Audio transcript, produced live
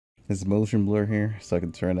Is motion blur here so I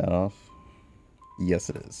can turn that off? Yes,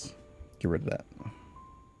 it is. Get rid of that.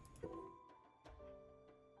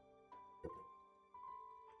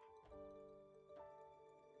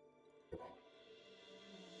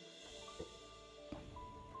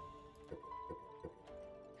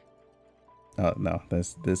 Oh no,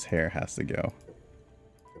 this hair has to go.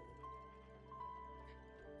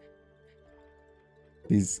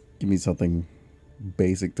 Please give me something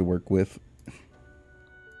basic to work with.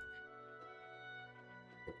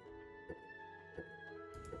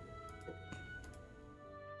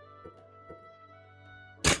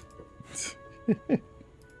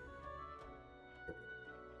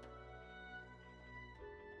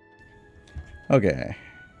 Okay.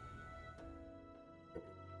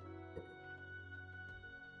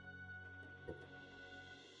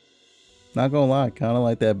 Not gonna lie, kind of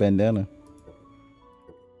like that bandana.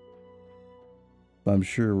 But I'm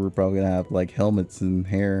sure we're probably gonna have like helmets and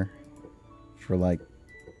hair for like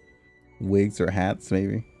wigs or hats,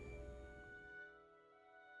 maybe.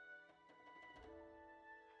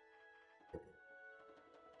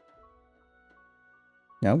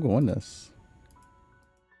 Yeah, I'm going this.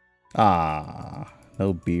 Ah,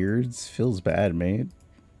 no beards. Feels bad, mate.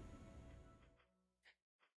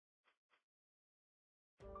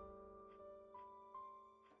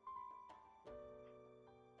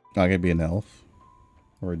 I could be an elf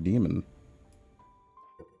or a demon.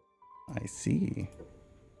 I see.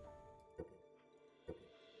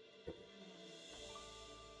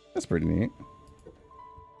 That's pretty neat.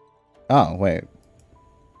 Oh, wait.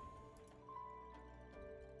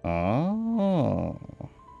 Oh.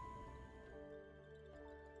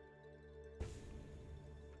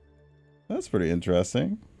 That's pretty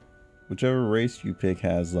interesting. Whichever race you pick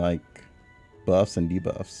has like buffs and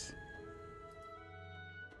debuffs.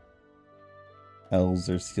 Elves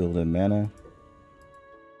are skilled in mana.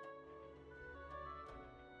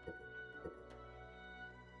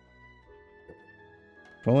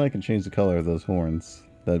 If only I can change the color of those horns.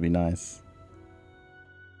 That'd be nice.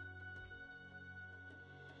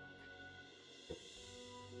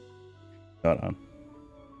 Hold on.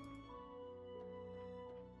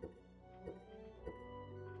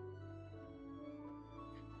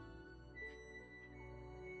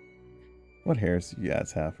 What hairs do you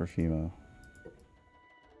guys have for female?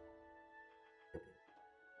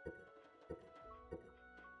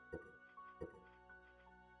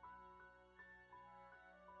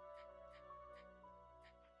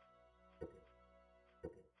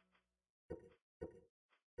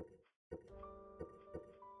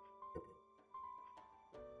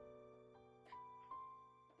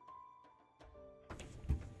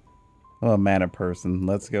 Oh, a mana person.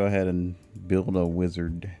 Let's go ahead and build a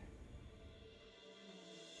wizard.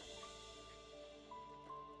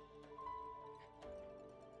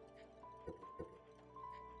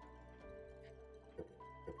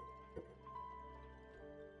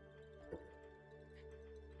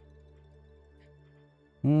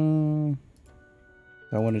 Hmm.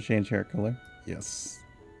 I want to change hair color. Yes.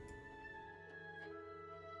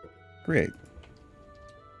 Great.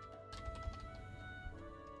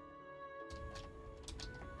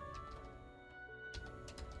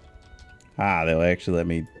 Ah, they'll actually let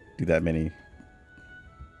me do that many.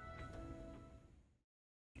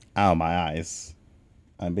 Ow, my eyes.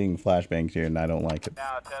 I'm being flashbanged here and I don't like it.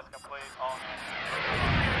 Now, test complete. All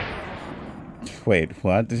Wait,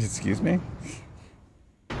 what? Excuse me?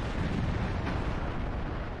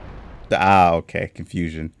 Ah, okay.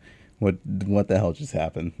 Confusion. What the hell just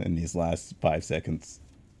happened in these last 5 seconds?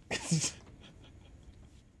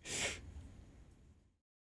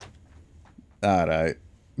 Alright.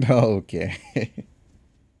 Okay.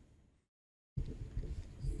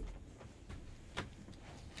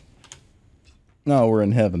 No, we're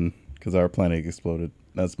in heaven because our planet exploded.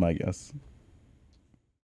 That's my guess.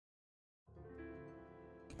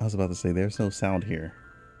 I was about to say there's no sound here.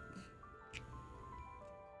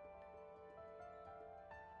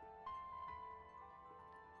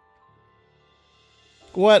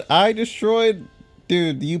 What I destroyed?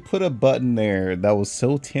 Dude, you put a button there that was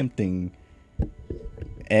so tempting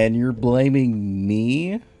and you're blaming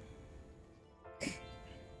me?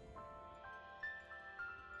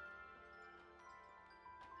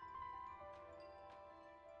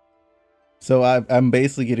 So I'm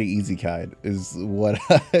basically getting easy kite is what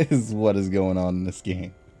is going on in this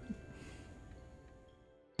game.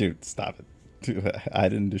 Dude, stop it. Dude, I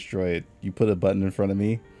didn't destroy it. You put a button in front of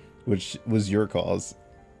me, which was your cause.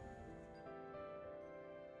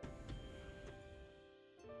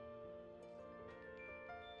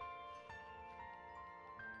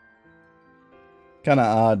 Kind of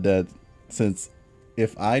odd that since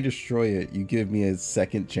if I destroy it, you give me a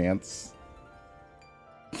second chance.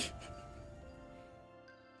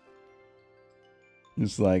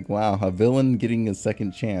 It's like, wow, a villain getting a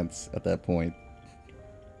second chance at that point.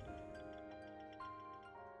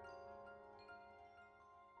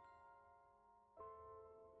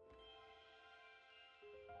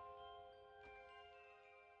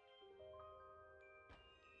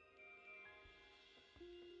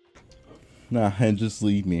 Nah, and just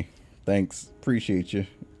leave me. Thanks. Appreciate you.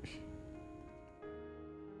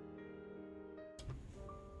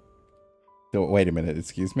 Oh, wait a minute.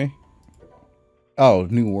 Excuse me? Oh,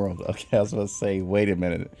 New World. Okay, I was about to say, wait a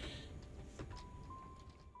minute.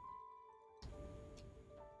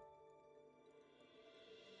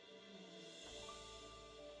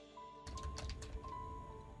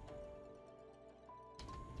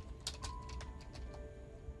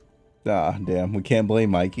 Ah, damn. We can't blame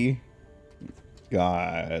Mikey.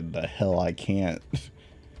 God, the hell I can't.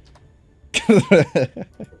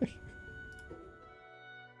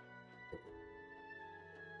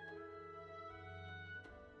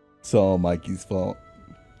 It's all Mikey's fault.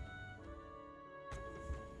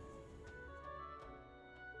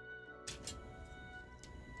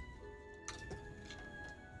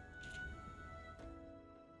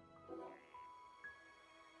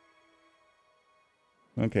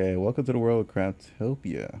 Okay, welcome to the world of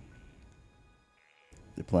Craftopia.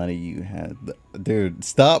 The planet you had. Dude,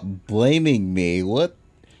 stop blaming me. What?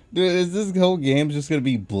 Dude, is this whole game just gonna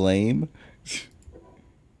be blame?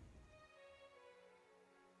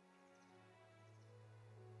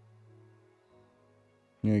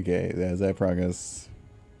 Okay, there's that progress.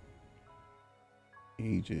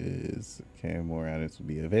 Ages. Okay, more items will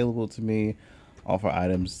be available to me. Offer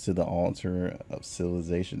items to the altar of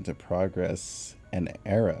civilization to progress an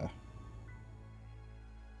era.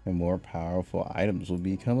 And more powerful items will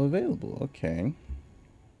become available. Okay.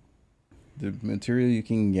 The material you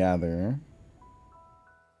can gather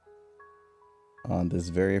on this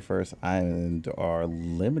very first island are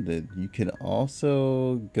limited. You can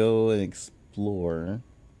also go and explore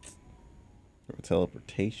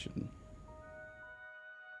teleportation.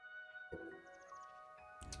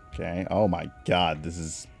 Okay. Oh my god, this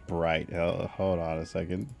is bright. Hold on a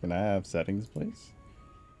second. Can I have settings, please?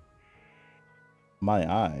 My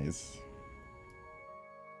eyes.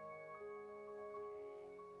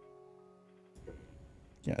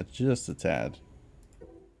 Yeah, just a tad.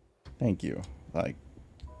 Thank you. Like,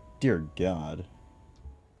 dear God.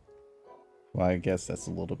 Well, I guess that's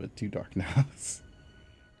a little bit too dark now.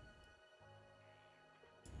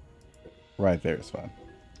 Right there is fine.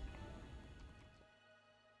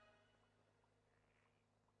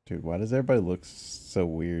 Dude, why does everybody look so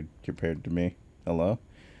weird compared to me? Hello?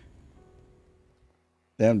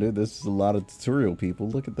 Damn, dude, this is a lot of tutorial people.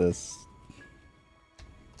 Look at this.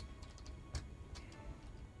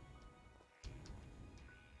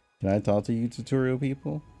 Can I talk to you tutorial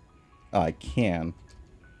people? Oh, I can.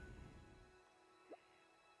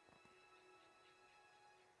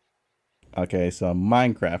 Okay, so I'm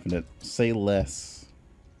Minecrafting it. Say less.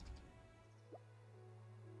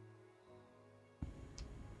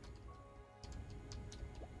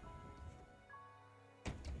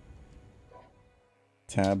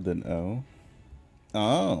 Tabbed and O.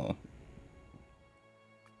 Oh.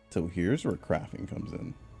 So here's where crafting comes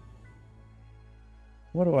in.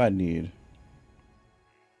 What do I need?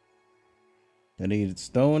 I need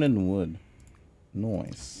stone and wood.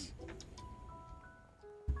 Nice.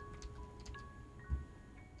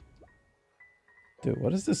 Dude,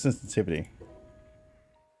 what is the sensitivity?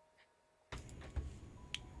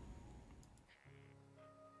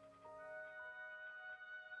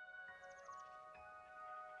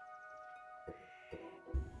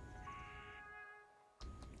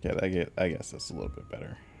 Yeah, I guess that's a little bit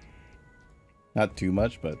better. Not too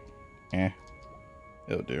much, but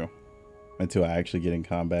it'll do. Until I actually get in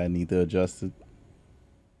combat and need to adjust it.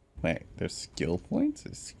 Wait, there's skill points?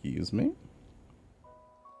 Excuse me?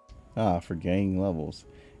 Ah, for gaining levels.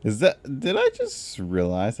 Did I just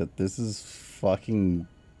realize that this is fucking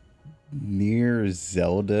near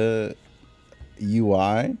Zelda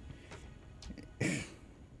UI?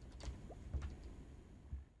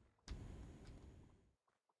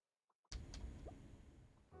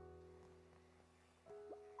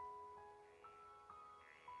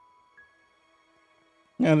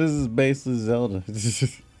 Yeah, this is basically Zelda.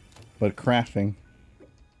 But crafting.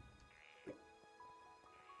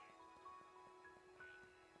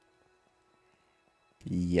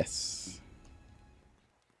 Yes.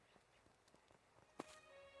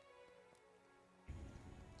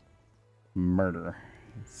 Murder.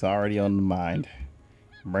 It's already on the mind.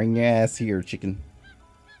 Bring your ass here, chicken.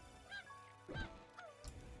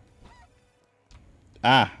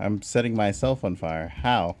 Ah, I'm setting myself on fire.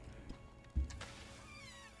 How?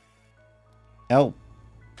 Help.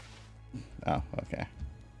 Oh, okay.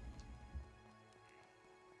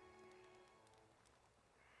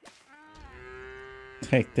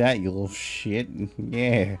 Take that, you little shit.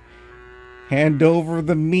 Yeah. Hand over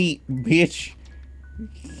the meat, bitch.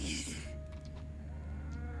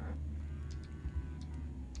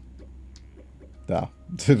 Oh,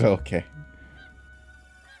 okay.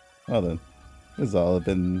 Well then. This has all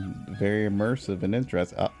been very immersive and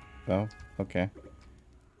interesting. Oh, okay.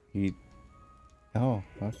 Oh,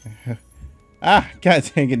 okay. Ah, god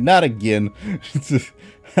dang it, not again.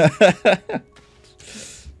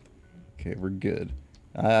 Okay, we're good.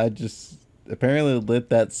 I just apparently lit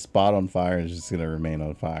that spot on fire and it's just gonna remain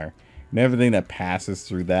on fire. And everything that passes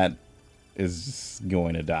through that is just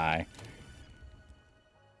going to die.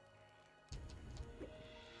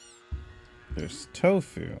 There's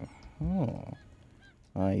tofu. Oh.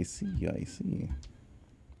 I see, I see.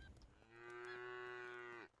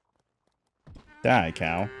 Die,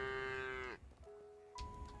 cow.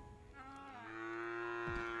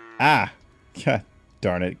 Ah! God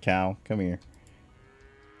darn it, cow. Come here.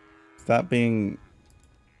 Stop being...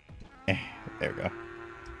 there we go.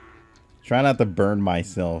 Try not to burn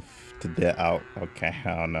myself to death. Oh, okay.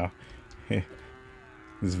 I don't know.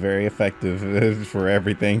 It's very effective for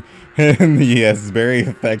everything. Yes, very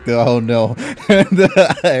effective. Oh no.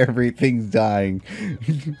 Everything's dying.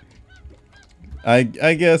 I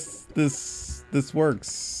guess this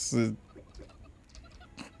works.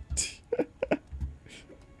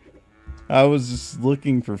 I was just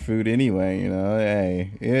looking for food anyway, you know.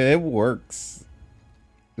 Hey, it works.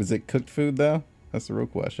 Is it cooked food though? That's the real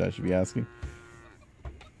question I should be asking.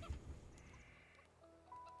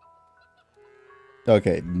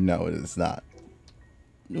 Okay, no, it is not.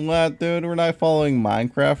 What, dude? We're not following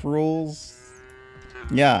Minecraft rules?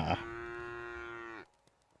 Yeah.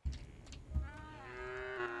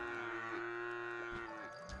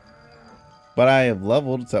 But I have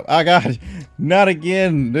leveled, so... Oh, God! Not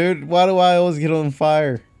again, dude! Why do I always get on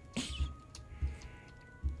fire?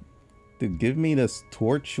 Dude, give me this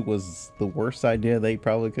torch was the worst idea they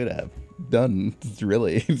probably could have done,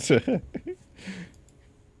 really.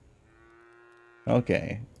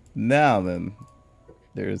 Okay, now then,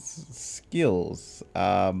 there's skills.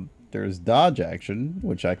 There's dodge action,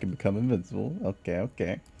 which I can become invincible.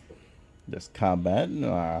 Okay. There's combat.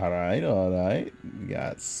 Alright. We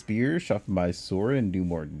got spear, sharpen my sword and do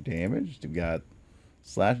more damage. We got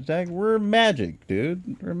slash attack. We're magic,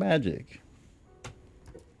 dude. We're magic.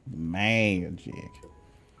 Magic.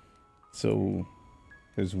 So,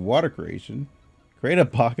 there's water creation. Create a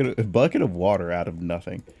bucket of water out of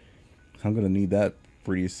nothing. I'm gonna need that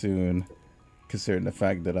pretty soon, considering the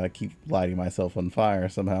fact that I keep lighting myself on fire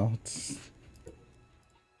somehow.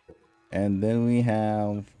 And then we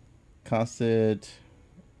have constant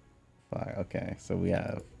fire. Okay, so we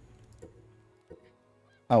have...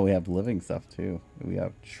 Oh, we have living stuff too. We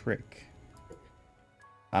have trick.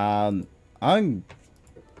 I'm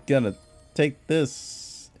gonna take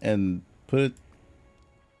this and put it...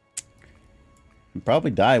 and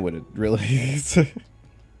probably die with it, really.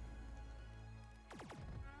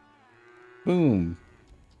 Boom.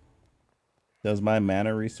 Does my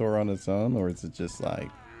mana restore on its own, or is it just like...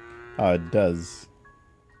 Oh, it does.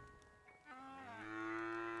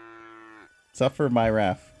 Suffer my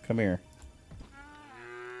wrath. Come here.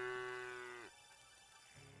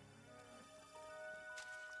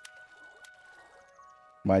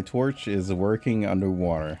 My torch is working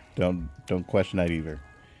underwater. Don't question that either.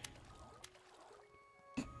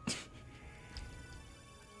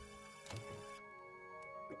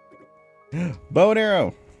 Bow and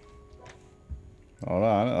arrow. Hold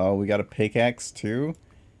on. Oh, we got a pickaxe too.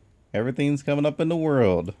 Everything's coming up in the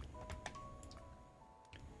world.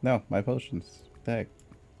 No, my potions. What the heck?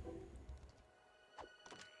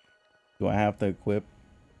 Do I have to equip?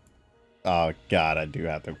 Oh god, I do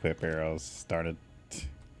have to equip arrows. Started.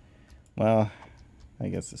 Well, I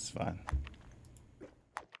guess it's fine.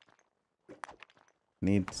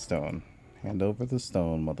 Need stone. Hand over the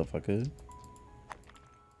stone, motherfucker.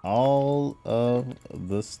 All of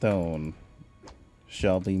the stone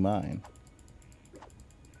shall be mine.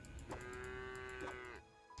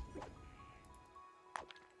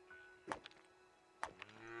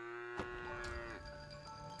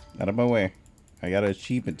 Out of my way. I got an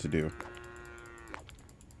achievement to do.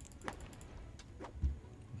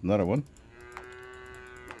 Another one.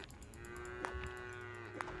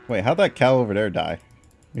 Wait, how'd that cow over there die?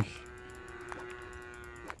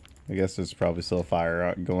 I guess there's probably still a fire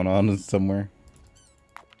out going on somewhere.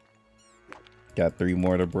 Got 3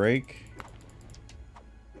 more to break.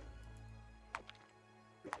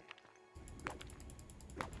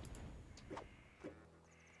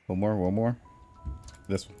 one more.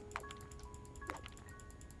 This one.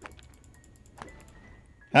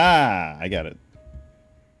 Ah, I got it.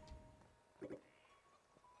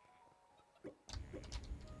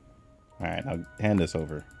 Alright, I'll hand this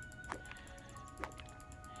over.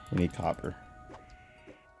 We need copper.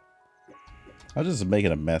 I'm just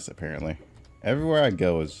making a mess, apparently. Everywhere I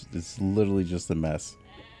go it's literally just a mess.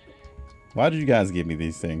 Why did you guys give me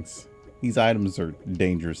these things? These items are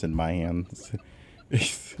dangerous in my hands.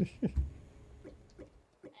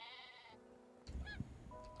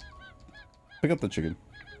 Pick up the chicken.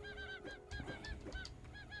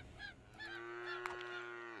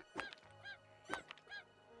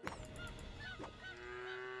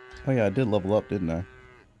 Oh yeah, I did level up, didn't I?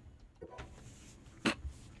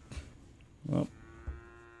 Well,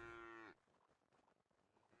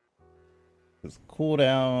 this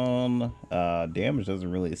cooldown damage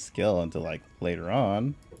doesn't really scale until like later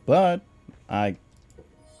on, but I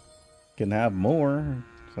can have more,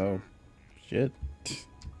 so shit.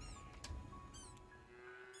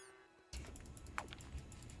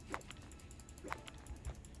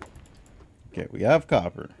 Okay, we have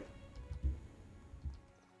copper.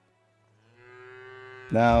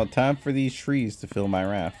 Now, time for these trees to fill my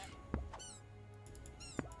raft.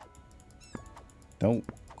 Don't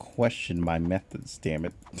question my methods, damn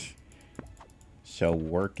it. Shall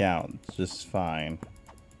work out just fine.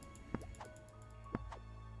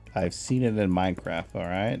 I've seen it in Minecraft,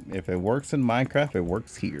 alright? If it works in Minecraft, it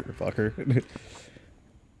works here, fucker.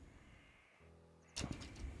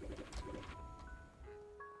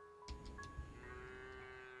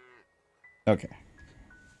 Okay.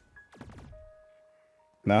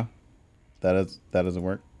 No? That doesn't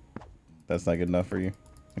work? That's not good enough for you?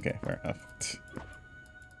 Okay, fair enough.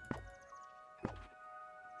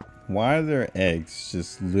 Why are there eggs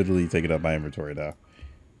just literally taking up my inventory now?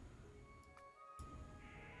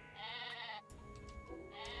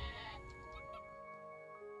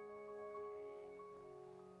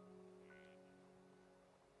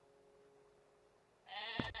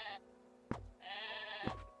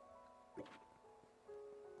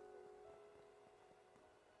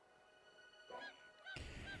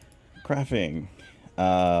 Crafting.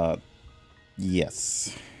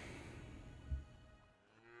 Yes.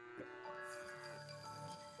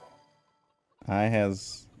 I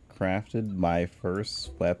has crafted my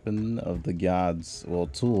first weapon of the gods. Well,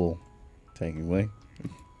 tool, technically.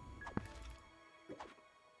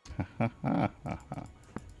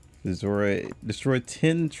 Destroy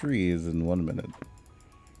 10 trees in 1 minute.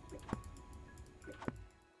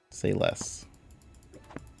 Say less.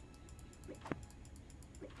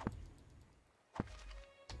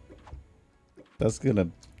 That's gonna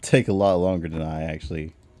take a lot longer than I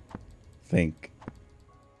actually think,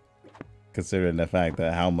 considering the fact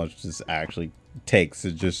that how much this actually takes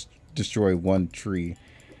to just destroy 1 tree.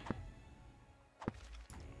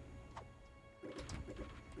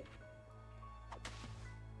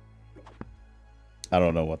 I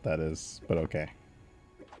don't know what that is, but okay.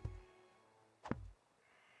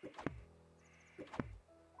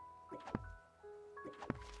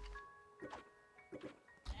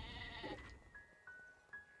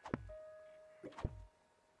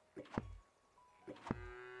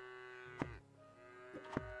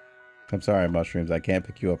 I'm sorry, mushrooms. I can't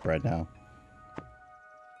pick you up right now.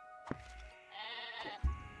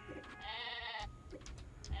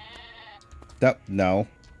 No.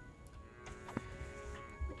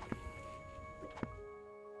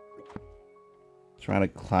 Trying to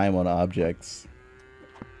climb on objects.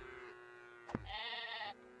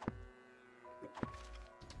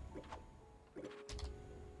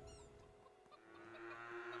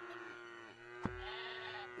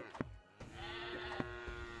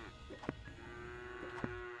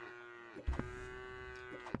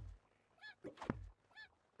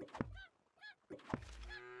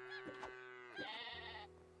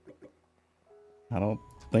 I don't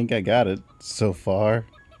think I got it so far.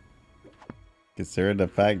 Considering the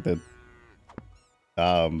fact that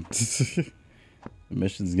the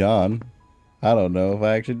mission's gone. I don't know if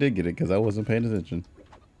I actually did get it because I wasn't paying attention.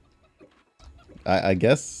 I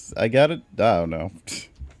guess I got it. I don't know.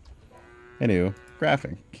 Anywho,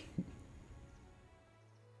 crafting.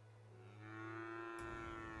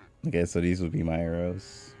 Okay, so these would be my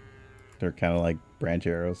arrows. They're kind of like branch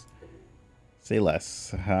arrows. Say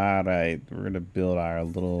less. Alright, we're gonna build our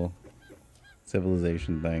little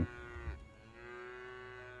civilization thing.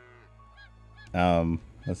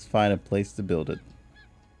 Let's find a place to build it.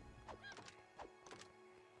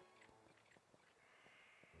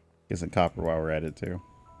 Get some copper while we're at it too.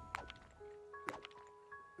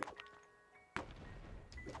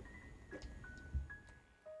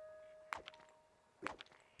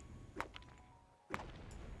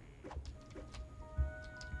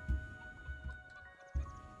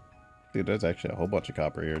 Dude, there's actually a whole bunch of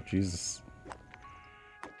copper here. Jesus.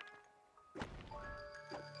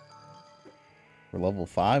 We're level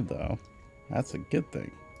 5 though. That's a good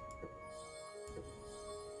thing.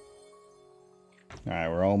 Alright,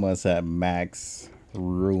 we're almost at max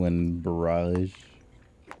ruin barrage.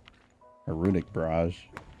 Or runic barrage.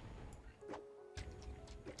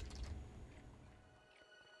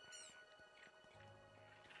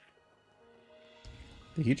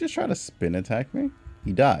 Did he just try to spin attack me?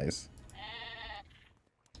 He dies.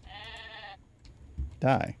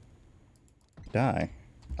 Die. Die.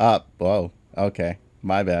 Up. Whoa. Okay.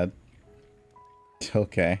 My bad.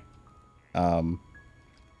 Okay. Well,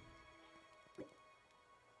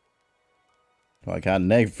 I got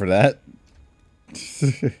an egg for that.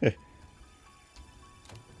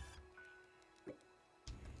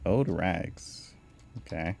 Ode rags.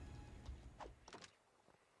 Okay.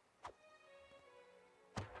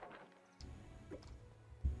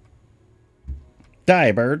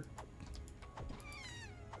 Die, bird.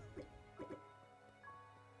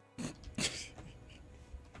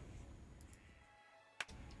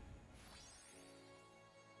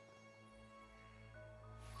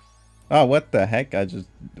 Oh, what the heck?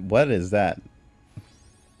 What is that?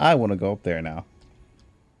 I want to go up there now.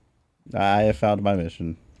 I have found my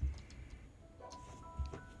mission.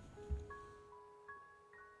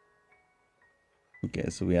 Okay,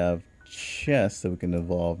 so we have chests that we can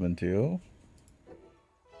evolve into.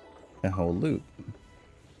 A whole loot.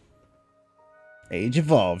 Age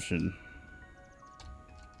evolution.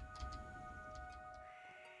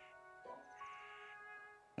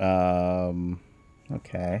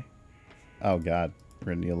 Okay. Oh god,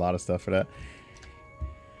 we're gonna need a lot of stuff for that.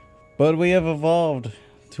 But we have evolved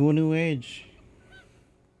to a new age.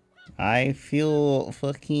 I feel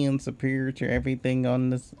fucking superior to everything on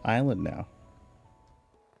this island now.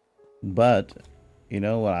 But, you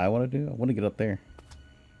know what I want to do? I want to get up there.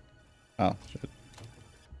 Oh, shit.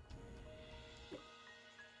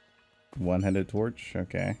 One-handed torch?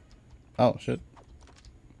 Okay. Oh, shit.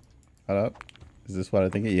 Hold up. Is this what I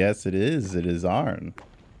think? Yes, it is. It is iron.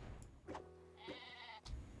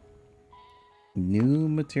 New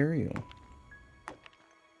material.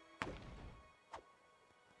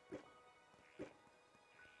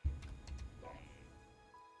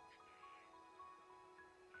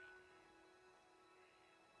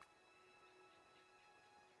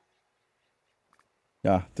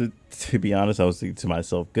 Yeah, to be honest, I was thinking to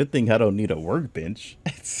myself, good thing I don't need a workbench.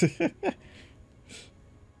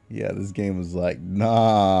 Yeah, this game was like,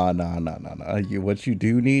 nah. What you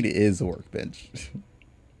do need is a workbench.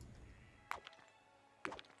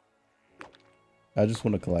 I just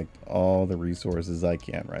want to collect all the resources I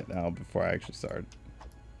can right now before I actually start.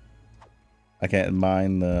 I can't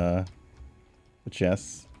mine the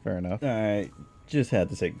chests. Fair enough. Alright, just had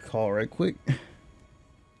to take a call right quick.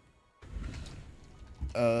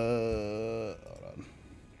 Hold on.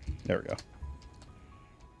 There we go.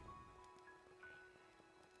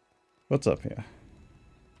 What's up here?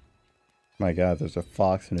 My god, there's a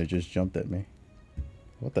fox and it just jumped at me.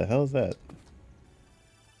 What the hell is that?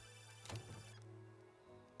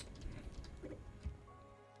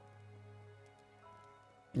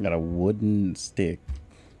 Got a wooden stick.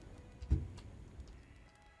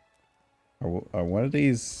 Are one of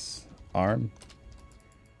these armed?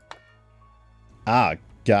 Ah,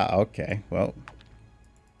 god, okay, well.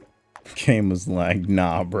 Game was like,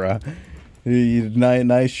 nah, bruh.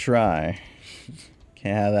 Nice try.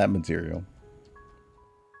 Can't have that material.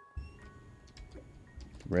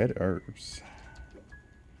 Red herbs.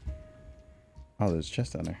 Oh, there's a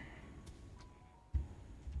chest down there.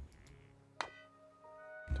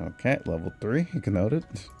 Okay, level 3. You can note it.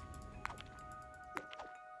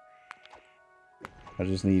 I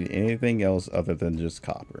just need anything else other than just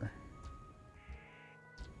copper.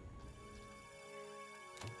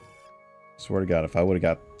 Swear to God, if I would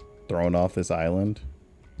have got thrown off this island,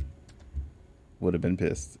 would have been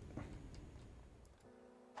pissed.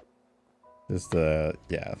 Just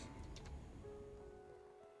yeah.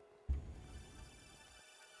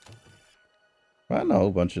 I know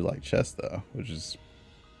a bunch of like chests though, which is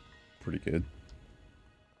pretty good.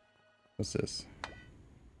 What's this?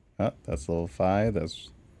 Oh, that's level 5. That's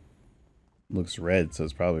looks red, so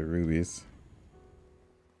it's probably rubies.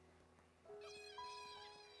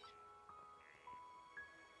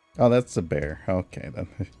 Oh, that's a bear. Okay, then.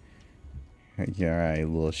 Yeah, alright, you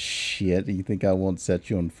little shit. You think I won't set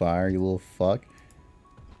you on fire, you little fuck?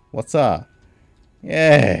 What's up?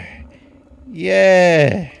 Yeah!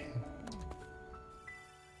 Yeah!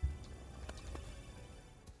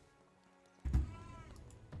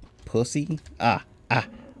 Pussy? God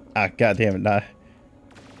damn it, not.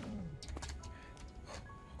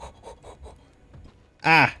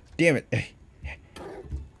 Damn it.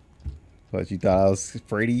 What, you thought I was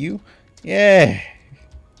afraid of you? Yeah.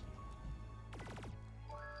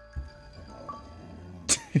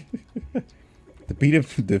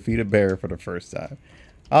 Defeat a bear for the first time.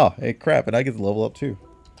 Oh, hey, crap, and I get to level up too.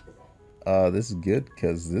 This is good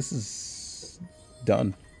because this is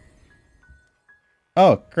done.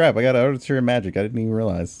 Oh, crap, I got an Artisan magic. I didn't even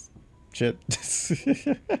realize. Shit.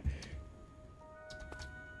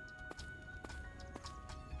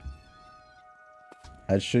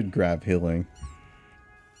 I should grab healing.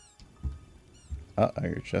 Oh, I got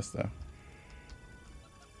your chest though.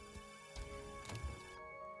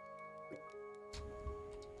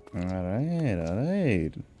 Alright,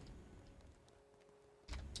 alright.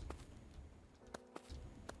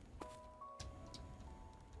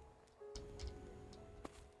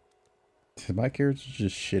 Did my character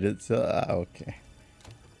just shit itself? Okay.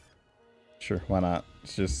 Sure, why not?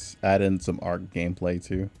 Let's just add in some art gameplay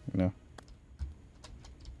too, you know?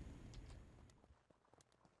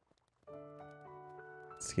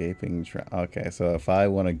 Escaping. Okay, so if I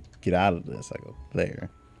want to get out of this, I go there.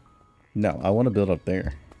 No, I want to build up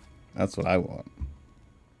there. That's what I want.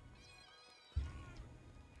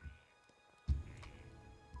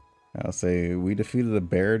 I'll say, we defeated a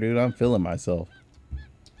bear, dude. I'm feeling myself.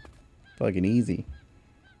 Fucking easy.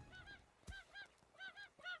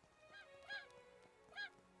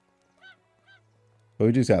 But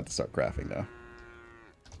we just have to start crafting now.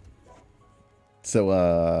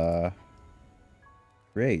 So,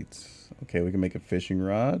 great. Okay, we can make a fishing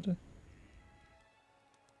rod.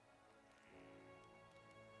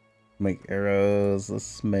 Make arrows.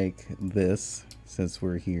 Let's make this since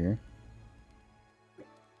we're here.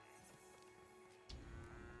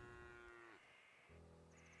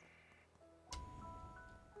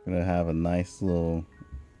 Gonna have a nice little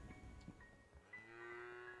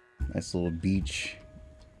beach.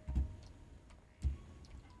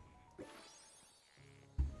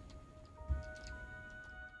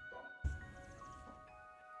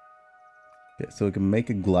 Okay, so we can make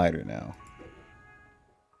a glider now.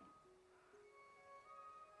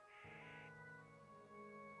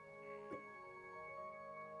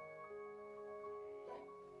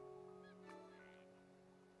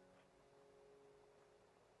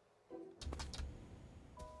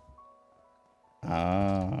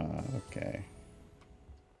 Ah, okay.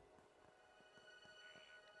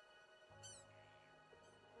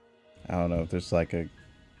 I don't know if there's like a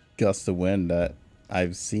gust of wind that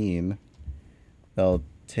I've seen that'll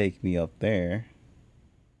take me up there.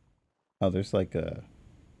 Oh, there's like a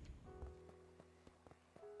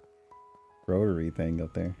rotary thing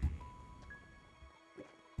up there.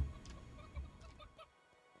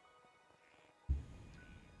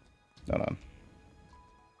 Hold on.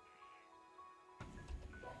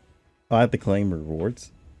 Oh, I have to claim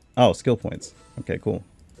rewards. Oh, skill points. Okay, cool.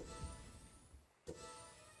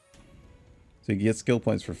 So you get skill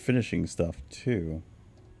points for finishing stuff too.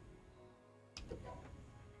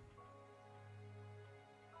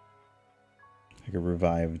 I can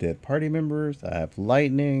revive dead party members. I have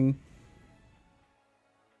lightning.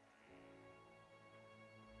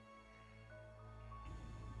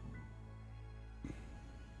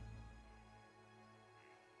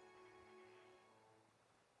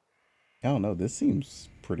 I don't know. This seems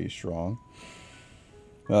pretty strong.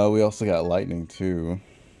 We also got lightning too.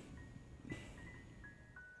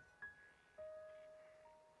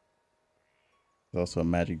 There's also a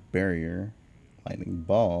magic barrier, lightning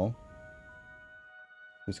ball,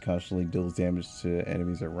 which constantly deals damage to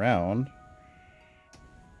enemies around.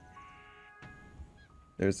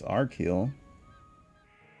 There's arc heal,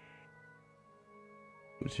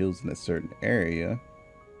 which heals in a certain area.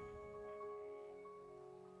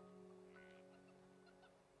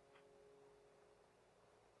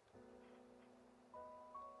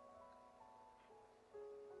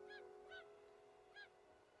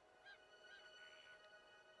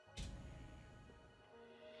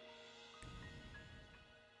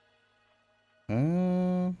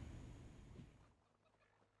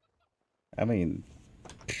 I mean,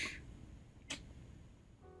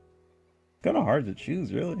 kind of hard to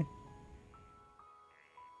choose, really.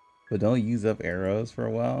 But don't use up arrows for a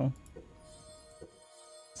while.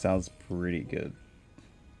 Sounds pretty good.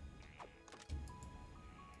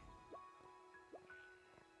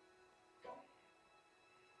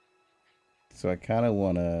 So I kind of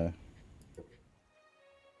want to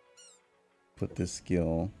put this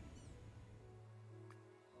skill.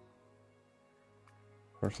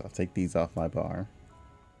 First, I'll take these off my bar.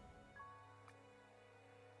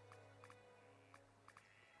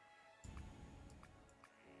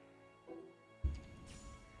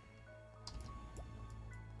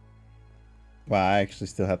 Wow, I actually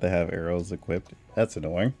still have to have arrows equipped. That's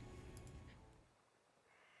annoying.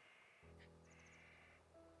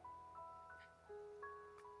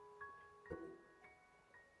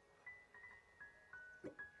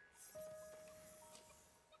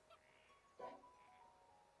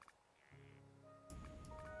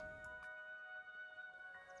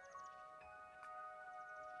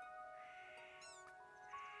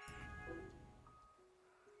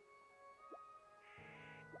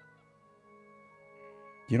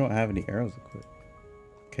 You don't have any arrows equipped.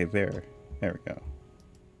 Okay, there. There we go.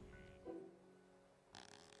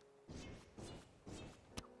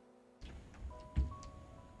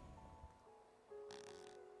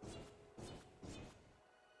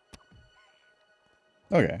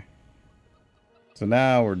 Okay. So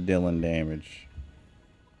now we're dealing damage.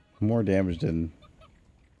 More damage than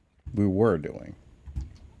we were doing.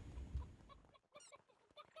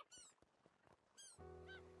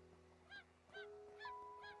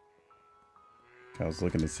 I was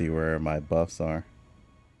looking to see where my buffs are.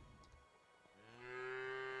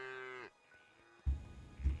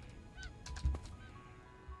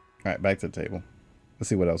 Alright, back to the table. Let's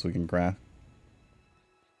see what else we can craft.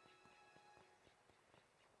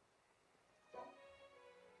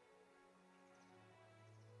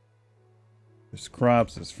 There's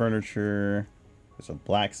crops, there's furniture, there's a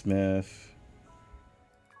blacksmith,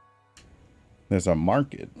 there's a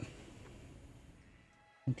market.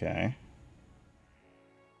 Okay.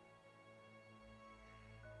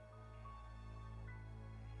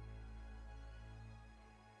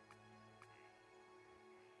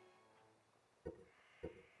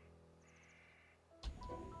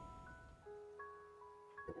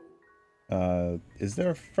 Is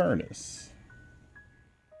there a furnace?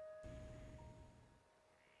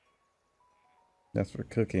 That's for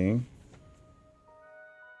cooking.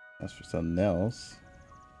 That's for something else.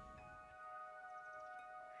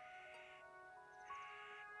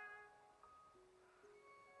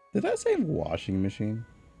 Did I say washing machine?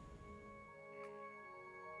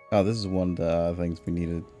 Oh, this is one of the things we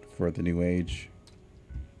needed for the new age.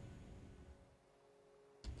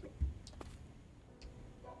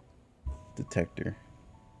 Detector.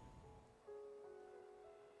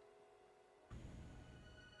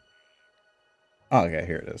 Oh, okay,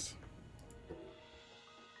 here it is.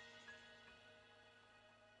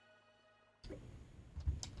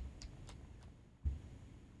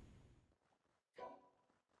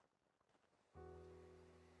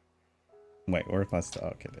 Wait, where's my stuff?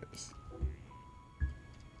 Okay, there it is.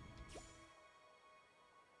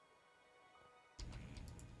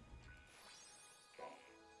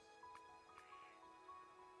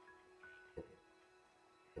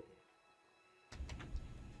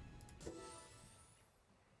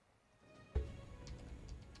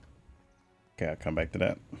 Okay, I'll come back to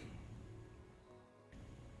that.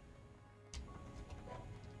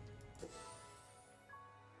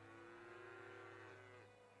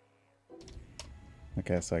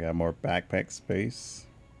 Okay, so I got more backpack space.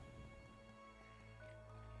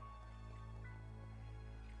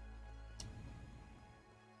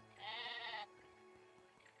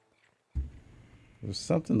 There's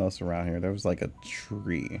something else around here. There was like a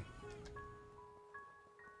tree.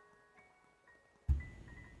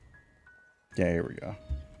 Yeah, here we go.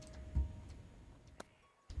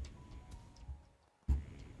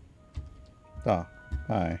 Oh,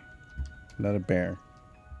 hi. Another bear.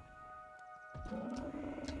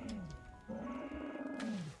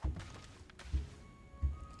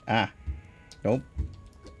 Ah, nope.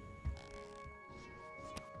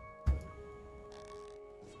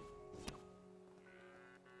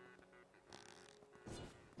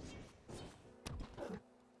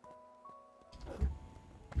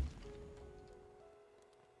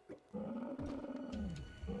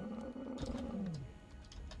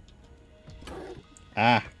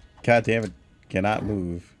 Ah, god damn it. Cannot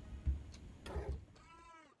move.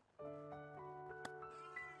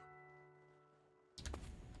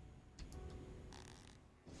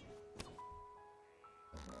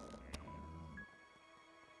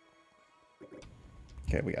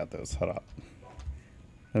 Okay, we got those. Hold up.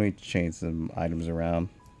 Let me change some items around.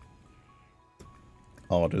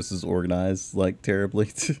 Oh, this is organized like terribly.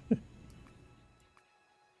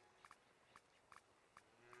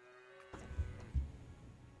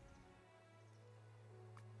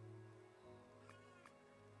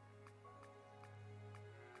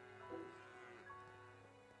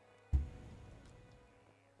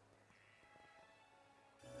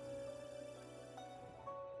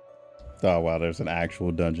 Oh wow, there's an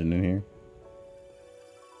actual dungeon in here.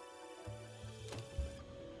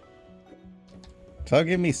 So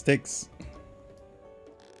give me sticks.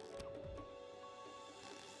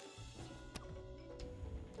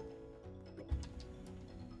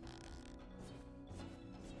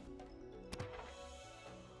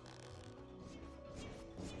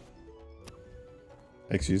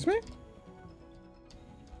 Excuse me?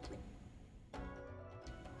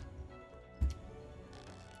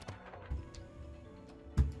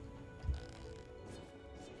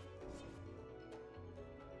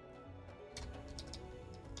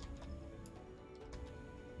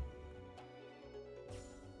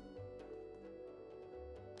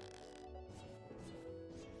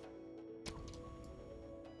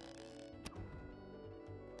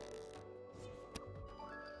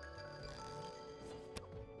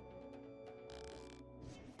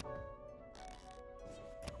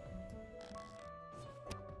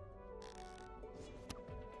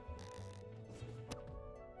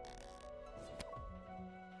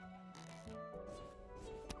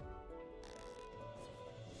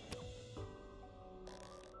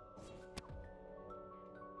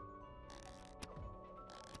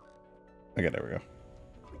 Okay, there we go.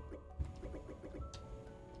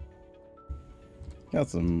 Got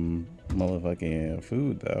some motherfucking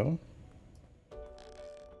food though.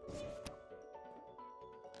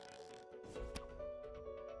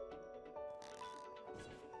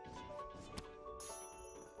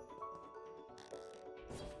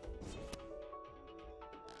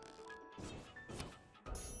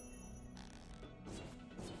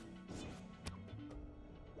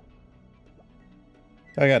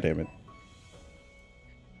 Oh, God damn it.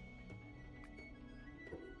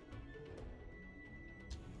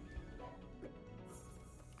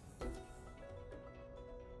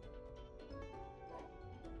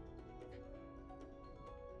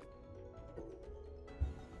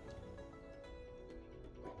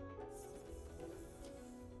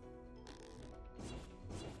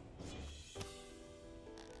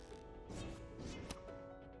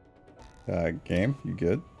 Game, you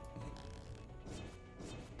good?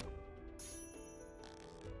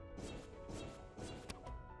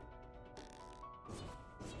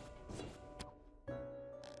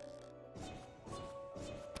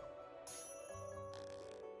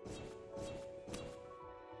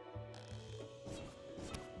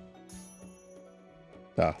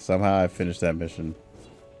 Ah, somehow I finished that mission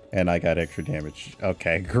and I got extra damage.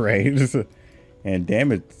 Okay, great. And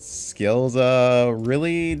damage skills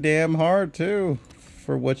really damn hard too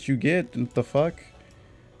for what you get. What the fuck?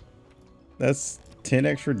 That's 10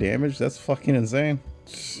 extra damage. That's fucking insane.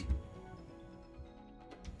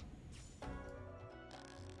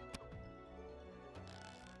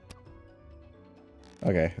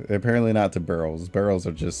 Okay, apparently not to barrels. Barrels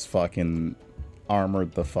are just fucking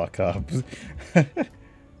armored the fuck up.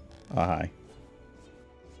 Oh, hi.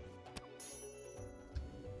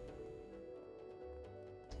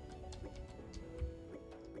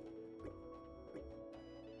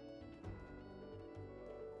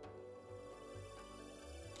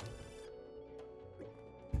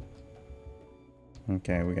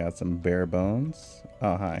 Okay, we got some bare bones.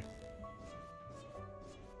 Oh, hi.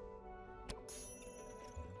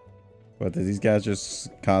 What, do these guys just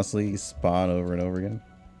constantly spawn over and over again?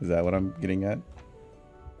 Is that what I'm getting at?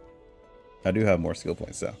 I do have more skill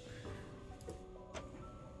points, though.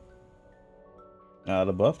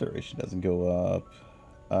 The buff duration doesn't go up.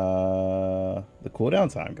 The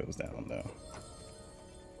cooldown time goes down, though.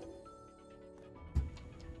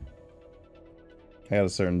 I got a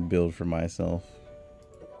certain build for myself.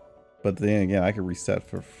 But then again, I could reset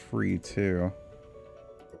for free, too.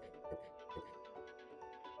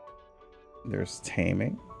 There's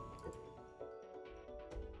taming.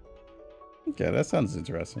 Okay, that sounds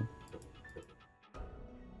interesting.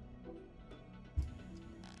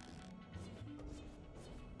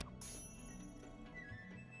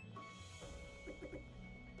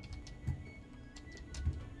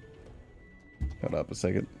 Hold up a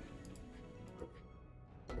second.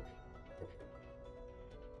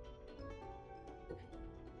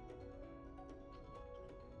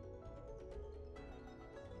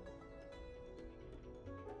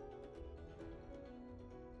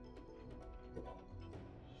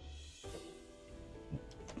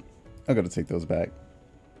 I'm gonna take those back.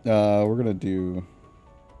 We're gonna do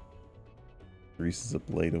Greases a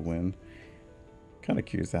Blade of Wind. Kind of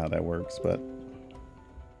curious how that works, but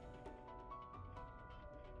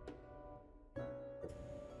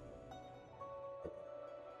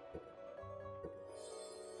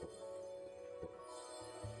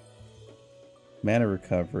mana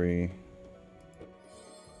recovery.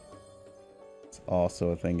 It's also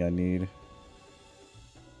a thing I need.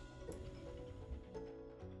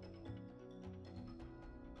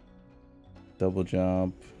 Double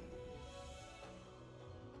jump.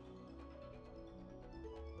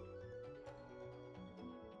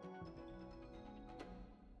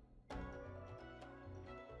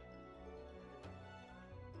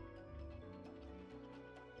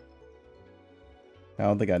 I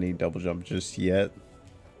don't think I need double jump just yet.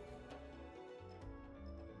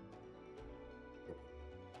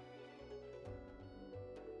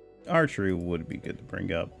 Archery would be good to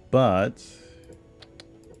bring up, but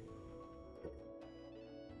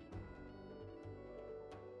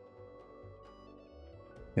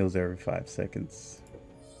heals every 5 seconds.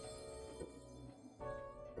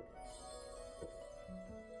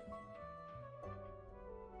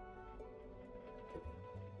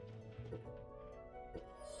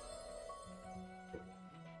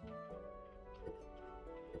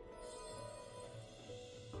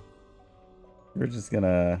 We're just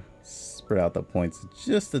gonna spread out the points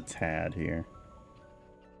just a tad here.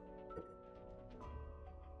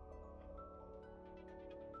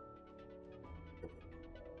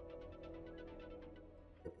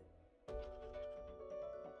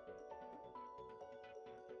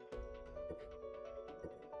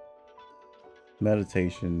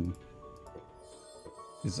 Meditation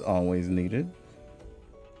is always needed.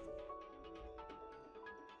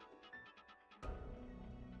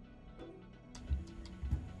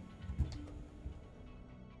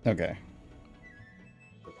 Okay.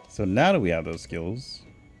 So now that we have those skills,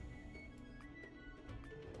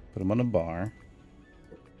 put them on a bar.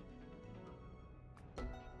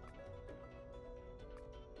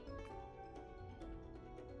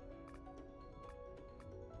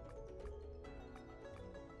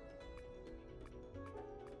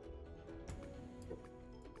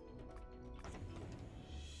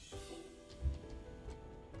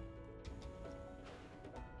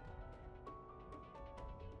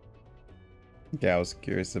 Yeah, I was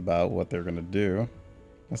curious about what they're gonna do.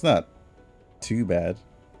 That's not too bad.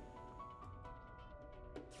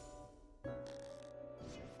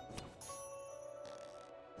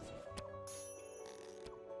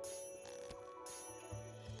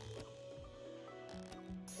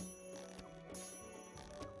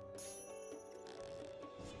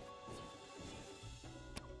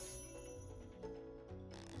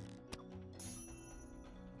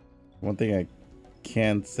 One thing I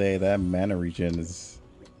can say, that mana regen is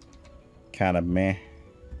kind of meh.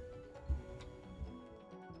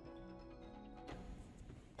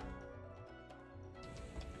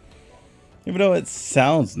 Even though it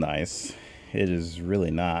sounds nice, it is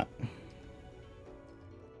really not.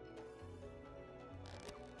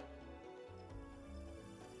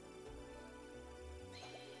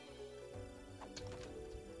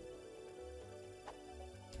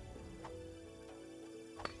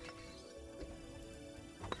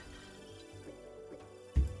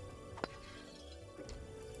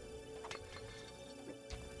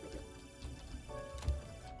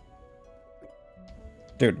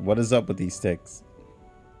 Dude, what is up with these sticks?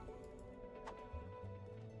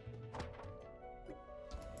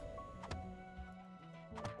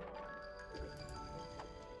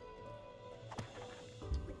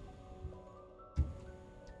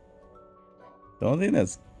 The only thing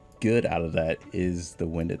that's good out of that is the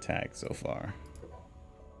wind attack so far.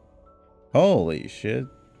 Holy shit.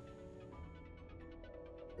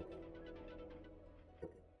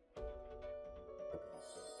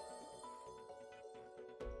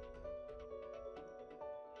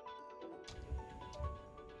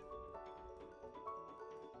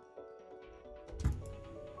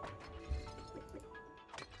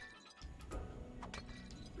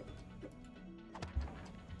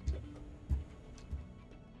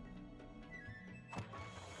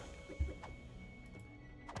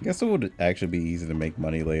 I guess it would actually be easy to make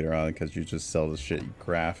money later on because you just sell the shit you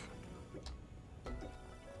craft.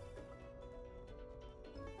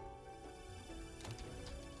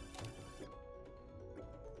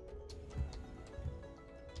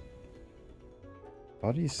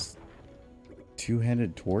 All these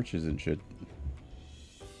two-handed torches and shit.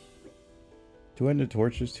 Two-handed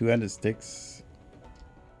torches, two-handed sticks.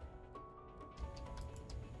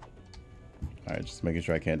 Alright, just making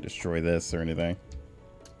sure I can't destroy this or anything.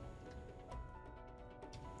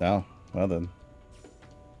 No, well then.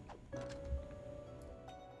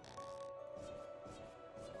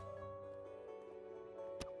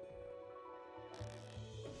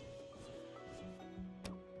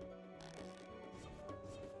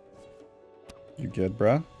 You good,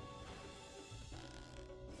 bro?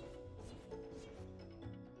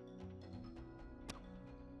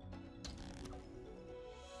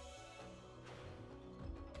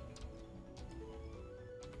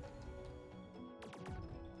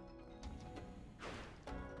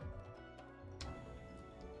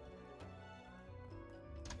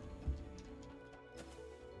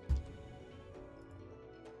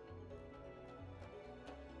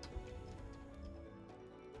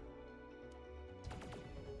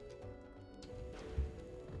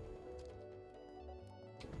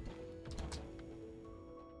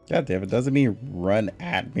 God damn it, doesn't mean run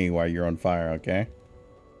at me while you're on fire, okay?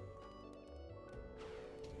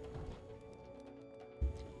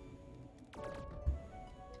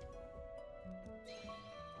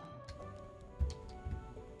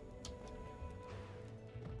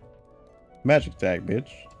 Magic attack, bitch.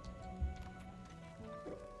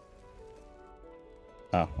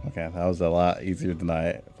 Oh, okay. That was a lot easier than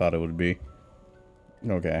I thought it would be.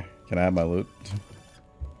 Okay. Can I have my loot?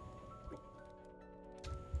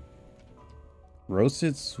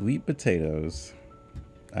 Roasted sweet potatoes.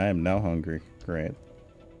 I am now hungry. Great.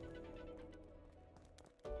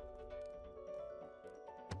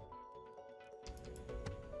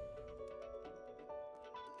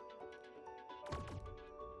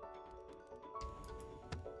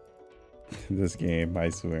 This game, I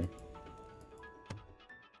swear.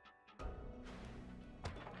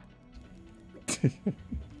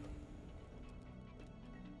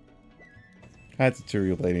 Hi,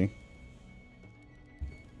 tutorial lady.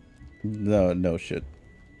 No shit.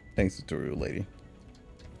 Thanks, tutorial lady.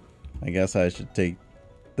 I guess I should take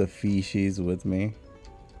the fishies with me.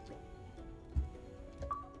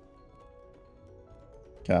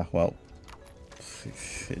 Yeah, well,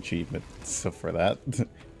 achievement so for that.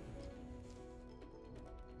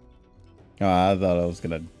 Oh, I thought I was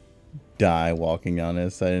gonna die walking on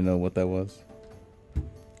this. I didn't know what that was.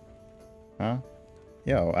 Huh?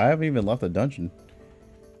 Yo, I haven't even left the dungeon.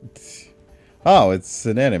 Oh, it's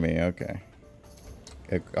an enemy. Okay.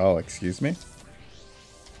 Oh, excuse me?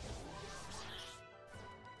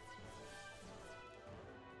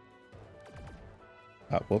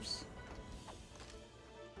 Oh, whoops.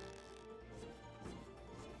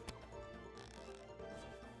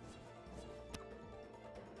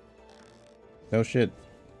 No shit.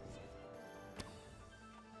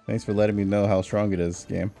 Thanks for letting me know how strong it is,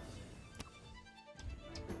 game.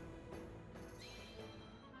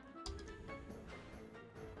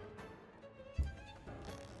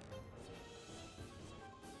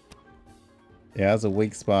 Yeah, it has a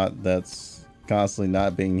weak spot that's constantly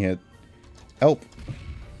not being hit. Help!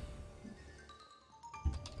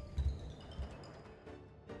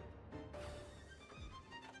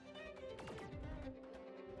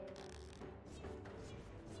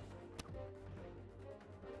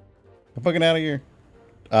 I'm fucking out of here.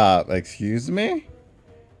 Excuse me?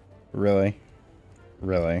 Really?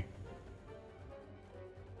 Really?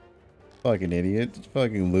 Fucking idiot.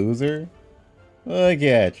 Fucking loser. Look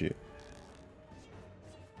at you.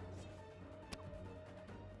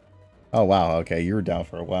 Oh, wow. Okay, you were down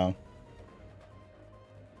for a while.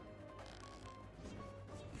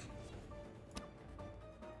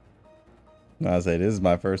 I say this is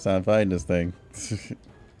my first time fighting this thing.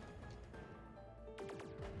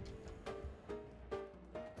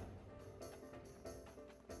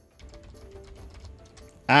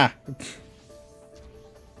 Ah!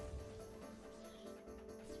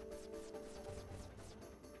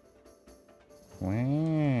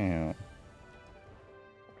 Wow.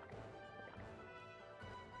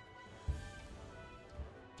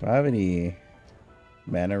 Do I have any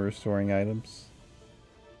mana restoring items?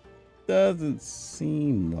 Doesn't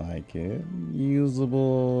seem like it.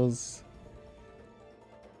 Usables.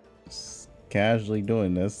 Just casually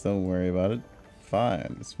doing this. Don't worry about it.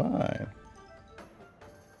 Fine. It's fine.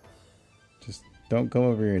 Just don't come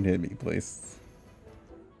over here and hit me, please.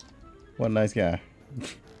 What a nice guy.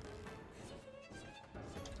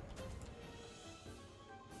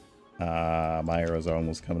 My arrows are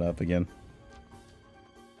almost coming up again.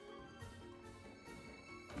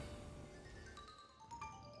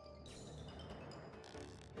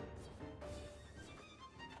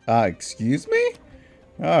 Excuse me?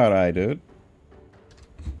 Alright, dude.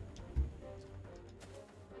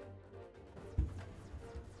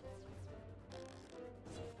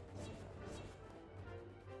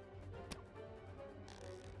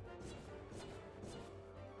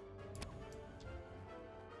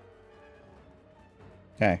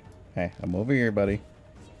 Hey, hey, I'm over here, buddy.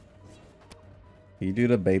 Can you do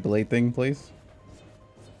the Beyblade thing, please?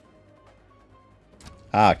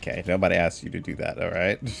 Okay, nobody asked you to do that,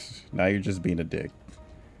 alright? Now you're just being a dick.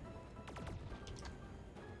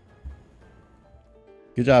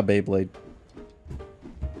 Good job, Beyblade.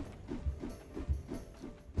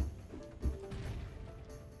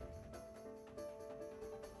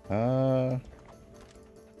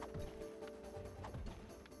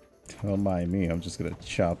 Don't mind me, I'm just gonna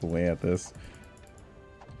chop away at this.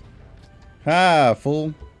 Ah,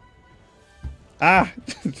 fool. Ah!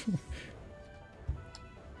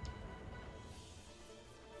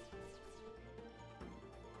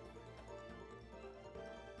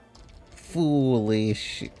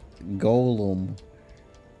 Foolish golem.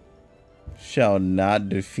 shall not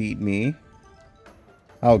defeat me.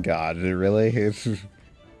 Oh god, really?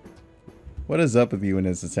 What is up with you in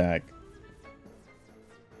this attack?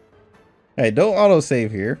 Hey, don't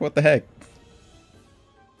autosave here. What the heck?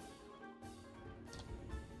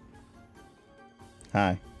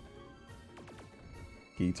 Hi.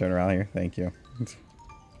 Can you turn around here? Thank you.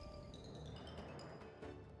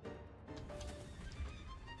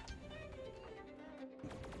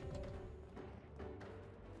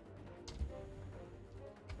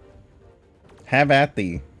 Have at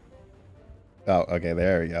thee. Oh, okay,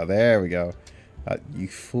 there we go. There we go. You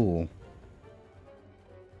fool.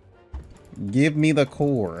 Give me the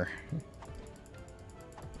core.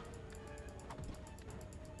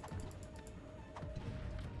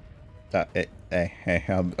 Hey,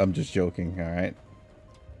 I'm just joking, alright?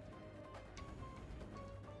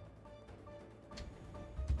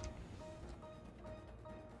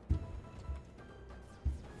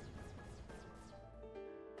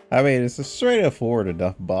 I mean, it's a straight up forward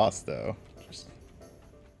enough boss, though. Just,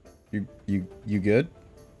 you good?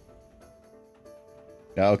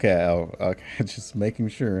 Okay, oh, okay, just making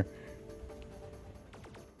sure.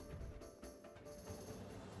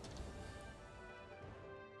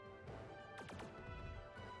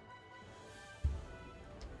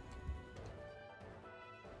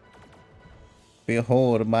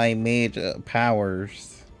 Behold my mage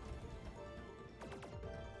powers.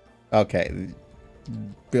 Okay.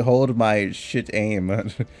 Behold my shit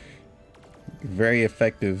aim. Very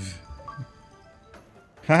effective.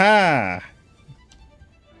 Haha!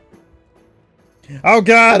 Oh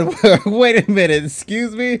god! Wait a minute,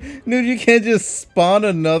 excuse me? Dude, you can't just spawn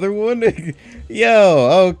another one?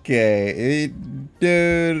 Yo, okay.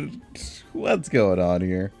 Dude, what's going on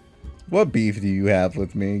here? What beef do you have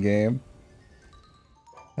with me, game?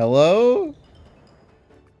 Hello?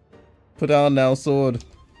 Put down now, sword.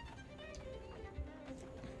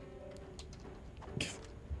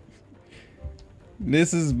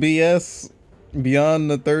 This is BS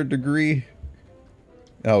beyond the 3rd degree.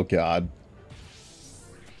 Oh god.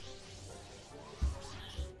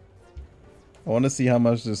 I want to see how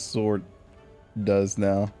much this sword does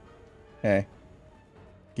now. Hey.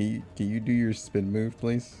 Can you do your spin move,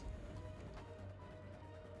 please?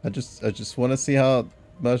 I just want to see how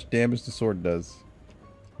much damage the sword does.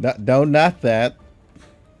 Not that.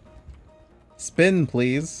 Spin,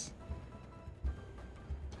 please.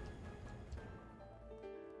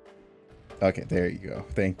 Okay, there you go.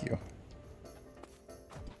 Thank you.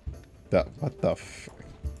 What the f...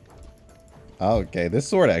 Okay, this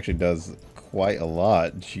sword actually does quite a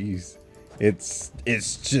lot. Jeez. It's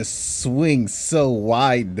just swings so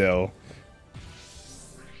wide, though.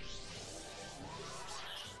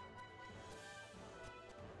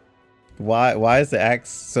 Why is the axe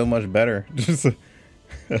so much better? Just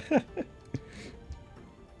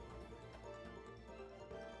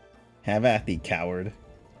have at thee, coward.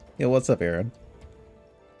 Yo, what's up, Aaron?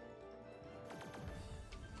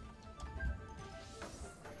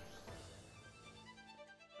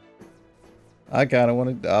 I kinda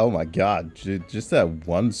wanna... Oh my god, just that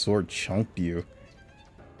one sword chunked you.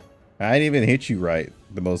 I didn't even hit you right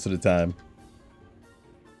the most of the time.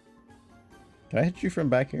 Can I hit you from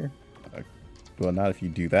back here? Well, not if you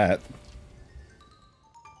do that.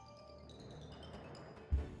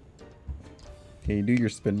 Can you do your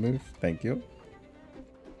spin move? Thank you.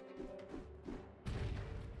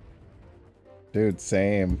 Dude,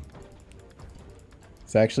 same.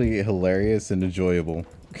 It's actually hilarious and enjoyable.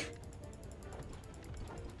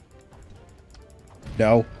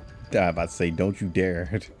 No. I'm about to say, don't you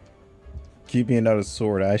dare. Keep me another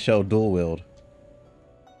sword. I shall dual wield.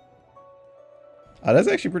 Oh, that's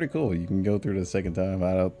actually pretty cool. You can go through the second time.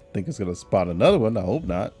 I don't think it's going to spot another one. I hope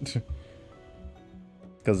not.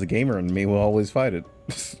 Because the gamer in me will always fight it.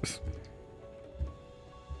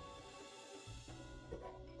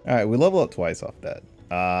 Alright, we level up twice off that.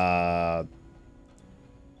 I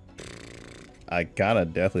kinda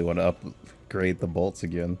definitely want to upgrade the bolts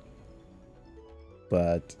again.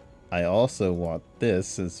 But I also want this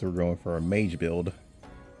since we're going for a mage build.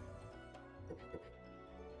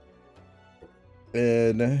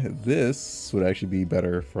 And this would actually be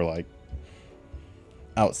better for like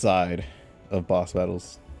outside of boss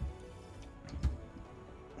battles.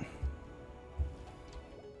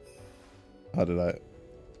 How did I...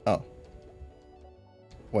 Oh.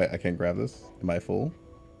 Wait, I can't grab this? Am I full?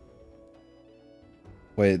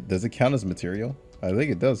 Wait, does it count as material? I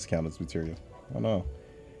think it does count as material. I don't know.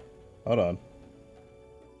 Hold on.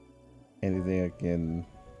 Anything I can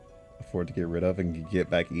afford to get rid of and get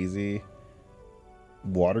back easy?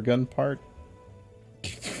 Water gun part?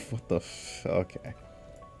 What the f... Okay.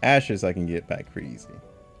 Ashes I can get back pretty easy.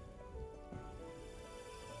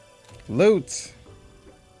 Loot!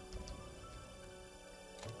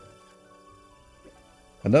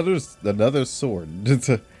 Another sword.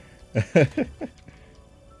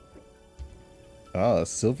 Oh, a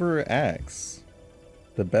silver axe.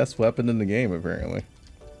 The best weapon in the game, apparently.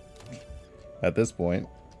 At this point.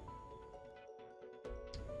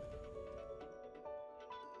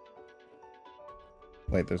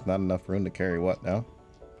 Wait, there's not enough room to carry what now?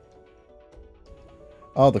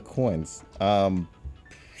 Oh, the coins.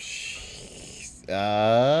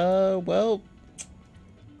 Well,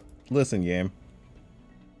 listen, game.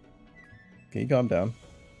 Can you calm down?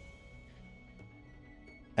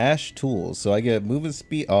 Ash tools. So I get movement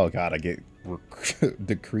speed. Oh god, I get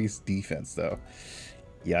decreased defense though.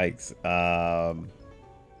 Yikes.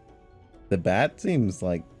 The bat seems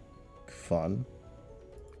like fun.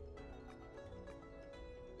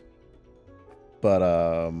 But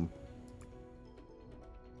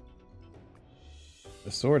the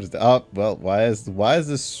sword is oh well, why is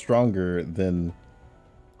this stronger than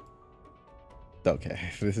okay,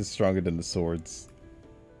 this is stronger than the swords.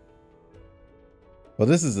 Well,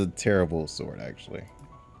 this is a terrible sword actually.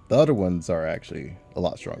 The other ones are actually a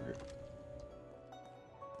lot stronger.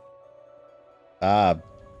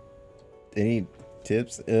 Any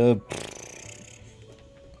tips?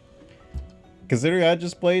 Considering I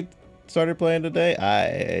just started playing today,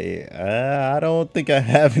 I don't think I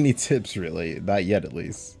have any tips really, not yet at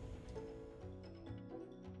least.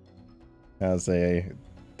 I'll say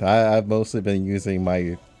I've mostly been using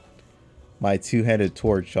my two-handed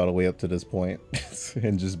torch all the way up to this point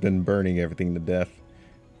and just been burning everything to death.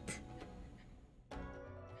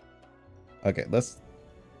 Okay, let's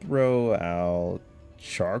throw out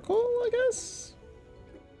charcoal, I guess?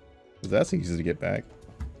 'Cause that's easy to get back.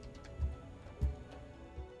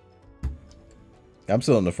 I'm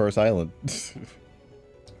still on the first island.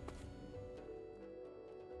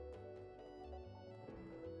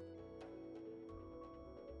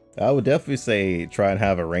 I would definitely say try and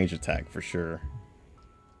have a range attack for sure.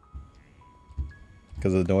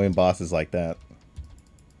 Because of annoying bosses like that.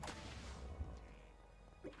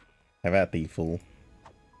 Have at thee, fool.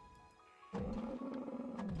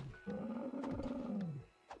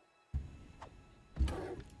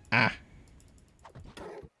 Ah!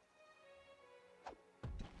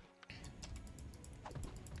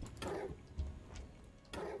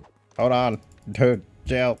 Hold on. Dude,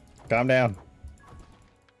 jail. Calm down.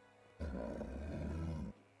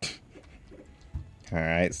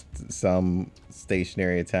 Alright, some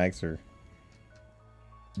stationary attacks are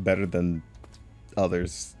better than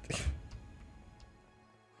others.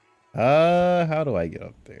 How do I get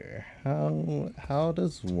up there? How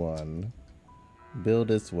does one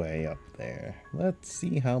build its way up there? Let's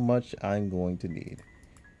see how much I'm going to need.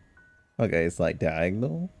 Okay, it's like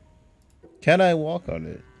diagonal. Can I walk on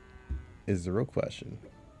it? Is the real question.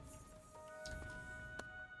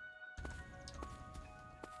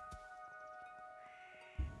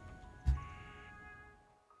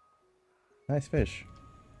 Nice fish.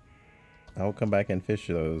 I will come back and fish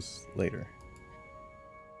those later.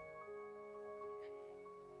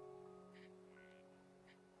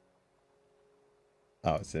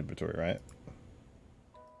 Oh, it's inventory, right?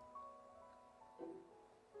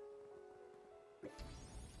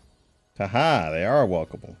 Haha, they are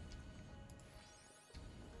walkable.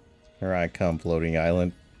 Here I come, floating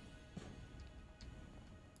island.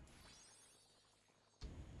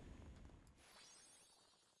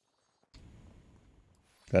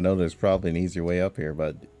 I know there's probably an easier way up here,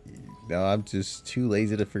 but no, I'm just too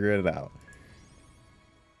lazy to figure it out.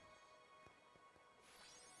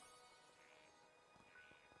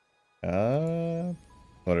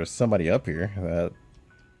 Well, there's somebody up here.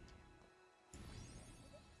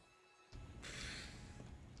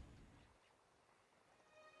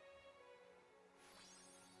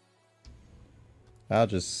 I'll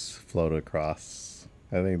just float across.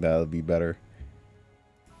 I think that'll be better.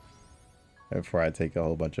 Before I take a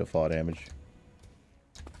whole bunch of fall damage.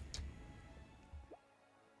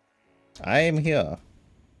 I am here.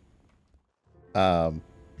 Oh,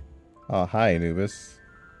 hi, Anubis.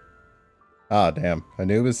 Ah, oh, damn.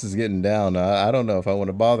 Anubis is getting down. I don't know if I want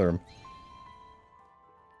to bother him.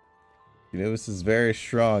 Anubis is very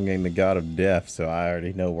strong and the god of death, so I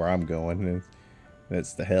already know where I'm going. And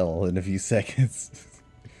it's the hell in a few seconds.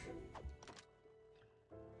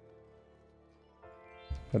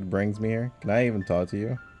 What brings me here? Can I even talk to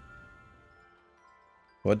you?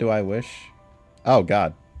 What do I wish? Oh,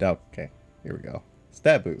 God. Okay. Here we go.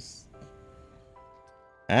 Stat boost.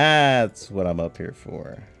 That's what I'm up here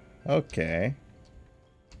for. Okay.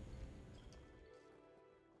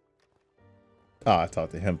 Oh, I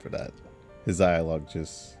talked to him for that. His dialogue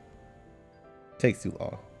just takes too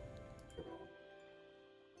long.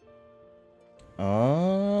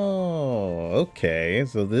 Oh, okay.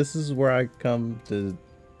 So this is where I come to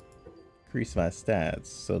increase my stats.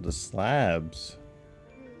 So the slabs.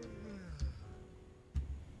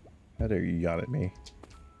 How dare you yawn at me?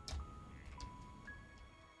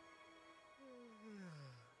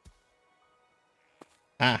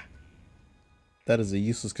 Ah, that is a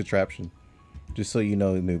useless contraption. Just so you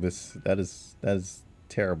know, Anubis, that is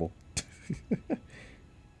terrible.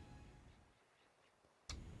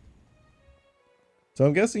 So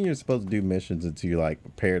I'm guessing you're supposed to do missions until you're like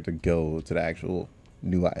prepared to go to the actual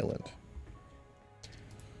new island.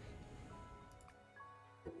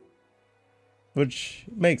 Which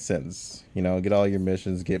makes sense. You know, get all your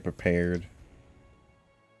missions, get prepared.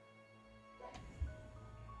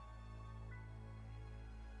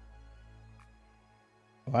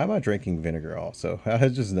 Why am I drinking vinegar also? I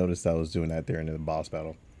just noticed I was doing that there in the boss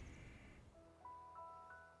battle.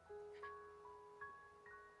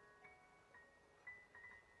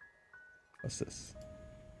 What's this?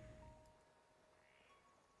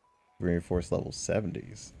 Reinforced level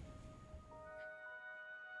 70s.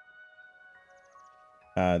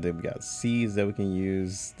 Then we got seeds that we can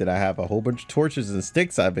use. Then I have a whole bunch of torches and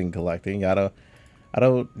sticks I've been collecting. I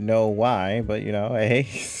don't know why, but you know, hey,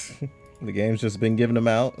 the game's just been giving them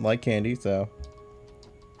out like candy, so.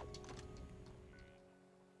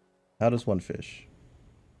 How does one fish?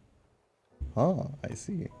 Oh, I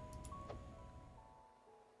see.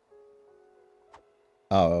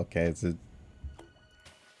 Oh, okay, it's a...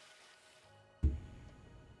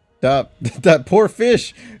 That poor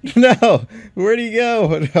fish! No! Where'd he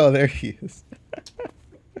go? Oh, there he is.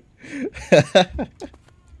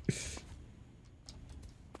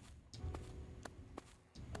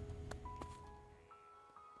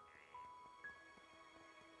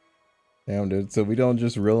 Damn, dude. So we don't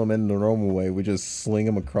just reel them in the normal way. We just sling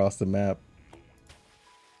them across the map.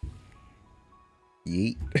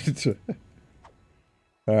 Yeet.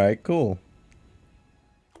 Alright, cool.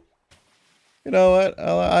 You know what?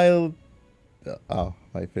 I'll... Oh,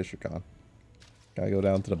 my fish are gone. Can I go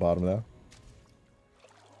down to the bottom now?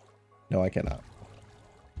 No, I cannot.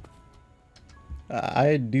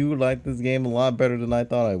 I do like this game a lot better than I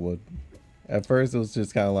thought I would. At first, it was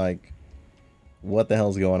just kind of like, what the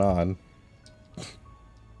hell's going on?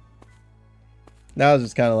 Now it's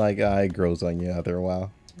just kind of like, it grows on you after a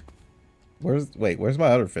while. Where's my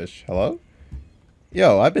other fish? Hello?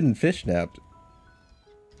 Yo, I've been fish napped.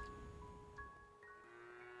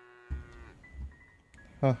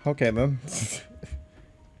 Huh, okay then.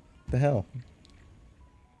 The hell?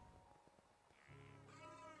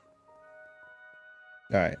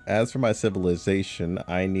 Alright, as for my civilization,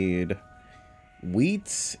 I need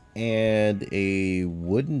wheat and a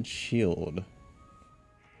wooden shield.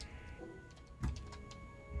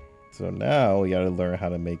 So now we gotta learn how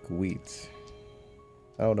to make wheat.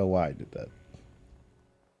 I don't know why I did that.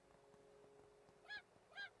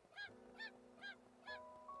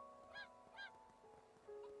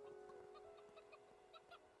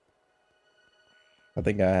 I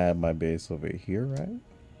think I have my base over here, right?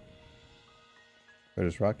 Where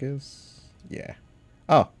this rock is? Yeah.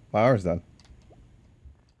 Oh, my armor's done.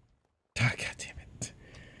 Oh, God damn it.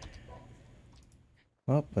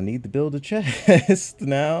 Well, I need to build a chest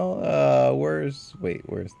now. Where's...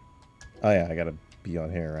 Oh, yeah, I gotta be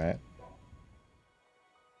on here, right?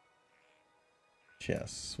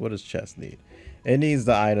 Chest. What does chest need? It needs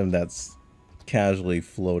the item that's casually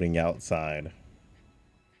floating outside.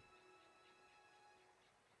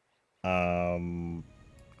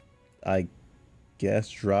 I guess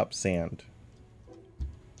drop sand.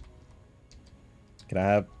 Can I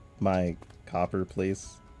have my copper,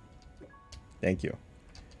 please? Thank you.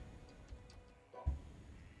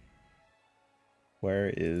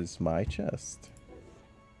 Where is my chest?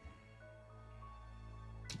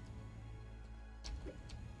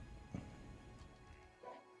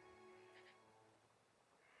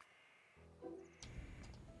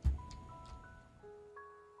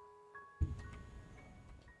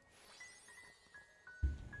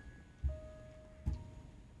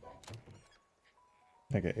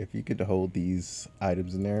 Okay, if you could hold these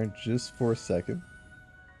items in there just for a second.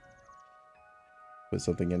 Put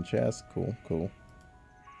something in chest. Cool, cool.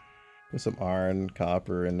 Put some iron,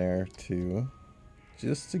 copper in there too.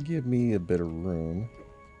 Just to give me a bit of room.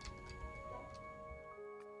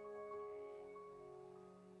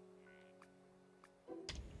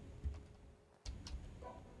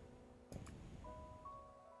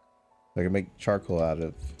 I can make charcoal out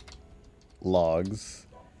of logs.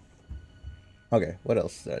 Okay, what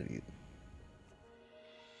else did I need?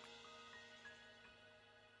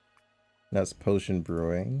 That's potion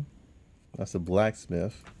brewing. That's a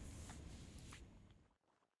blacksmith.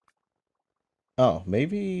 Oh,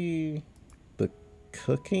 maybe the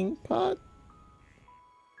cooking pot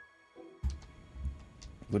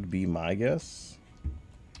would be my guess.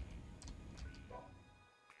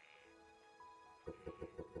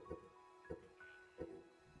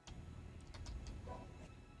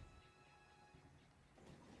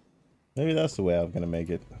 Maybe that's the way I'm gonna make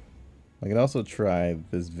it. I can also try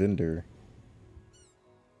this vendor.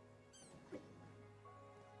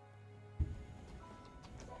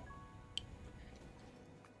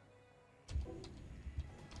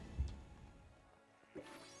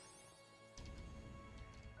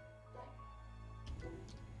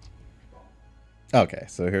 Okay,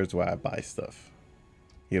 so here's why I buy stuff.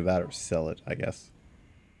 Either that or sell it, I guess.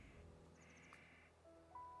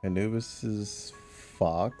 Anubis's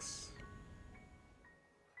fox.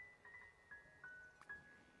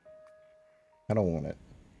 I don't want it.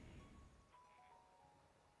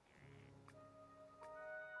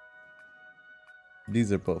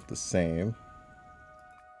 These are both the same.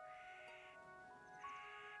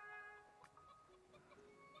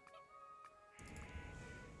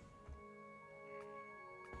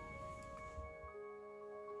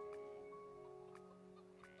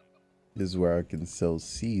 This is where I can sell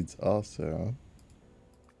seeds also.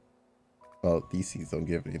 Well, these seeds don't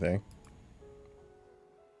give anything.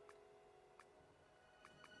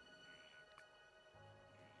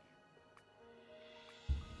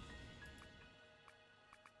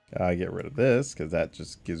 I get rid of this because that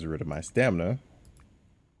just gives rid of my stamina.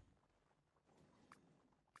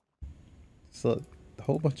 So a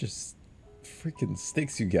whole bunch of freaking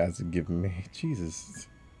sticks you guys have given me. Jesus.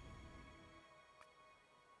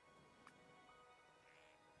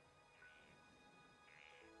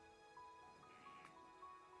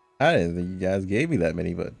 I didn't think you guys gave me that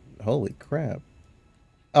many, but holy crap.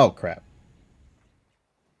 Oh, crap.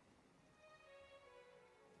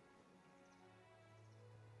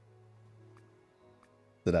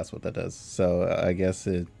 So that's what that does. So I guess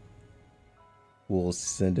it will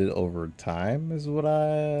send it over time is what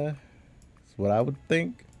I would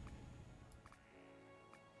think.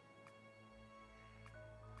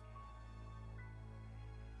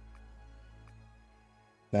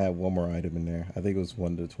 I have one more item in there. I think it was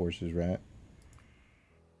one of the torches, right?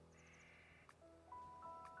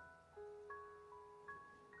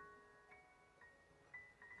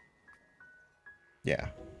 Yeah.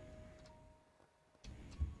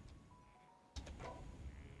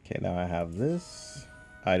 Okay, now I have this.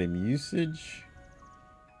 Item usage.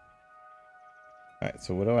 Alright,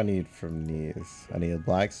 so what do I need from these? I need a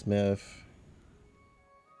blacksmith.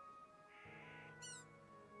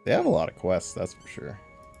 They have a lot of quests, that's for sure.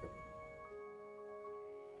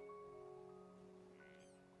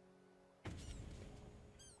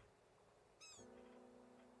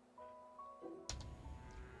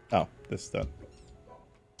 Oh, this is done.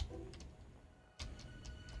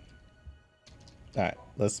 Alright,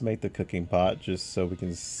 let's make the cooking pot just so we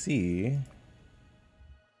can see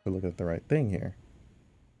we're looking at the right thing here.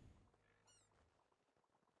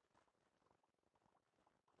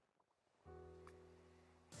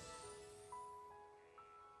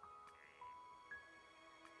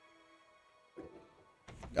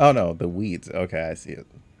 Oh no, the weeds. Okay, I see it.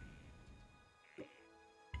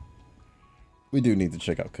 We do need to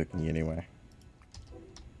check out cooking anyway.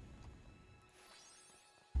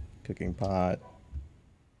 Cooking pot.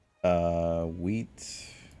 Wheat.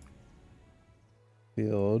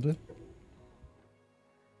 Field.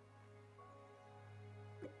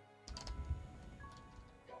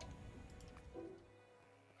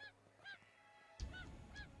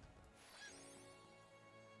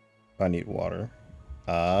 I need water.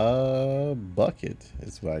 Bucket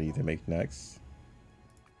is what I need to make next.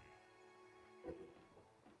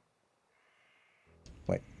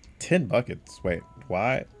 Wait, 10 buckets. Wait,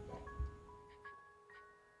 why?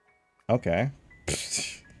 Okay.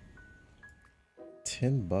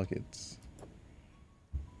 10 buckets.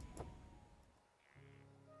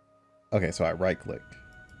 Okay, so I right click.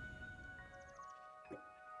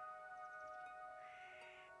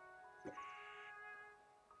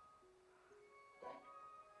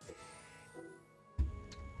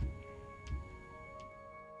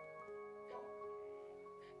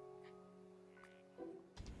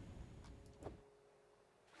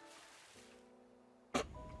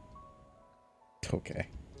 Okay.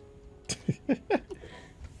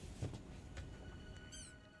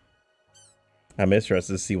 I'm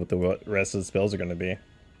interested to see what the rest of the spells are going to be.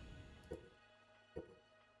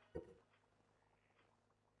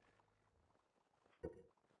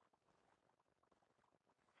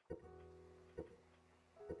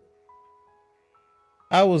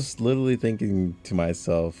 I was literally thinking to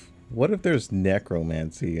myself, what if there's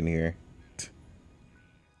necromancy in here?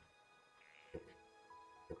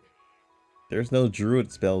 There's no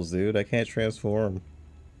druid spells, dude. I can't transform.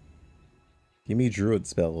 Give me druid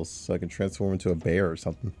spells so I can transform into a bear or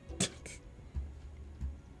something.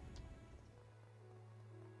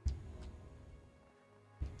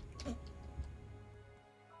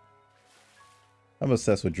 I'm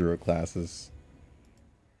obsessed with druid classes.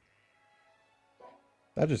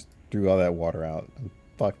 I just threw all that water out. I'm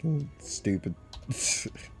fucking stupid.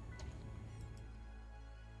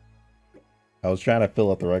 I was trying to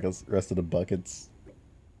fill up the rest of the buckets.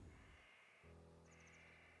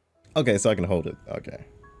 Okay, so I can hold it. Okay.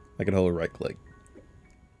 I can hold a right click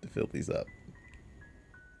to fill these up.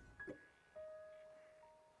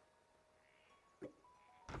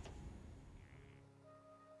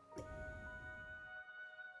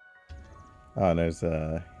 Oh, and there's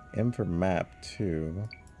a M for map too.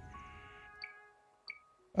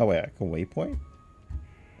 Oh wait, I can waypoint?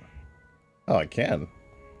 Oh, I can.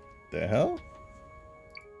 The hell?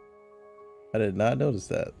 I did not notice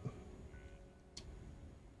that.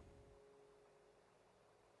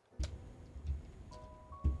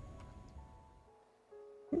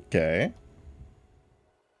 Okay.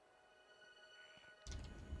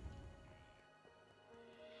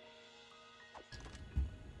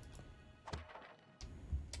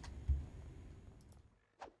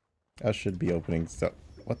 I should be opening stuff.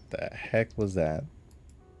 What the heck was that?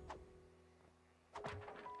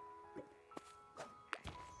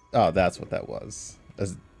 Oh, that's what that was.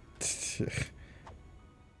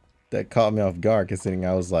 That caught me off guard considering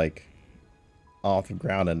I was like off the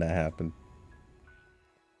ground and that happened.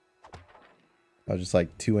 I was just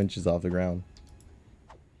like 2 inches off the ground.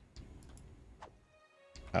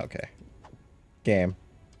 Okay. Game.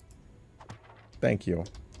 Thank you.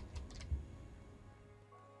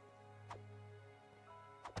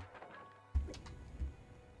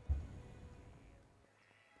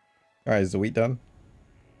 Alright, is the wheat done?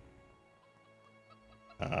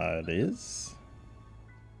 It is.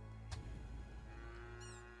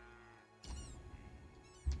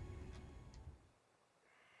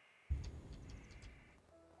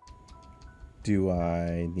 Do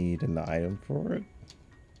I need an item for it?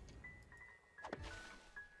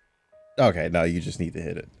 Okay, no, you just need to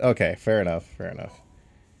hit it. Okay, fair enough, fair enough.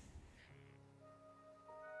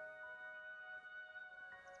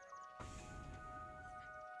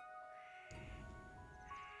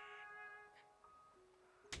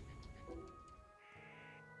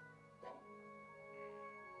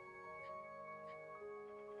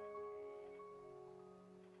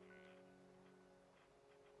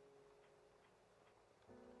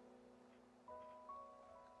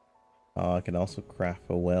 I can also craft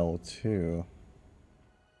a well too.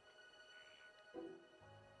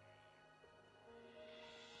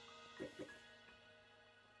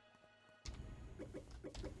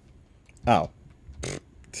 Oh.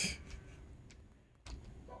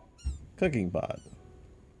 Cooking pot.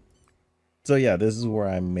 So yeah, this is where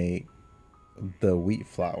I make the wheat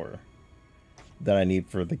flour that I need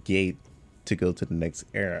for the gate to go to the next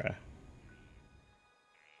era.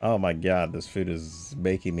 Oh my god, this food is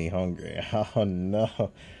making me hungry. Oh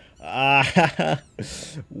no. Ah,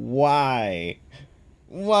 why?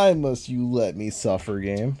 Why must you let me suffer,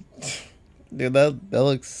 game? Dude, that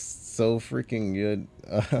looks so freaking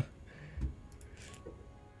good.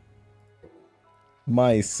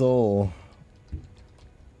 My soul.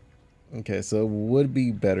 Okay, so it would be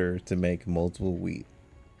better to make multiple wheat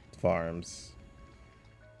farms.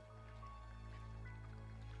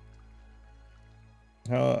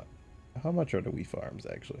 How much are the wheat farms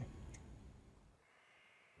actually?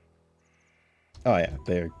 Oh yeah,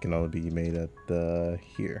 they can only be made at the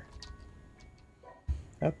here.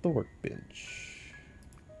 At the workbench.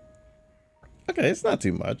 Okay, it's not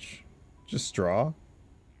too much. Just straw.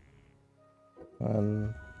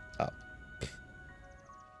 Up.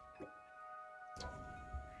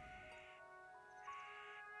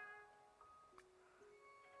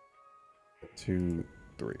 2,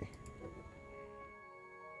 3.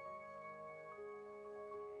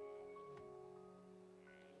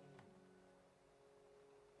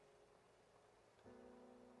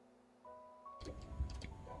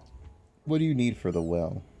 What do you need for the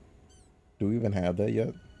well? Do we even have that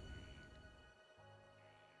yet?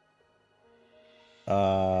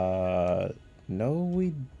 No,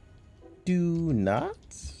 we do not.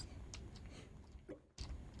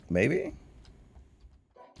 Maybe?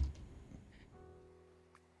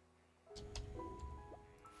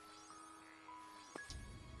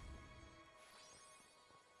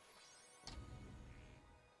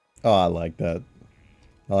 Oh, I like that.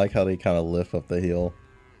 I like how they kind of lift up the hill.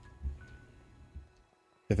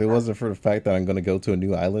 If it wasn't for the fact that I'm going to go to a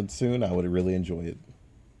new island soon, I would really enjoy it.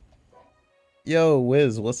 Yo,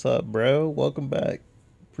 Wiz, what's up, bro? Welcome back.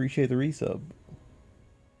 Appreciate the resub.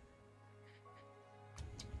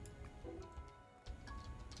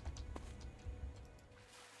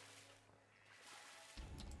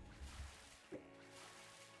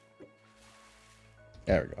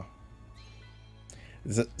 There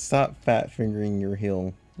we go. Stop fat fingering your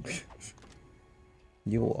heel.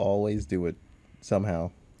 You will always do it somehow.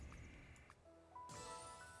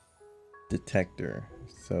 Detector.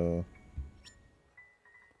 So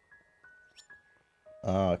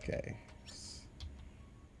okay.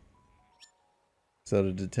 So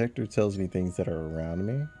the detector tells me things that are around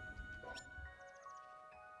me.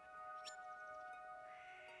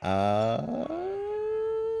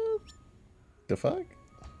 The fuck?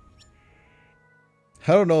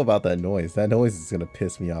 I don't know about that noise. That noise is gonna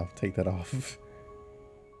piss me off. Take that off.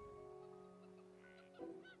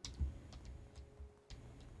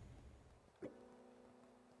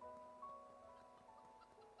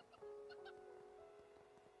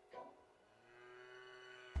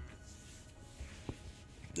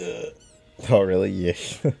 Oh, really? Yeah.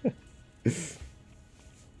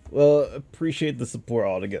 Well, appreciate the support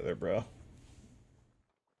altogether, bro.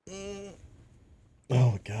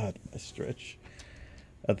 Oh, God. My stretch.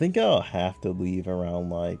 I think I'll have to leave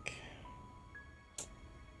around, like,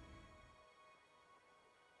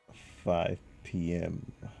 5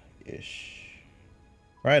 p.m.-ish.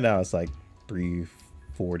 Right now, it's, like,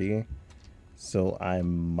 3:40. So I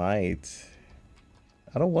might...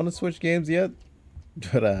 I don't want to switch games yet,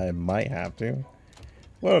 but I might have to.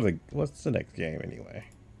 What's the next game anyway?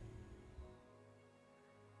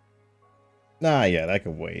 Nah, yeah, that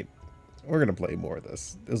can wait. We're gonna play more of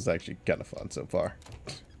this. This is actually kind of fun so far.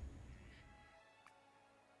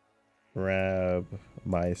 Grab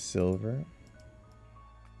my silver.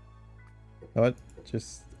 What?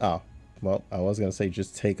 Just oh, well, I was gonna say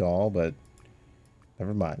just take all, but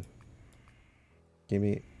never mind. Give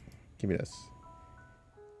me this.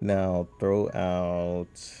 Now throw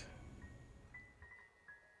out.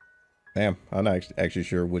 Damn, I'm not actually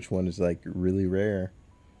sure which one is like really rare.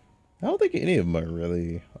 I don't think any of them are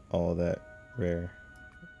really all that rare.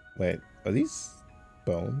 Wait, are these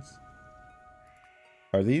bones?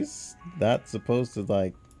 Are these not supposed to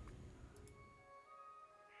like...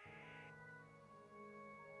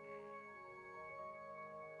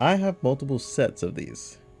 I have multiple sets of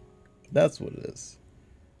these. That's what it is.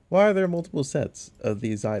 Why are there multiple sets of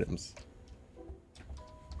these items?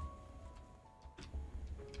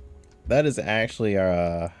 That is actually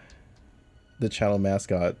the channel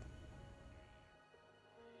mascot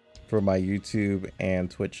for my YouTube and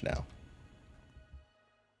Twitch now.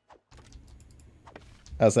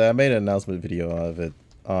 I made an announcement video of it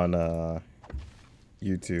on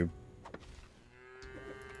YouTube.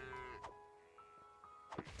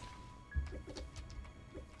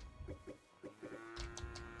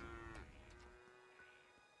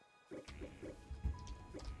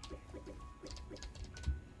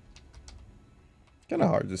 Kind of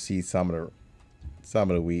hard to see some of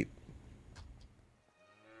the wheat.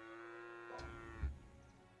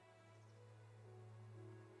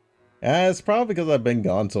 It's probably because I've been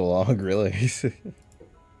gone so long, really.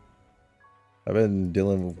 I've been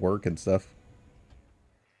dealing with work and stuff.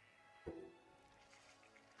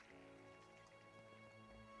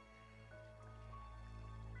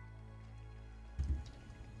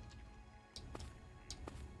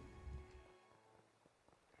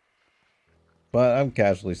 But I'm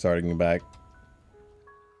casually starting back.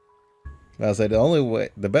 I say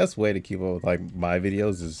the best way to keep up with like my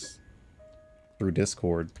videos is through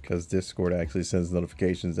Discord, because Discord actually sends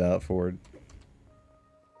notifications out for it.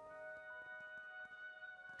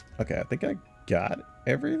 Okay, I think I got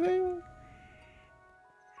everything.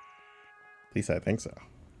 At least I think so.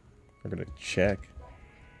 We're gonna check.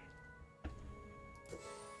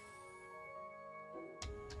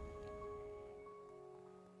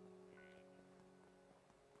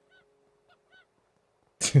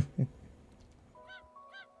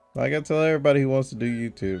 I gotta tell everybody who wants to do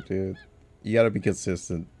YouTube, dude. You gotta be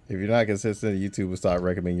consistent. If you're not consistent, YouTube will start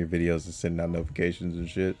recommending your videos and sending out notifications and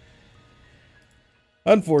shit.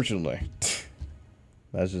 Unfortunately.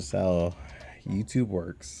 That's just how YouTube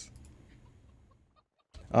works.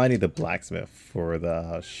 Oh, I need the blacksmith for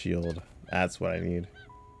the shield. That's what I need.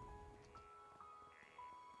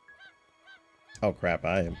 Oh crap,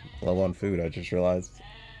 I am low on food, I just realized.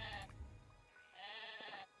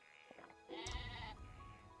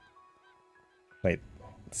 Wait,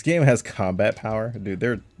 this game has combat power?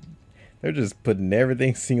 Dude, They're just putting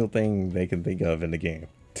everything, single thing they can think of in the game.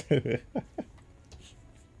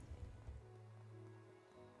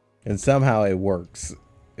 And somehow it works.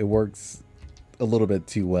 It works a little bit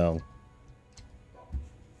too well.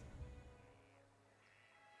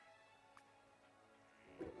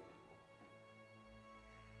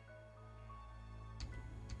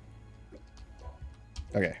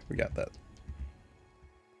 Okay, we got that.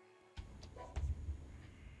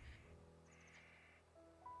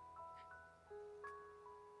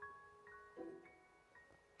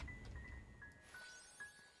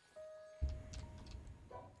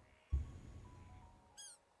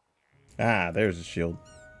 Ah, there's a shield.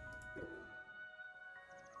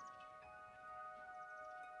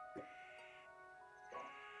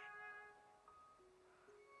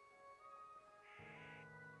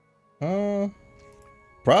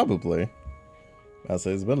 Probably. I'd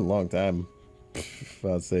say it's been a long time.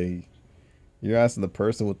 I'd say you're asking the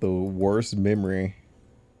person with the worst memory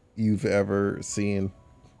you've ever seen.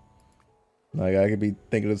 Like, I could be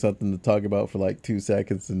thinking of something to talk about for like 2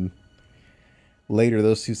 seconds, and later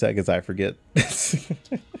those 2 seconds I forget.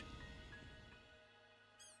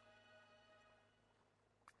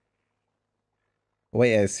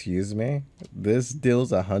 Wait, excuse me? This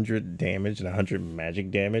deals 100 damage and 100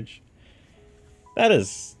 magic damage? That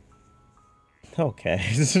is... okay.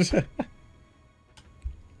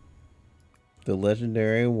 The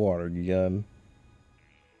legendary water gun.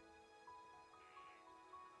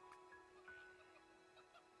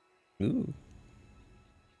 Ooh.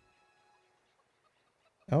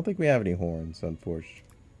 I don't think we have any horns, unfortunately.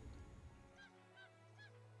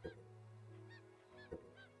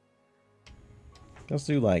 Let's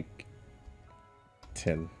do like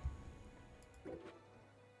 10.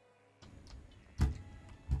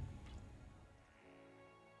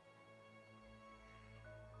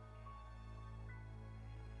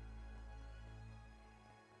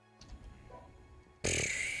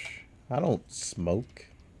 I don't smoke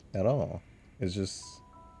at all. It's just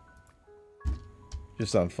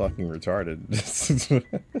I'm fucking retarded.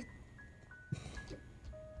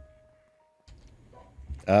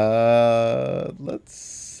 Let's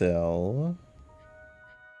sell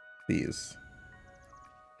these.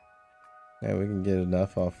 Yeah, we can get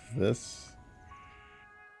enough off this.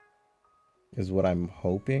 Is what I'm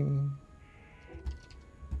hoping.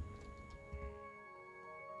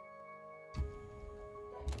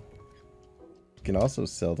 You can also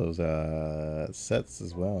sell those sets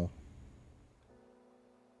as well.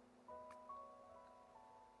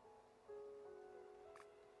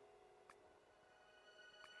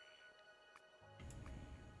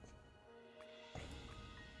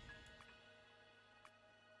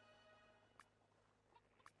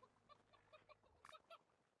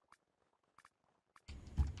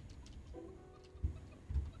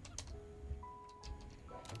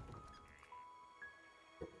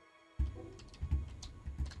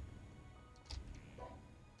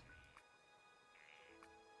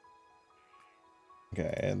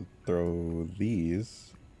 Okay, and throw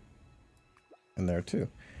these in there too.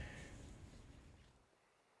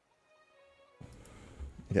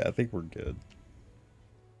 Yeah, I think we're good.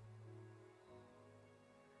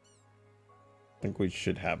 I think we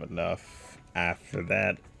should have enough after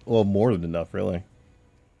that. Well, more than enough, really.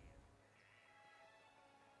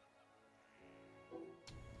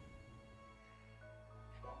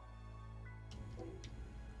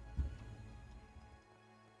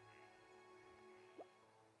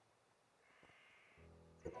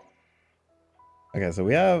 Okay, so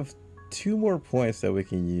we have 2 more points that we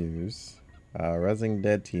can use. Resing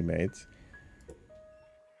dead teammates.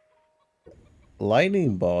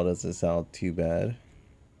 Lightning ball doesn't sound too bad.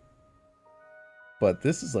 But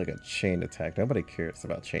this is like a chain attack. Nobody cares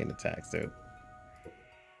about chain attacks, dude.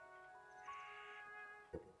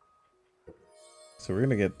 So we're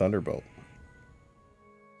gonna get Thunderbolt.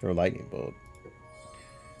 Or Lightning Bolt.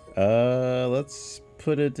 Let's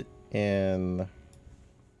put it in...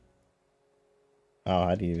 Oh,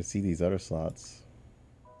 I didn't even see these other slots.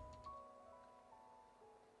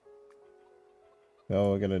 You know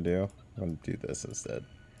what we're gonna do? I'm gonna do this instead.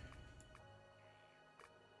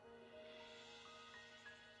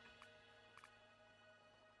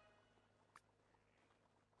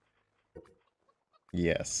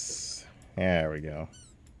 Yes. There we go.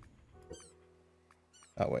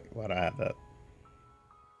 Oh wait, why do I have that?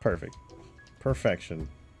 Perfect. Perfection.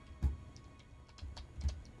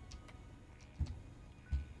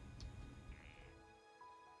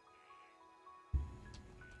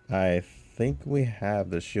 I think we have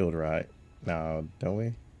the shield right. No, don't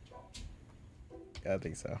we? Yeah, I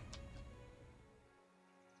think so.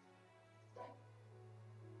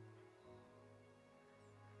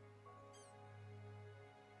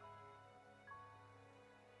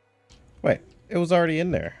 Wait, it was already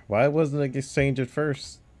in there. Why wasn't it exchanged at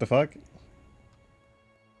first? The fuck?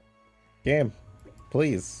 Game,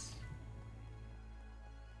 please.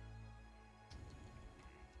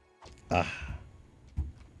 Ah.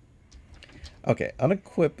 Okay,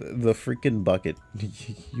 unequip the freaking bucket.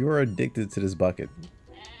 You're addicted to this bucket.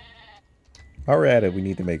 While we're at it, we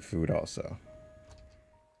need to make food also.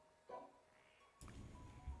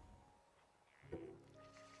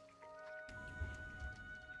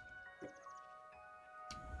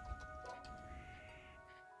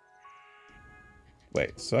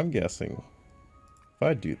 Wait, so I'm guessing if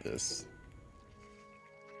I do this.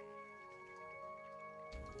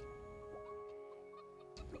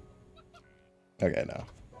 Okay, now.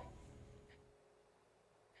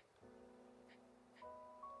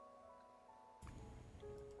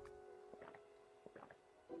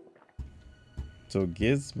 So it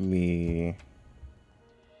gives me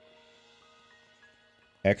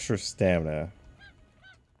extra stamina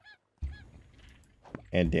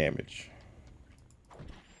and damage.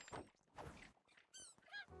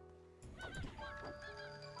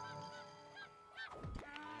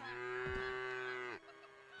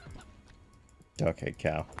 Okay,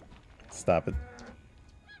 cow. Stop it.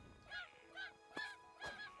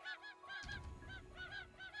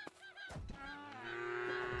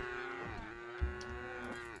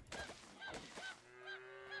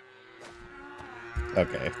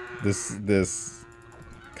 Okay. This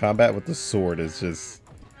combat with the sword is just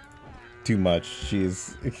too much.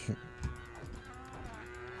 She's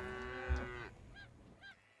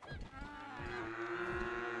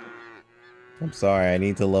I'm sorry, I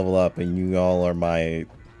need to level up and you all are my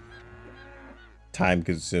time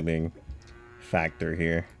consuming factor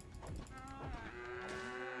here.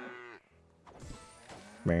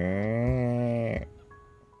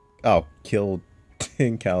 Oh, kill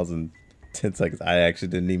 10 cows in 10 seconds. I actually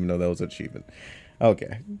didn't even know that was an achievement.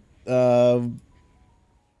 Okay. I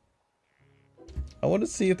want to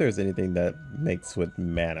see if there's anything that makes with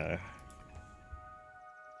mana.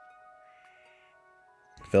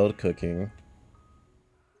 Failed cooking.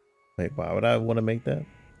 Wait, why would I want to make that?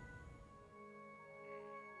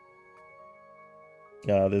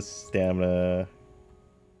 This stamina.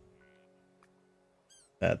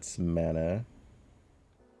 That's mana.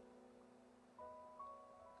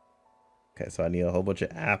 Okay, so I need a whole bunch of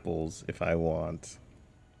apples if I want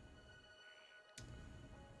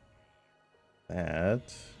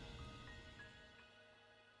that.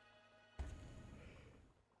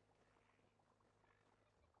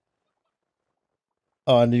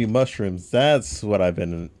 Oh, I need mushrooms. That's what I've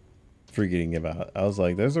been forgetting about. I was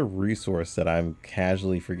like, there's a resource that I'm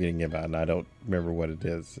casually forgetting about and I don't remember what it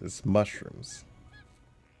is. It's mushrooms.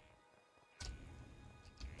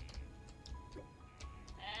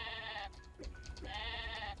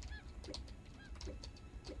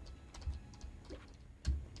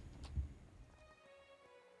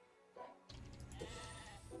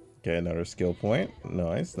 Okay, another skill point.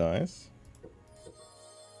 Nice, nice.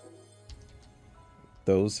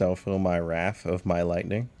 Those shall feel my wrath of my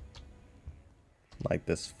lightning. Like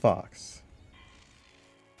this fox.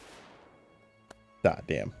 God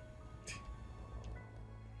damn.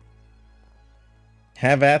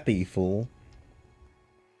 Have at thee, fool.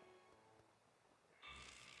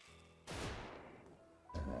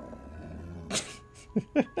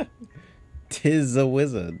 Tis a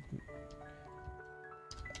wizard.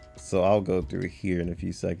 So I'll go through here in a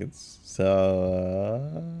few seconds.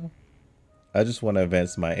 So I just want to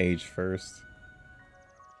advance my age first.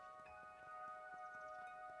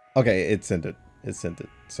 Okay, it sent it. It sent it.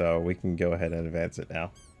 So we can go ahead and advance it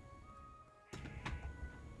now.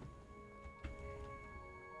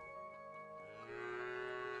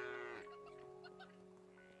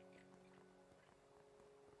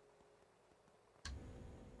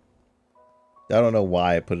 I don't know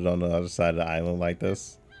why I put it on the other side of the island like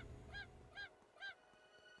this.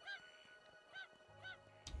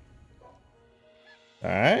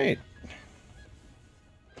 Alright.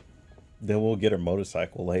 Then we'll get her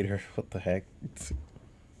motorcycle later. What the heck?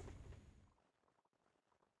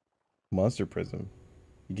 Monster Prism.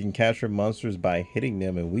 You can capture monsters by hitting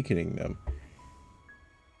them and weakening them.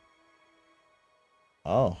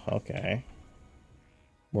 Oh, okay.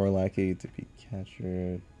 More likely to be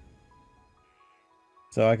captured.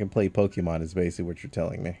 So I can play Pokemon is basically what you're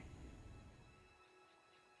telling me.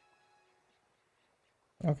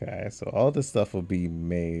 Okay, so all this stuff will be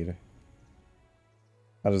made.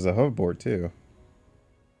 Oh, there's a hoverboard too.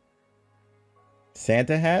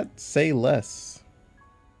 Santa hat? Say less.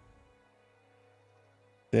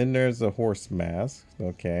 Then there's a horse mask.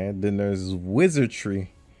 Okay, then there's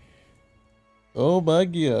wizardry. Oh my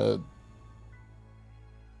god.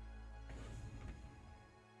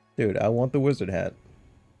 Dude, I want the wizard hat.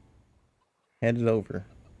 Hand it over.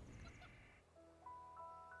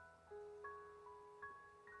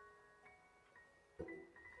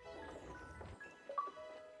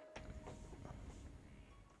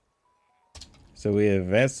 So we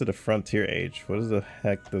advanced to the frontier age. What is the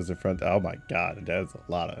heck does the front... Oh my god, that's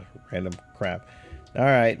a lot of random crap.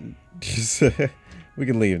 Alright, we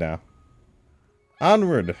can leave now.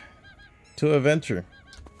 Onward to adventure.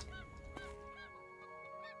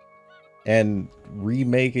 And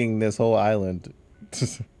remaking this whole island.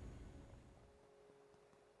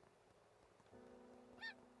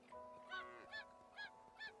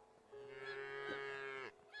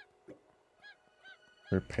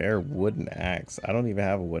 Repair wooden axe. I don't even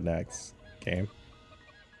have a wooden axe game.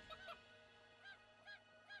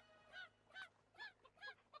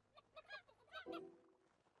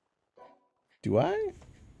 Do I?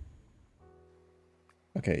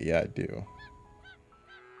 Okay, yeah, I do.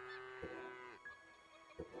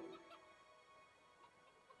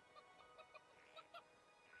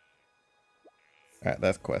 Alright,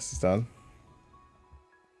 that quest is done.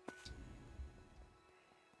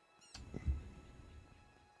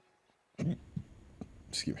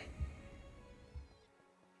 Excuse me.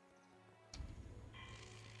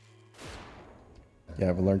 You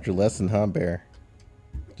haven't learned your lesson, huh, Bear?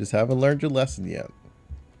 Just haven't learned your lesson yet.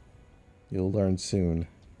 You'll learn soon.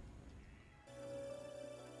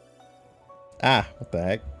 Ah, what the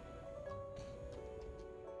heck?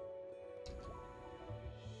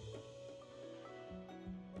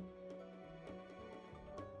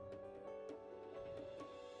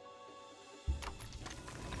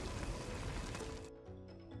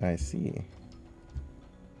 I see.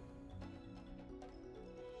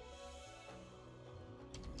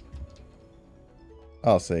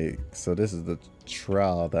 I'll say, so this is the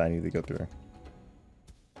trial that I need to go through.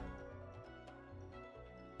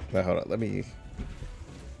 Now, hold on, let me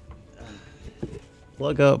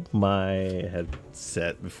plug up my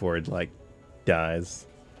headset before it, like, dies.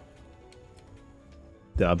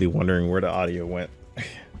 I'll be wondering where the audio went.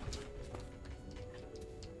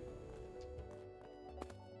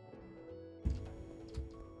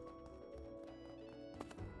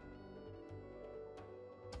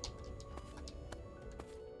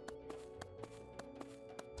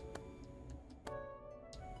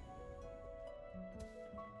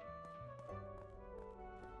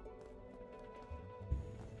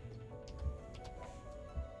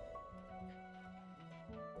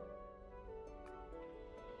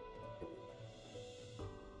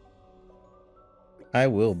 I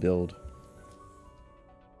will build.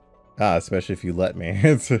 Ah, especially if you let me.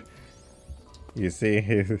 You see?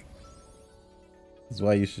 This is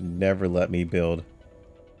why you should never let me build.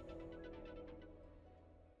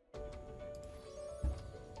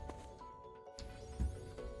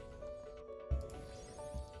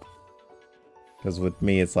 Because with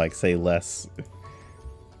me, it's like, say less.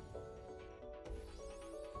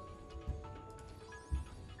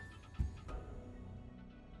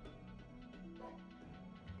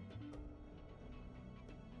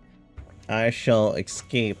 I shall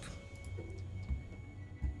escape.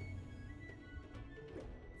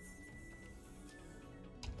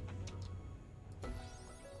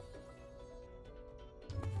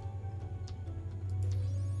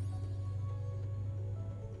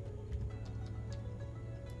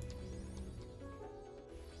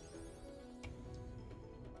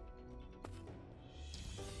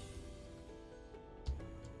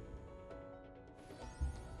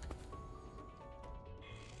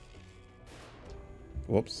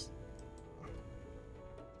 Whoops.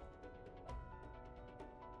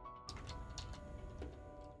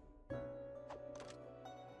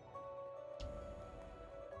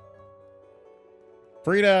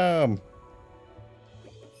 Freedom!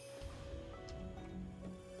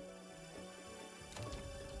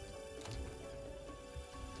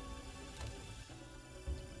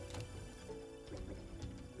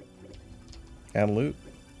 And loot.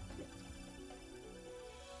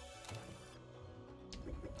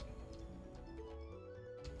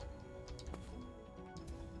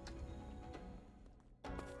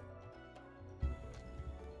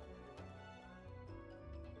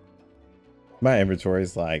 My inventory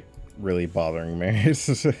is like really bothering me.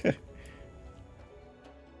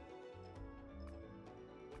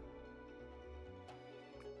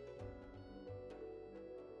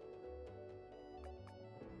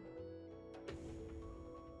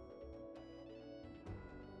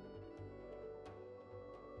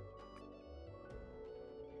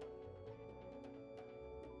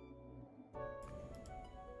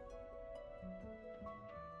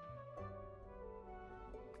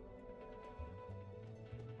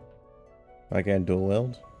 I can't dual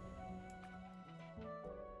wield.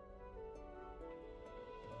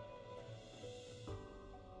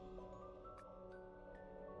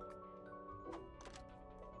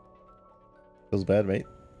 Feels bad, mate.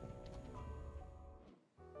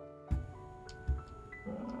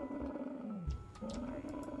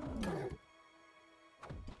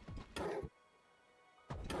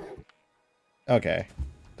 Okay.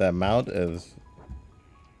 The amount of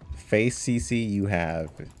face CC you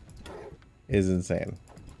have is insane.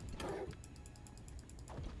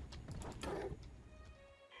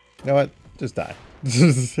 You know what? Just die.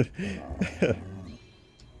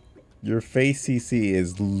 Your face CC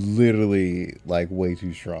is literally like way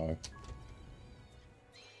too strong.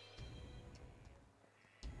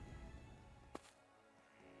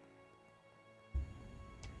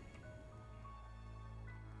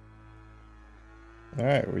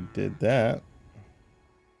 Alright, we did that.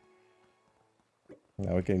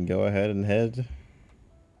 Now we can go ahead and head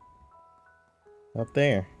up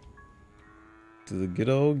there to the good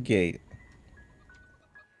old gate.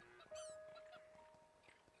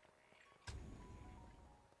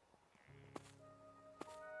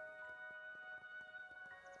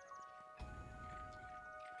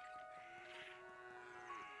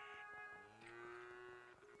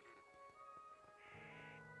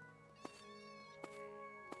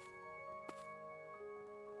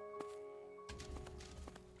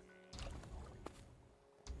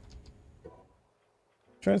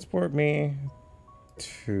 Transport me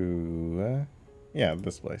to, yeah,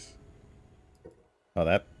 this place. Oh,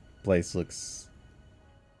 that place looks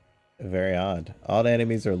very odd. All the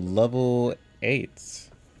enemies are level 8.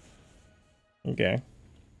 Okay.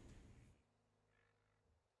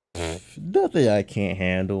 Nothing I can't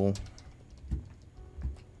handle.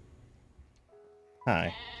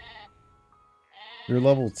 Hi. You're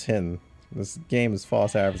level 10. This game is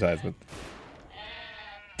false advertisement.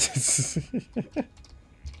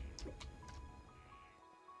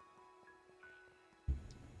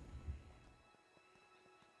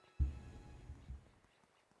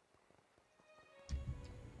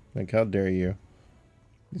 Like, how dare you?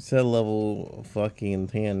 You said level fucking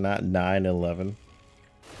 10, not 9, 11.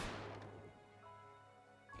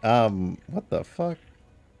 What the fuck?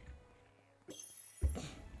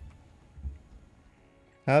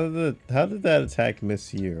 How did that attack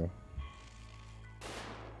miss you?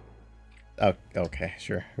 Oh, okay,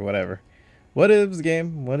 sure, whatever. What ifs,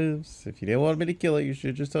 game? What ifs? If you didn't want me to kill it, you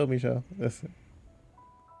should just told me so. Listen.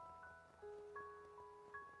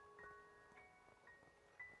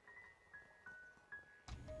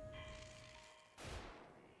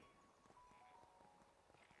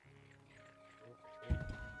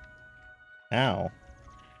 Ow.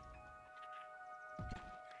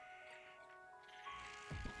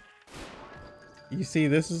 You see,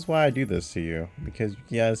 this is why I do this to you. Because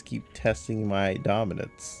you guys keep testing my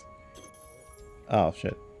dominance. Oh,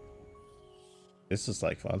 shit. This is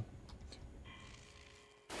like fun.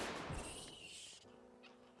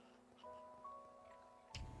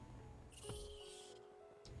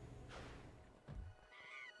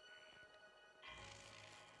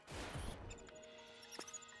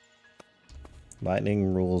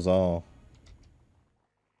 Lightning rules all.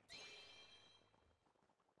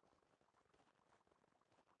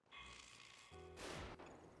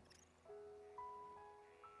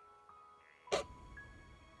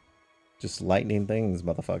 Just lightning things,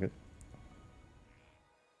 motherfucker.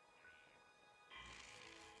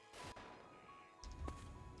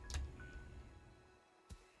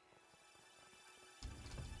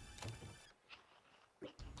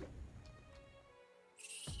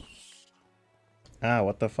 Ah,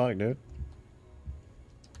 what the fuck, dude?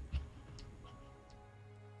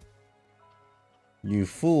 You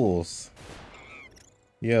fools.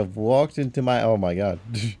 You have walked into my... Oh my god.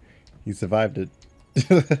 He survived it.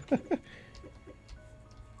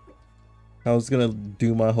 I was gonna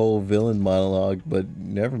do my whole villain monologue, but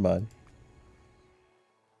never mind.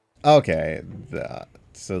 Okay,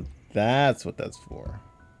 so that's what that's for.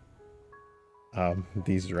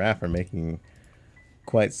 These giraffe are making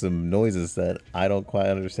quite some noises that I don't quite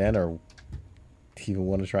understand or even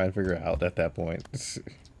want to try and figure out at that point.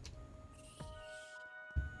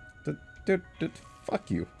 Dude, fuck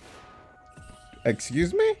you.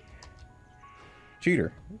 Excuse me?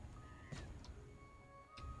 Cheater.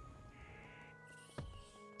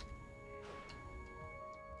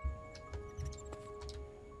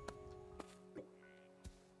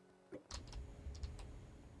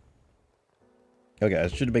 Okay, I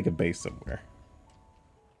should make a base somewhere.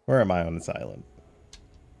 Where am I on this island?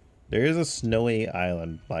 There is a snowy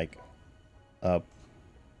island, like, up.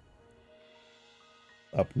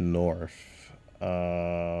 Up north.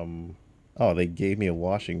 Oh, they gave me a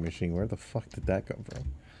washing machine. Where the fuck did that come from?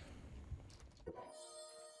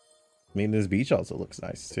 I mean, this beach also looks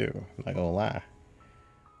nice too. Not gonna lie.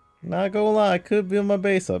 Not gonna lie, I could build my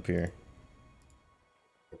base up here.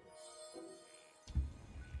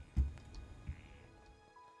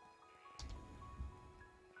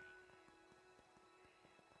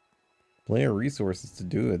 Plenty of resources to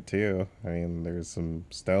do it too. I mean, there's some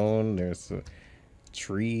stone, there's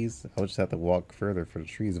trees. I'll just have to walk further for the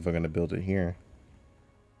trees if I'm gonna build it here.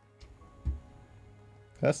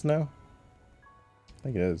 That's snow? I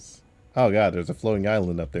think it is. Oh god, there's a floating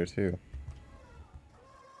island up there too.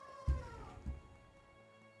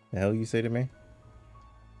 The hell you say to me?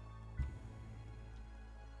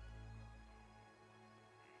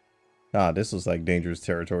 Ah, this was like dangerous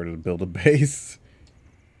territory to build a base.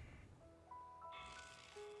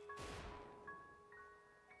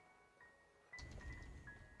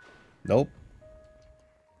 Nope.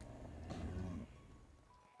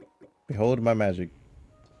 Behold my magic.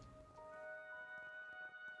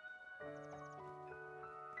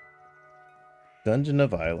 Dungeon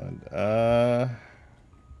of Island.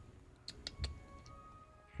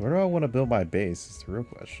 Where do I want to build my base is the real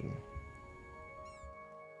question.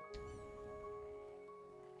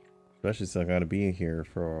 Especially since I'm going to be here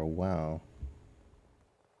for a while.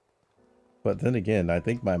 But then again, I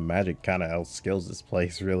think my magic kind of outskills this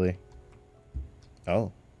place, really.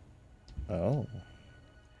 Oh. Oh.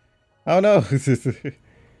 Oh no!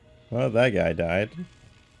 Well, that guy died.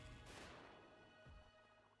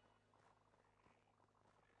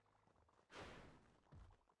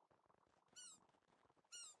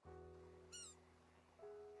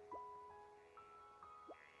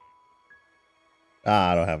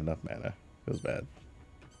 Ah, I don't have enough mana. Feels bad.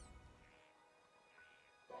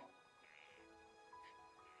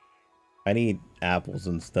 I need apples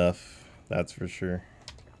and stuff. That's for sure.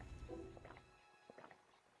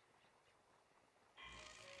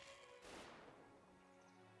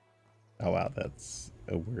 Oh wow, that's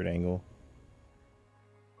a weird angle.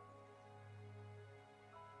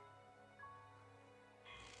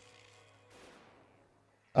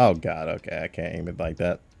 Oh god, okay, I can't aim it like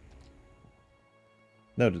that.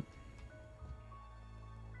 No.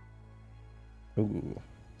 Ooh.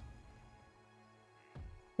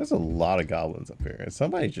 There's a lot of goblins up here.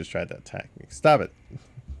 Somebody just tried to attack me. Stop it.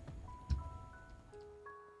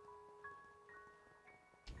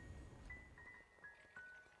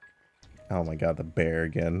 Oh my god, the bear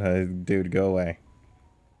again. Dude, go away.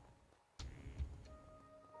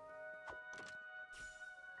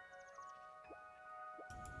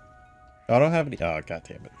 Oh, I don't have any. Oh, god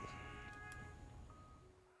damn it.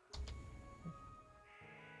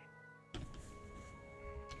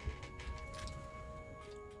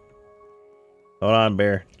 Hold on,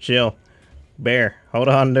 bear. Chill. Bear, hold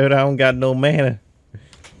on, dude. I don't got no mana.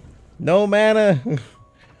 No mana.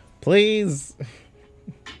 Please.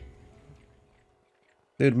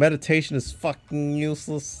 Dude, meditation is fucking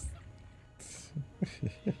useless.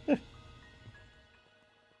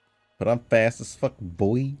 But I'm fast as fuck,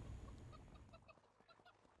 boy.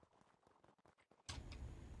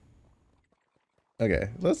 Okay,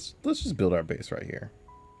 let's just build our base right here.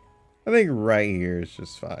 I think right here is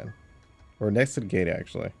just fine. Or next to the gate,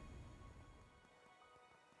 actually.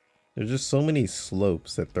 There's just so many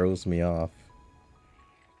slopes that throws me off.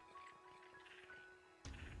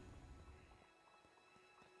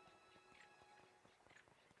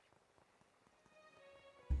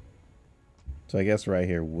 So I guess right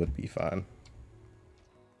here would be fine.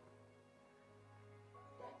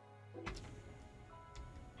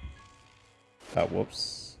 Oh,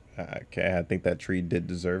 whoops. Okay, I think that tree did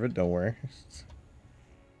deserve it. Don't worry.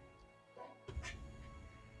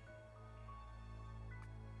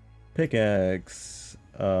 Pickaxe.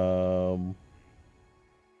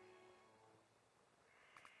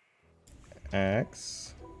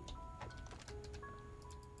 Axe.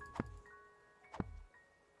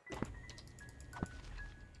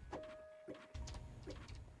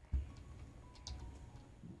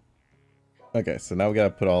 Okay, so now we gotta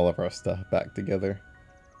put all of our stuff back together.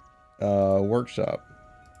 Workshop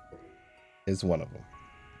is one of them.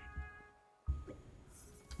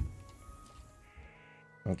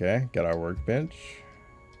 Okay, got our workbench.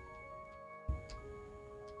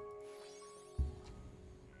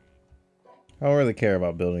 I don't really care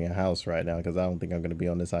about building a house right now because I don't think I'm going to be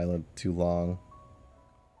on this island too long.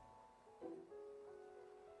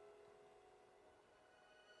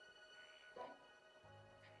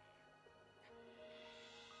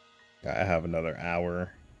 I have another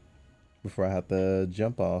hour before I have to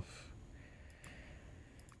jump off.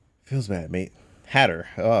 Feels bad, mate. Hatter.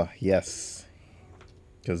 Oh, yes.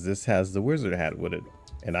 Because this has the wizard hat with it.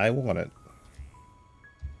 And I want it.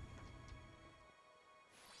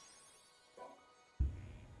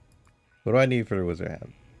 What do I need for the wizard hat?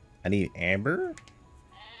 I need amber?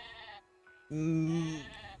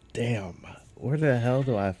 Damn. Where the hell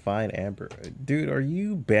do I find amber? Dude, are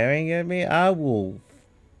you bearing at me? I will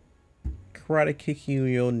karate kick you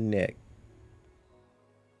in your neck.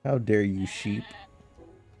 How dare you, sheep?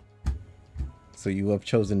 So you have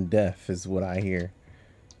chosen death, is what I hear.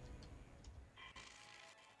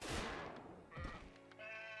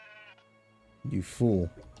 You fool.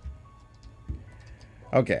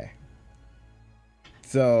 Okay.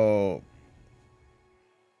 So...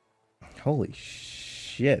 Holy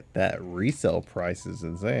shit, that resale price is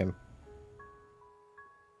insane.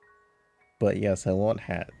 But yes, I want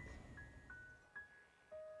hat.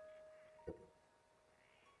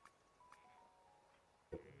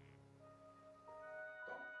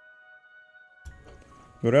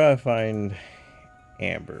 Where do I find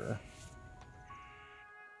amber?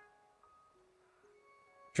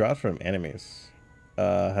 Drops from enemies.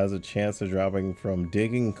 Has a chance of dropping from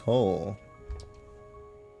digging coal.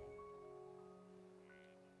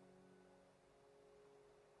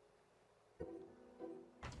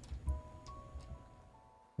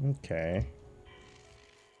 Okay.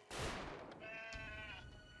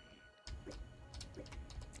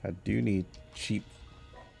 I do need sheep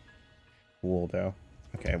wool though.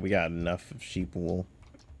 Okay, we got enough of sheep wool.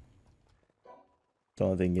 The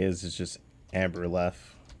only thing is, it's just amber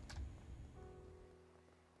left.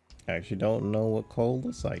 I actually don't know what coal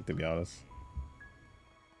looks like, to be honest.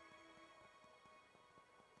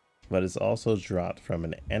 But it's also dropped from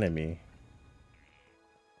an enemy.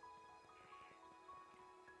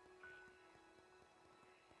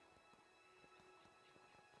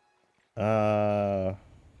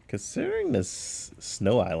 Considering this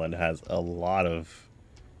snow island has a lot of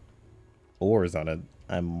ores on it,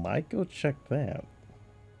 I might go check that.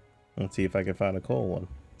 Let's see if I can find a coal one.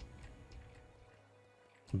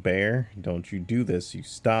 Bear, don't you do this. You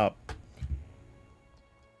stop.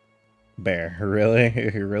 Bear, really?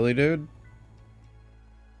 Really, dude?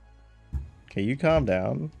 Can you calm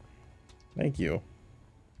down? Thank you.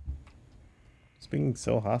 It's being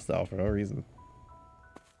so hostile for no reason.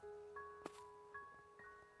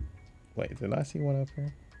 Wait, did I see one up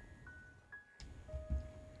here?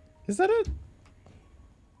 Is that it?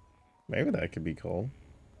 Maybe that could be coal.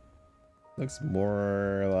 Looks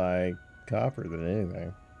more like copper than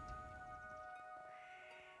anything.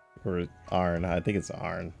 Or iron. I think it's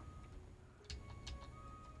iron.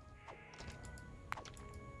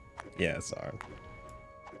 Yeah, it's iron.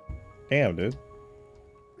 Damn, dude.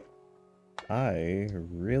 I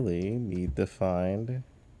really need to find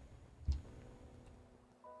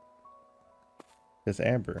this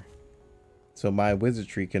amber so my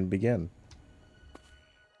wizardry can begin.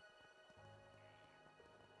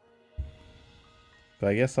 But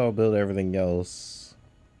I guess I'll build everything else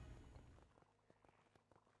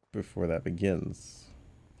before that begins.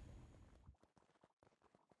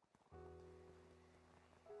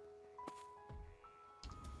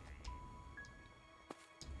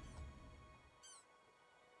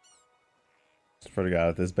 Swear to God,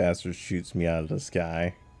 if this bastard shoots me out of the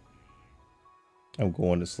sky, I'm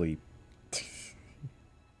going to sleep.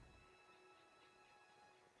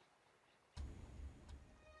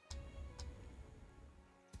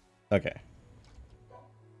 Okay.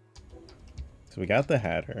 So we got the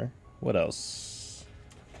Hatter. What else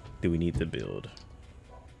do we need to build?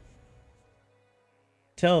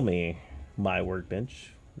 Tell me, my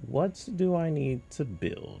workbench, what do I need to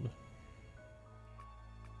build?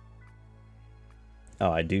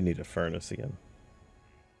 Oh, I do need a furnace again.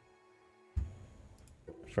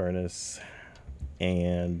 Furnace.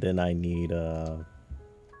 And then I need the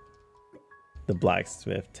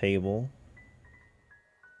blacksmith table.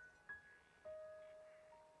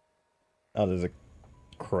 Oh, there's a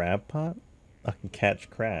crab pot? I can catch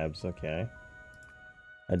crabs, okay.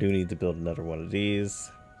 I do need to build another one of these.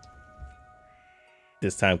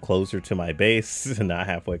 This time closer to my base, not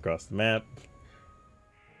halfway across the map.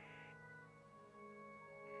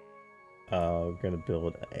 We're gonna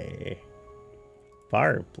build a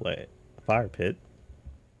fire pit.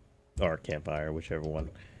 Or campfire, whichever one.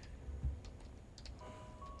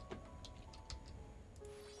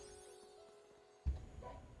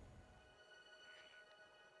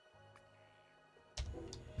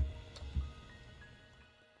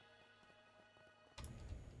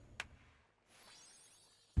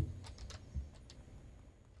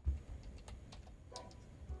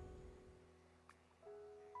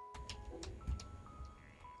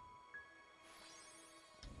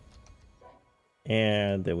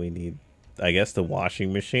 And then we need, I guess, the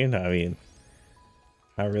washing machine. I mean,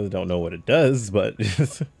 I really don't know what it does, but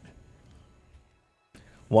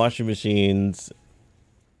washing machines.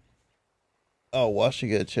 Oh,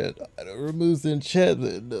 washing enchant item removes the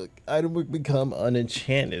enchantment. The item will become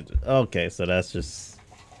unenchanted. Okay, so that's just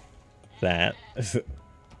that.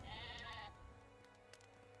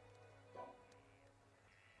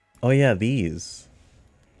 Oh yeah, these.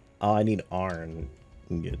 Oh, I need iron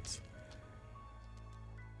ingots.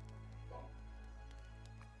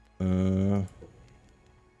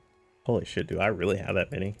 Holy shit, do I really have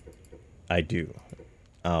that many? I do.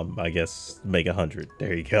 I guess make 100.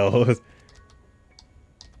 There you go.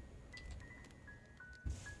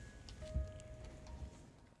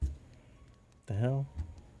 The hell?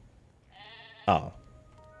 Oh,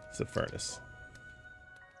 it's a furnace.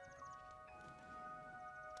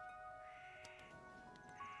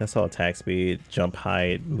 That's all attack speed, jump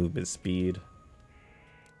height, movement speed.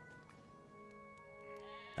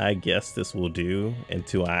 I guess this will do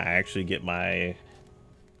until I actually get my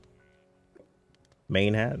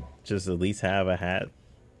main hat. Just at least have a hat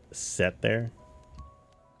set there.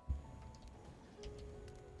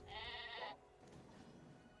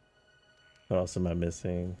 What else am I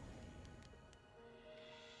missing?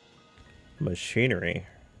 Machinery.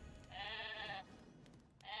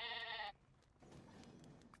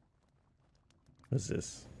 What's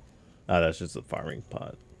this? Oh, that's just a farming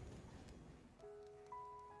pot.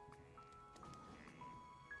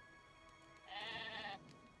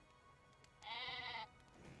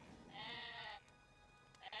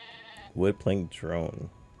 Wood plank drone.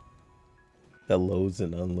 That loads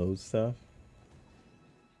and unloads stuff.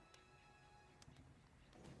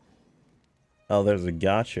 Oh, there's a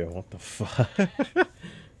gotcha. What the fuck?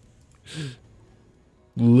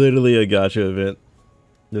 Literally a gotcha event.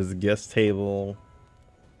 There's a guest table.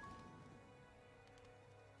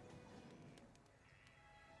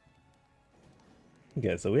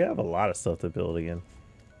 Okay, so we have a lot of stuff to build again.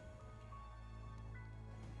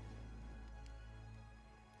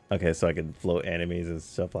 Okay, so I can float enemies and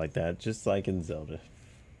stuff like that, just like in Zelda.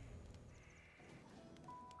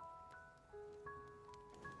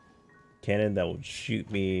 Cannon that will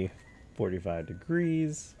shoot me 45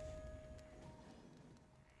 degrees.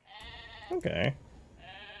 Okay.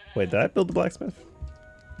 Wait, did I build the blacksmith?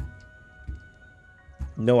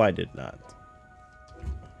 No, I did not.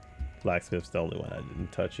 Blacksmith's the only one I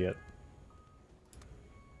didn't touch yet.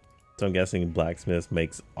 So I'm guessing blacksmith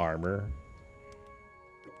makes armor.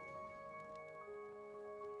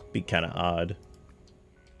 Be kind of odd.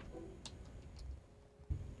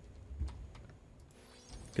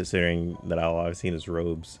 Considering that all I've seen is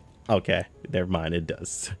robes. Okay, never mind, it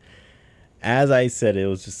does. As I said, it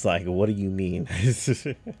was just like, what do you mean?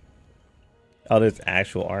 Oh, there's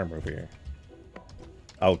actual armor over here.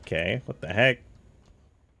 Okay, what the heck?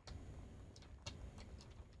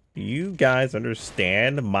 Do you guys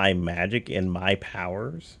understand my magic and my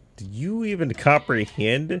powers? Do you even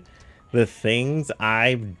comprehend the things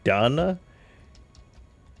I've done?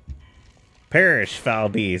 Perish, foul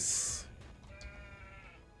beasts.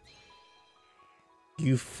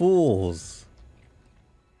 You fools.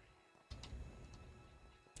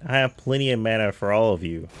 I have plenty of mana for all of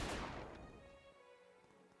you.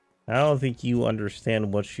 I don't think you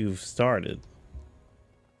understand what you've started.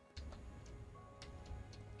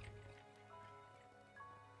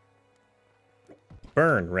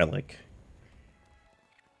 Burn, relic.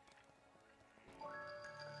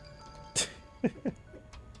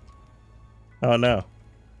 Oh no,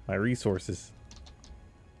 my resources.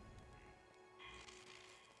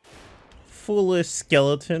 Foolish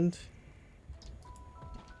skeleton.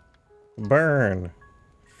 Burn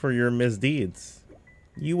for your misdeeds.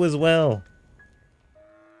 You as well.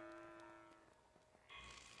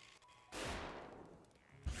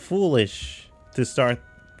 Foolish to start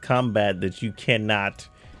combat that you cannot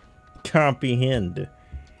comprehend.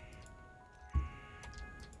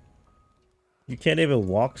 You can't even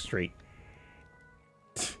walk straight.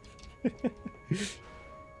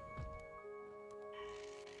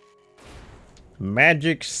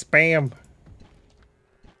 Magic spam.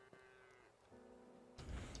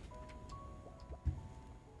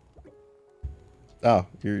 Oh,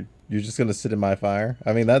 you're just gonna sit in my fire?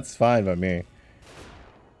 I mean, that's fine by me.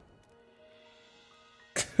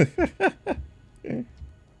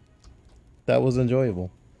 That was enjoyable.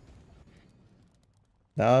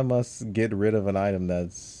 Now I must get rid of an item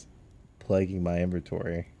that's plaguing my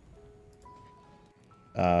inventory.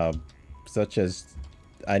 Such as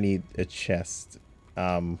I need a chest.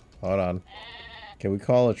 Hold on. Can we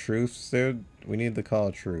call a truce, dude? We need to call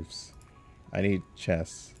a truce. I need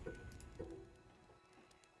chests.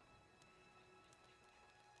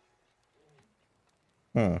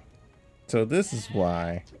 Hmm. So this is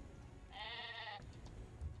why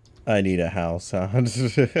I need a house, huh?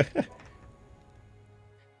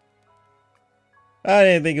 I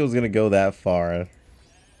didn't think it was gonna go that far.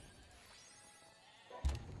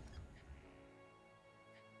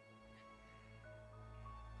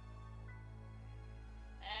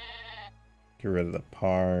 Get rid of the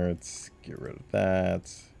parts. Get rid of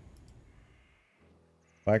that.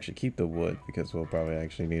 I'll actually keep the wood because we'll probably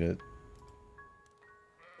actually need it.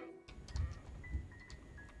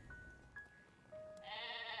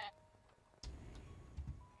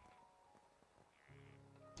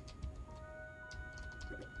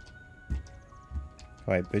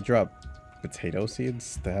 Wait, they drop potato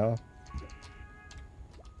seeds? The hell?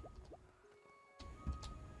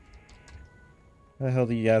 How the hell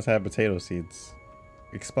do you guys have potato seeds?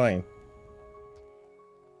 Explain.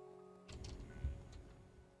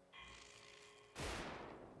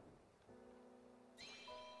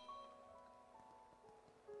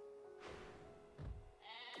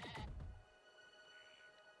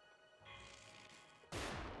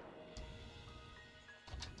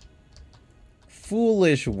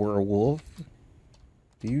 Foolish werewolf.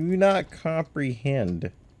 Do you not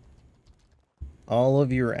comprehend all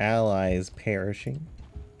of your allies perishing?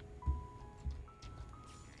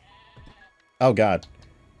 Oh god.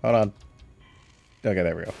 Hold on. Okay,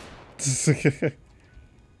 there we go.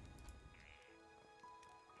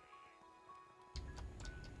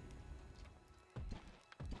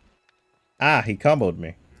 Ah, he comboed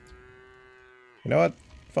me. You know what?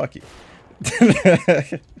 Fuck you.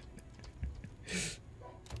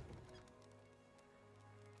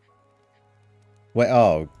 Wait,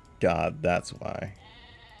 oh god, that's why.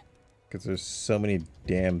 Because there's so many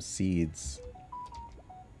damn seeds.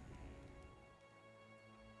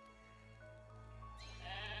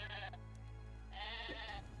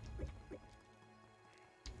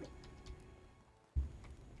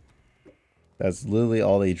 That's literally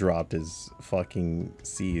all they dropped is fucking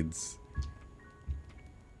seeds.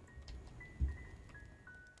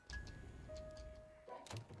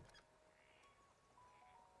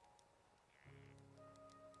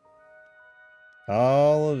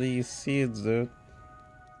 All of these seeds, dude.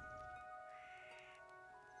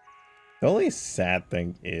 The only sad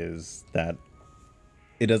thing is that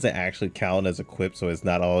it doesn't actually count as equipped, so it's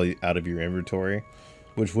not all out of your inventory,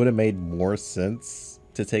 which would have made more sense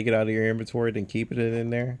to take it out of your inventory than keep it in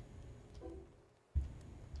there.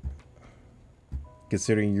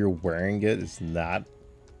 Considering you're wearing it, it's not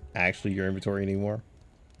actually your inventory anymore.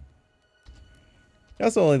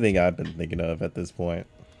 That's the only thing I've been thinking of at this point.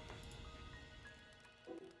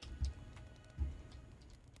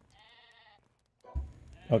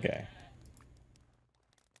 Okay.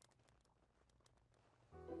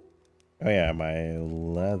 Oh yeah, my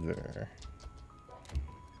leather.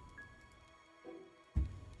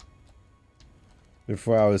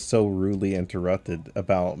 Before I was so rudely interrupted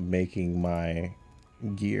about making my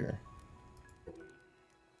gear.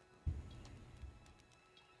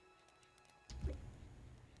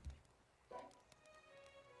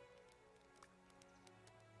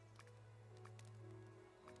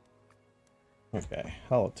 Okay,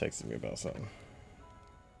 Hollow texted me about something.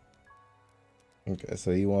 Okay,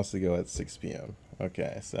 so he wants to go at 6 p.m.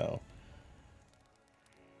 Okay, so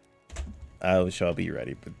I shall be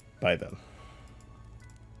ready by then.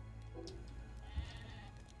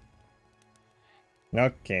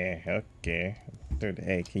 Okay, okay. Dude,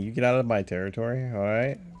 hey, can you get out of my territory?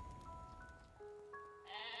 Alright?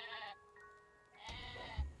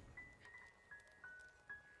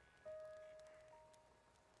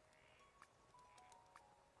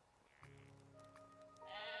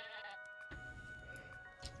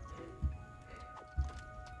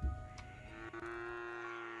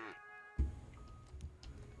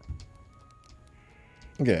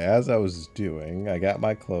 Okay, as I was doing, I got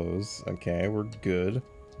my clothes. Okay, we're good.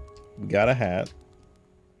 We got a hat.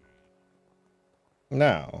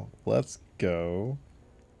 Now, let's go.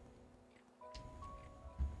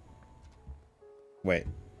 Wait.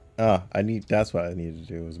 That's what I need to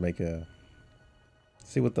do, is make a...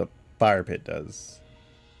 See what the fire pit does.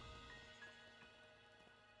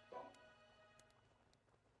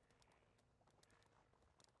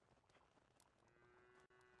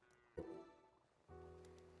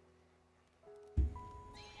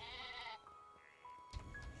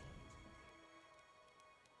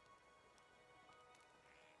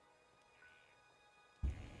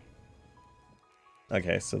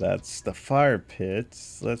 Okay, so that's the fire pit.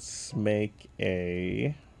 Let's make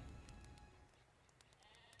a...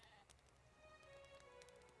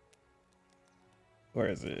 Where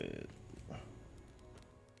is it?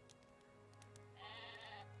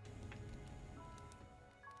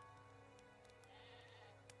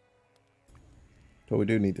 But we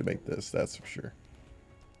do need to make this, that's for sure.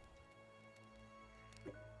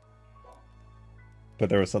 But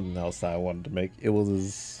there was something else that I wanted to make. It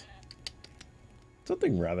was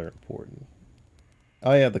something rather important.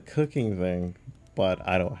 Oh yeah, the cooking thing, but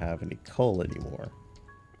I don't have any coal anymore.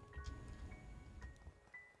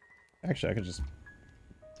 Actually, I could just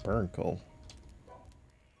burn coal.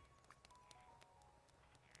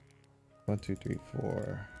 1, 2, 3,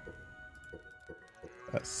 4.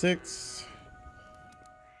 That's 6.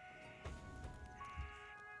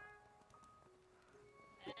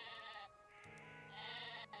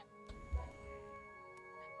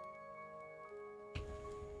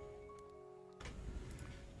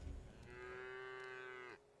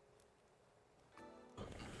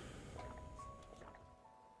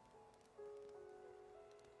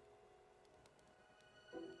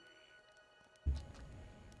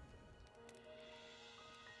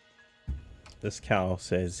 This cow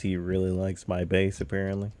says he really likes my base,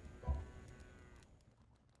 apparently.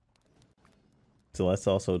 So let's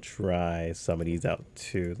also try some of these out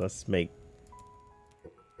too. Let's make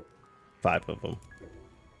 5 of them.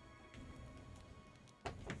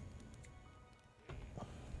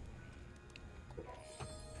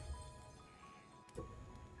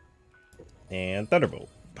 And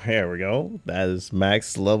Thunderbolt. There we go. That is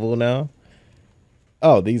max level now.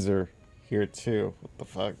 Oh, these are here too. What the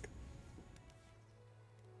fuck?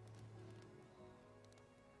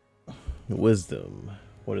 Wisdom.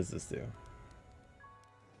 What does this do?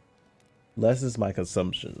 Lessens my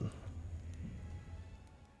consumption.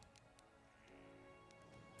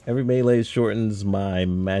 Every melee shortens my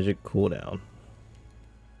magic cooldown.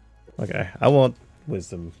 Okay, I want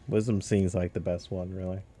wisdom. Wisdom seems like the best one,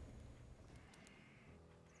 really.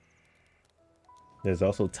 There's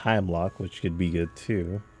also time lock, which could be good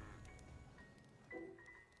too.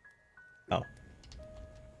 Oh.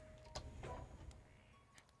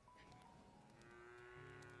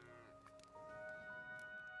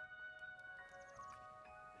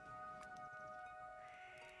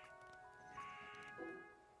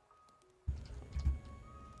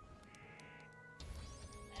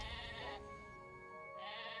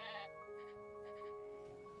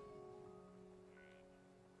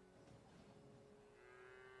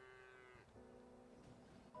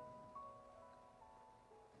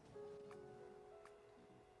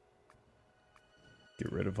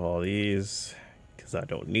 Get rid of all these because I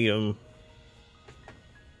don't need them.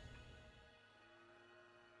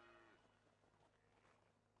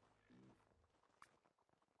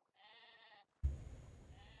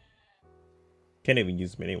 Can't even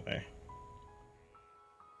use them anyway.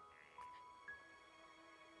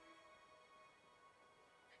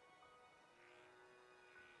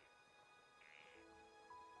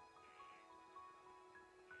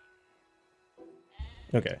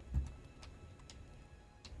 Okay.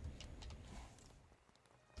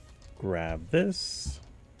 Grab this.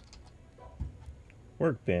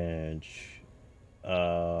 Workbench.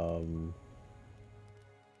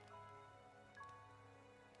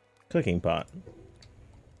 Cooking pot.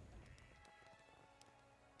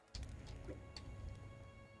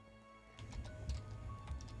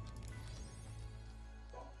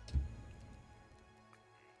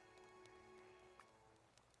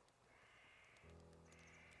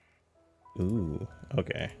 Ooh,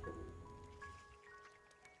 okay.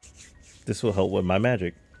 This will help with my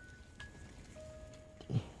magic.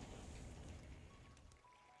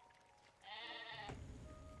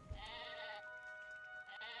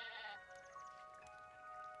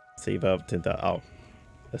 Save up to the oh,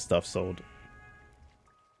 the stuff sold.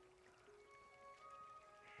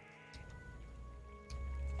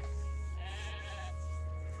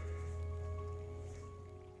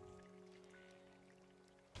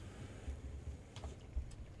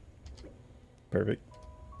 Perfect.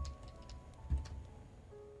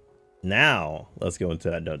 Now let's go into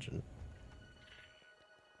that dungeon,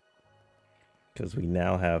 because we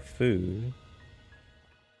now have food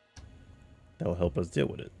that will help us deal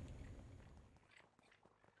with it.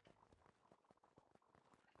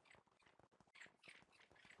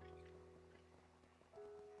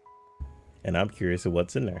 And I'm curious of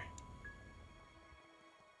what's in there.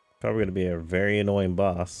 Probably going to be a very annoying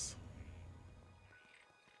boss.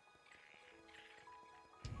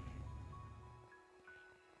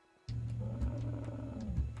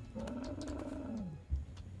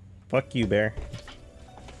 Fuck you, bear.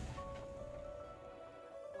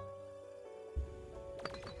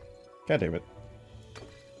 God damn it.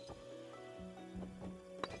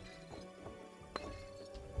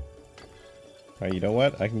 Alright, you know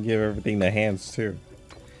what? I can give everything to hands too.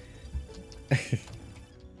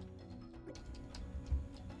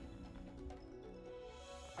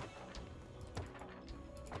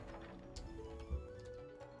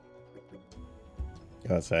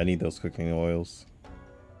 Oh, so I need those cooking oils.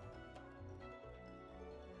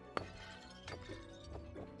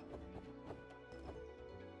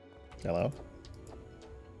 Hello?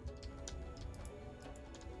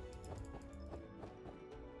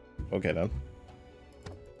 Okay, then.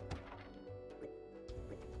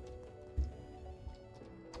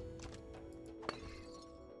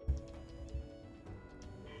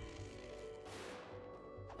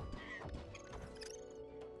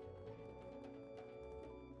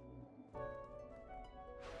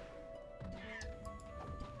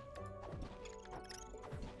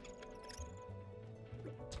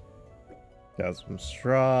 Got some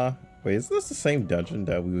straw. Wait, isn't this the same dungeon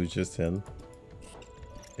that we was just in?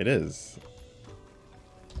 It is.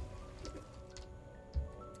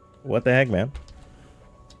 What the heck, man?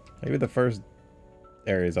 Maybe the first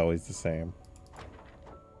area is always the same.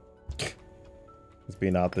 It's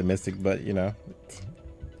being optimistic, but you know.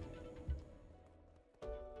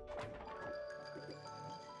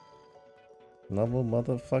 Level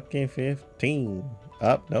motherfucking 15.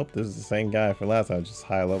 Up, nope, this is the same guy from last time, just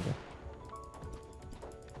high level.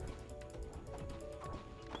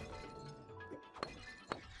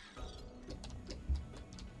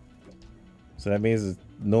 So that means the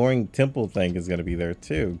Noring Temple thing is going to be there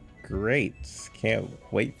too. Great. Can't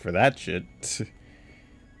wait for that shit.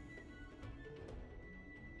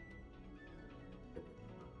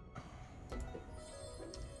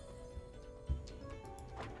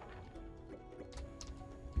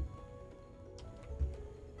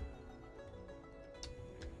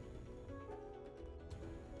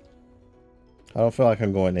 I don't feel like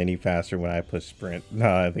I'm going any faster when I push sprint.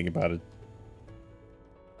 Now I think about it.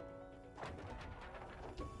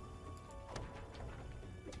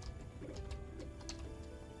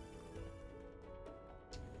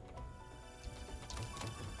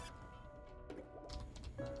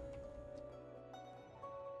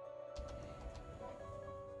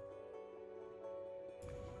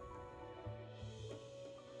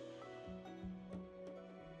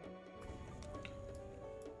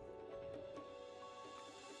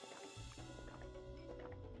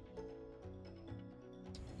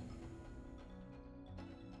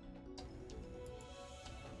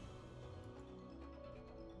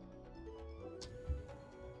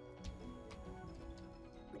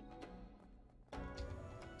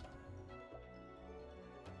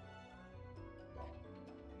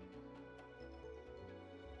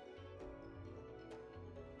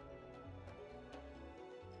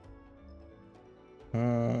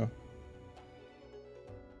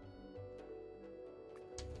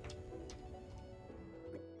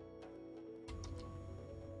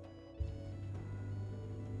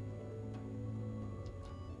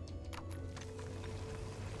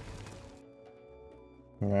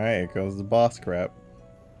 Alright, here goes the boss crap.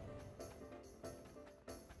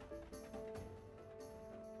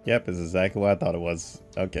 Yep, it's exactly what I thought it was.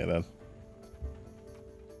 Okay then.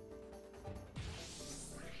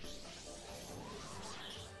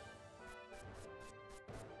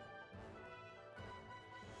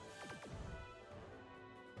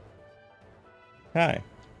 Hi.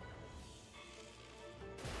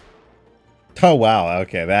 Oh wow,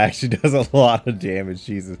 okay, that actually does a lot of damage,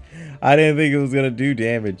 Jesus. I didn't think it was gonna do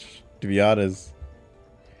damage, to be honest.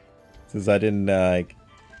 Since I didn't, like,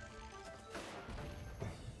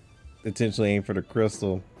 intentionally aim for the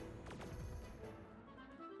crystal.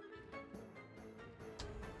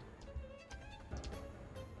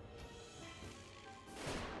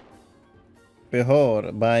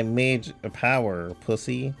 Behold, my mage power,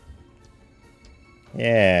 pussy.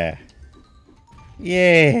 Yeah.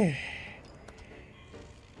 Yeah.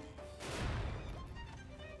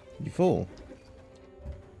 You fool.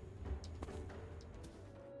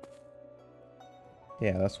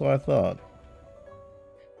 Yeah, that's what I thought.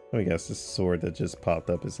 Let me guess, this sword that just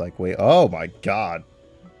popped up is like, wait, oh my god.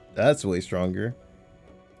 That's way stronger.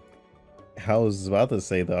 I was about to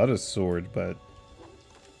say the other sword, but...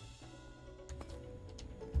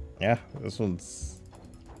 yeah, this one's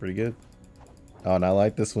pretty good. Oh, and I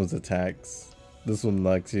like this one's attacks. This one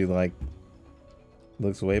actually, like,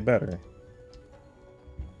 looks way better.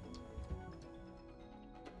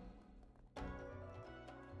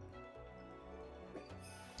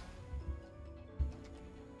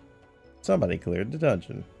 Somebody cleared the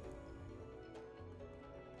dungeon.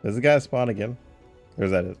 Does the guy spawn again? Or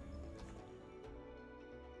is that it?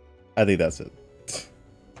 I think that's it.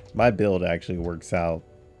 My build actually works out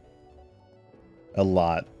a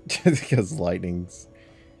lot just because lightning's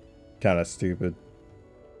kind of stupid.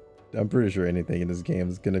 I'm pretty sure anything in this game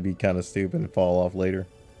is going to be kind of stupid and fall off later.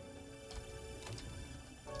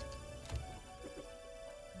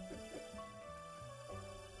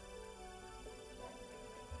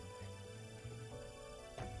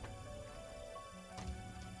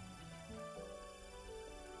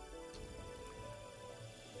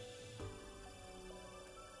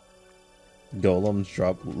 Golems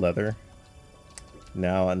drop leather.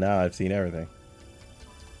 Now I've seen everything.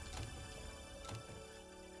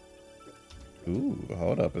 Ooh,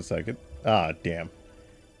 hold up a second. Ah, damn.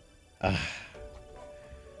 Ah.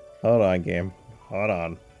 Hold on, game. Hold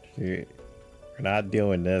on. You're not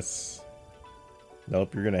doing this.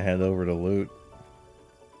 Nope, you're gonna head over to loot.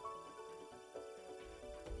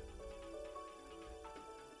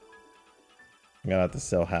 I'm gonna have to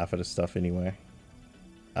sell half of the stuff anyway.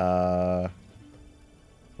 We're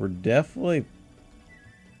definitely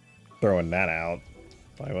throwing that out.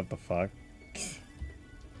 Like, what the fuck?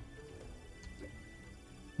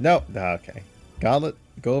 Nope. Okay. Gauntlet,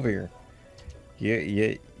 go over here.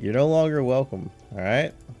 You're no longer welcome.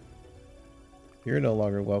 Alright? You're no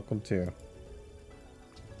longer welcome too.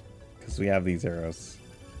 Because we have these arrows.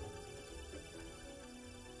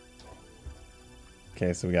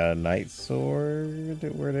 Okay, so we got a knight sword.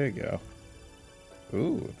 Where did it go?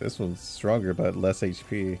 Ooh, this one's stronger but less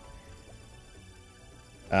HP.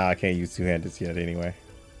 Ah, I can't use two-handed yet anyway.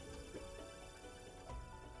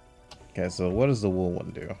 Okay, so what does the wool one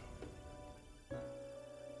do?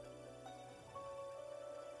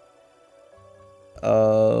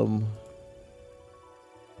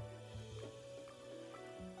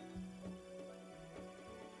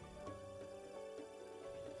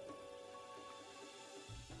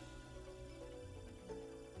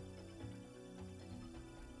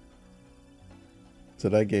 So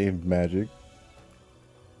that gave magic.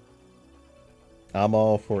 I'm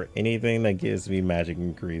all for anything that gives me magic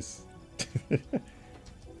increase.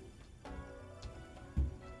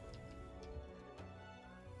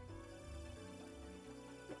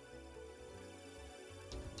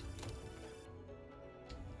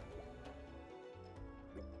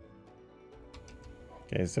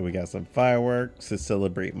 Okay, so we got some fireworks to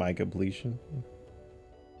celebrate my completion.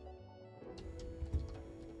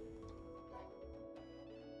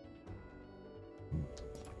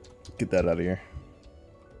 Get that out of here.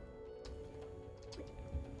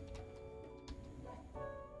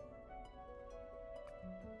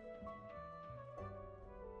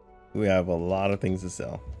 We have a lot of things to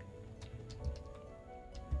sell.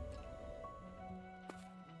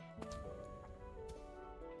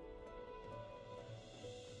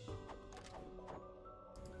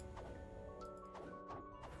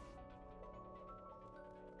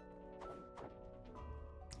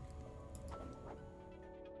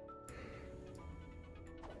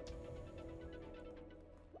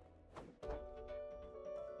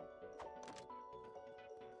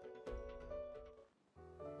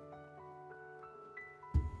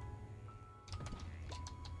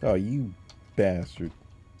 Oh, you bastard.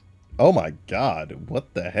 Oh my god.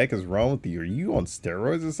 What the heck is wrong with you? Are you on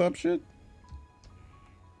steroids or some shit?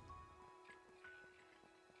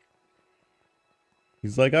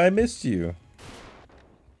 He's like, I missed you.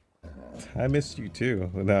 I missed you too.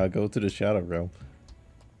 Now go to the Shadow Realm.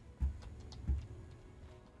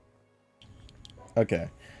 Okay.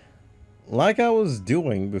 Like I was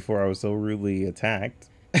doing before I was so rudely attacked.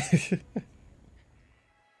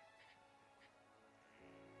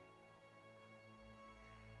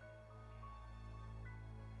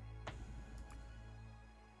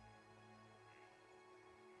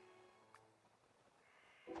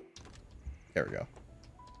 There we go.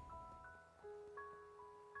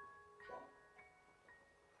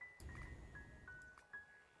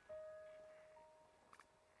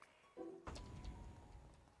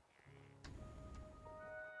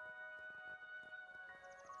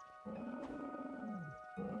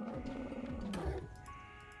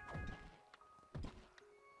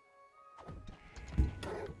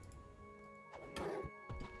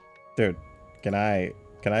 Dude, can I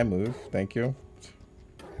move? Thank you.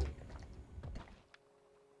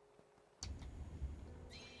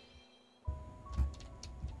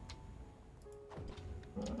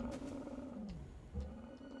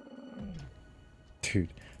 Dude,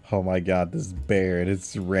 oh my god, this bear and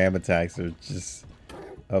its ram attacks are just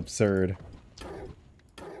absurd.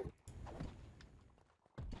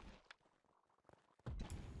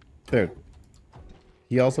 Dude,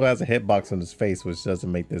 he also has a hitbox on his face, which doesn't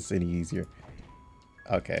make this any easier.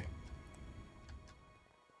 Okay.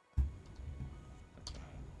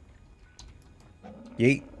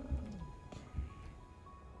 Yeet.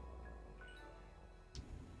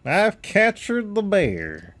 I've captured the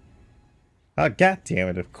bear. Oh, god damn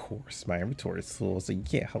it, of course. My inventory is full, so you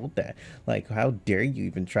can't hold that. Like, how dare you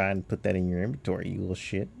even try and put that in your inventory, you little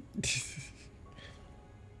shit.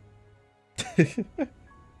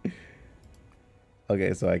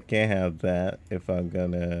 Okay, so I can't have that if I'm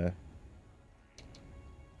gonna...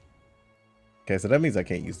 Okay, so that means I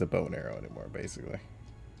can't use the bow and arrow anymore, basically.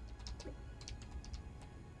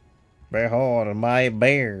 Behold my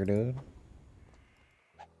bear, dude.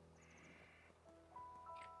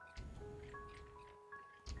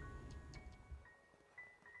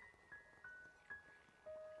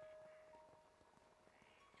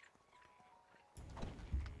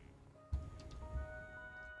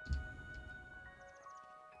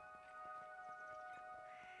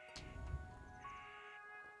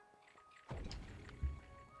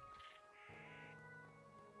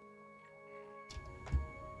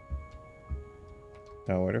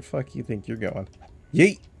 Now, where the fuck you think you're going?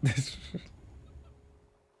 Yeet!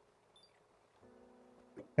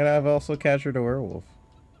 And I've also captured a werewolf.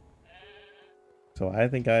 So I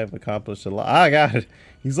think I have accomplished a lot. Ah, God!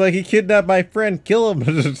 He's like, he kidnapped my friend. Kill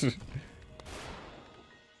him!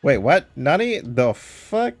 Wait, what? Nani? The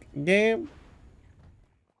fuck, game?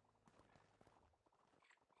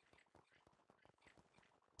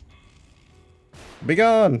 Be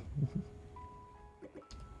gone!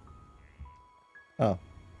 Oh.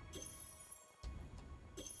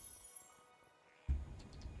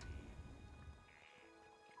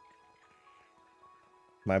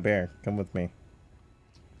 My bear, come with me.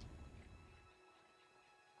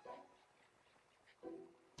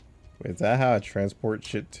 Wait, is that how I transport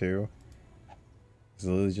shit too? Is it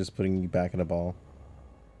literally just putting you back in a ball?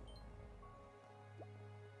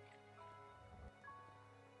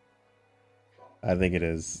 I think it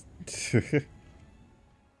is.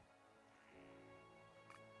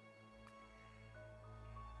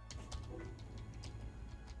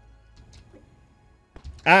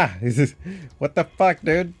 Ah! What the fuck,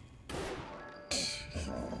 dude?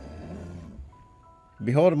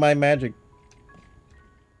 Behold my magic.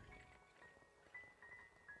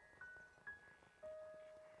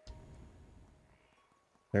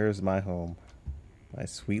 There's my home. My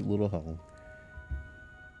sweet little home.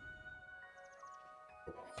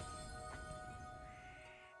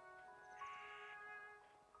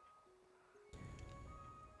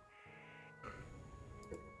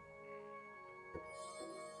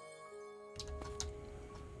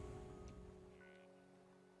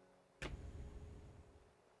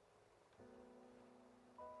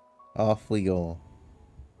 Off we go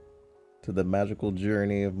to the magical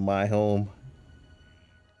journey of my home.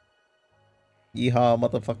 Yeehaw,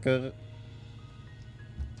 motherfucker.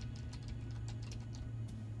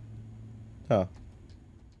 Huh.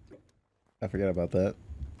 I forgot about that.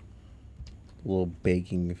 A little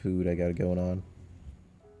baking food I got going on.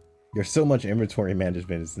 There's so much inventory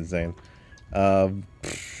management, it's insane. I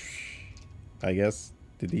guess.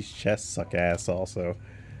 Did these chests suck ass also?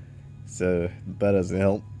 So that doesn't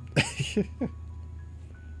help.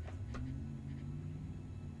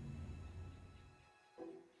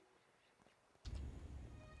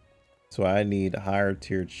 So I need higher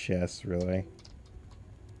tier chests, really.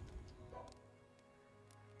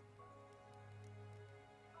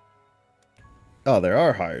 Oh, there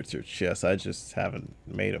are higher tier chests. I just haven't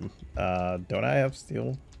made them. Don't I have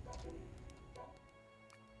steel?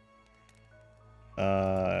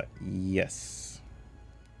 Yes.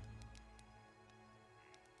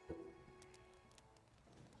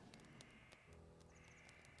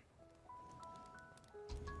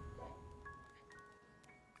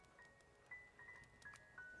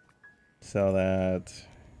 Sell that.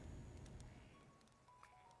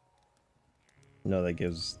 No, that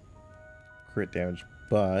gives crit damage,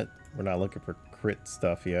 but we're not looking for crit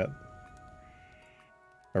stuff yet.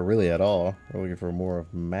 Or really at all. We're looking for more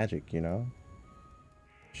of magic, you know?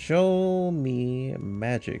 Show me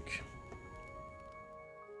magic.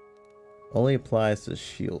 Only applies to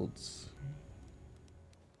shields.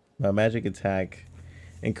 My magic attack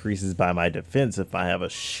increases by my defense if I have a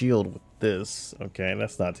shield with this. Okay,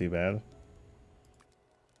 that's not too bad.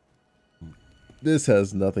 This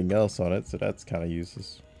has nothing else on it, so that's kind of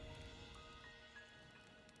useless.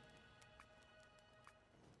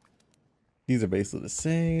 These are basically the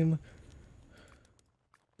same.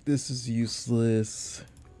 This is useless.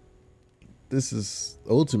 This is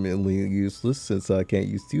ultimately useless since I can't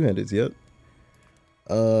use two-handeds yet.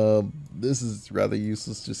 This is rather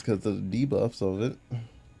useless just because of the debuffs of it.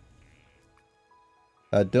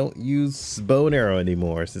 I don't use bow and arrow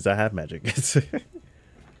anymore since I have magic.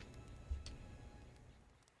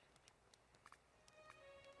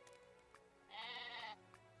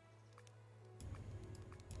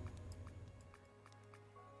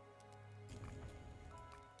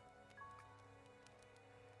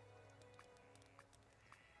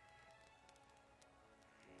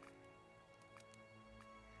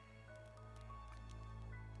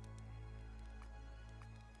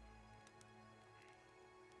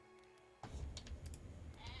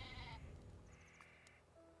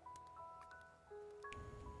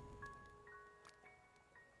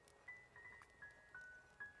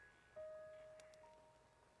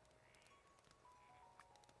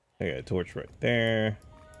 Okay, torch right there.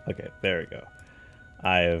 Okay, there we go.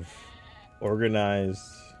 I've organized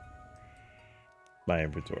my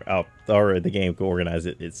inventory. Oh, or the game could organize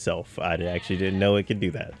it itself. I actually didn't know it could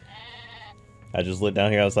do that. I just looked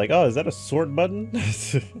down here. I was like, oh, is that a sort button?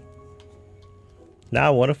 Now I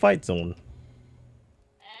want a fight zone.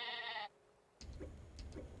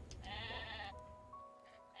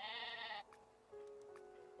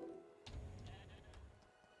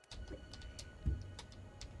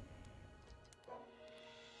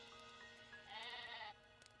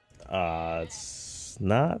 It's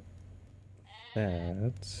not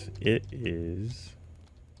that. It is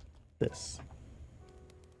this.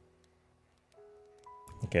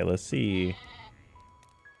 Okay, let's see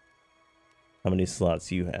how many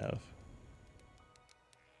slots you have.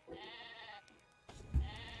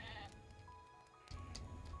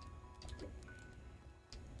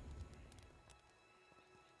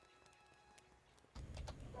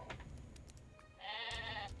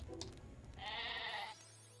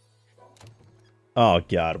 Oh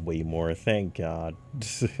god, way more. Thank god.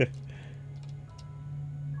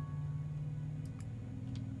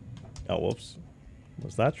 Oh, whoops.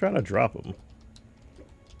 Was not trying to drop him.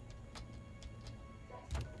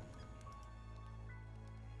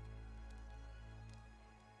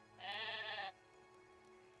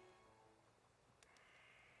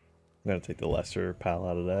 I'm gonna take the lesser pile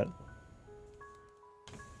out of that.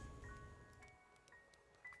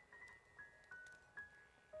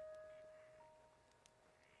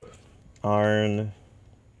 Iron,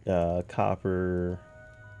 copper,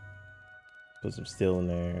 put some steel in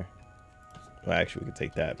there. Well, actually, we could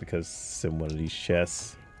take that because it's in one of these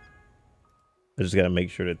chests. I just gotta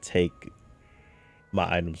make sure to take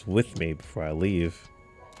my items with me before I leave.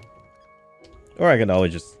 Or I can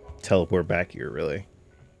always just teleport back here, really.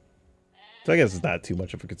 So I guess it's not too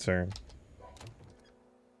much of a concern.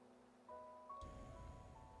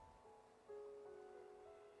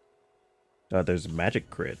 There's magic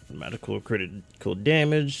crit. Magical critical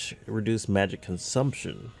damage. Reduce magic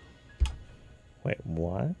consumption. Wait,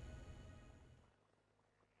 what?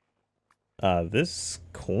 This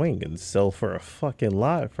coin can sell for a fucking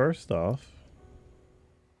lot, first off.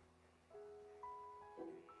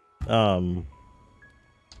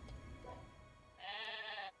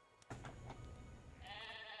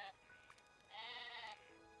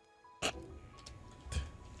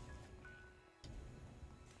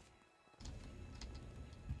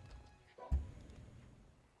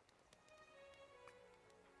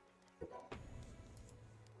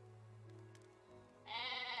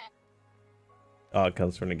 Oh, it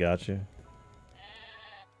comes from the gotcha.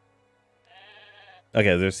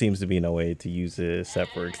 Okay, there seems to be no way to use it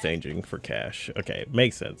except for exchanging for cash. Okay,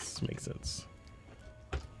 makes sense. Makes sense.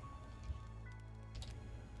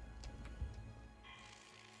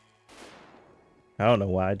 I don't know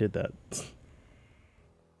why I did that.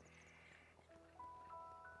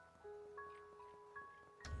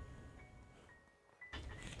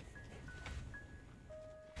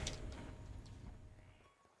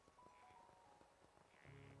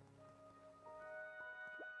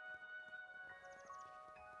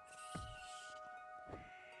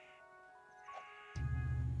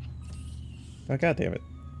 Oh, god damn it.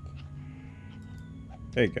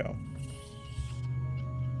 There you go.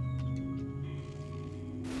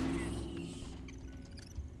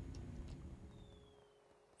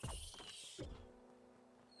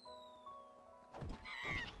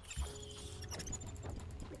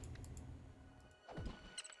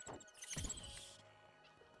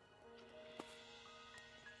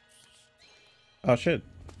 Oh shit.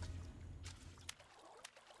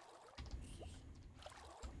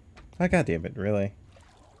 Oh, god damn it, really?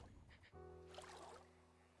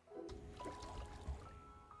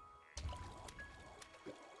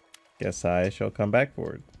 Guess I shall come back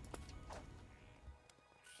for it.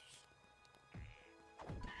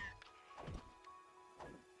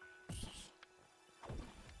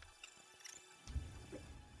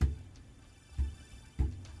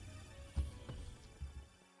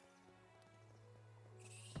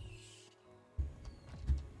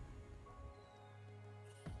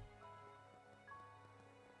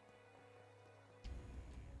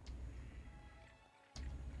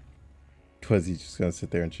 Was he just gonna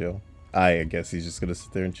sit there and chill? I guess he's just gonna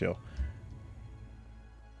sit there and chill.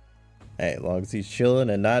 Hey, as long as he's chilling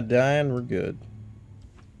and not dying, we're good.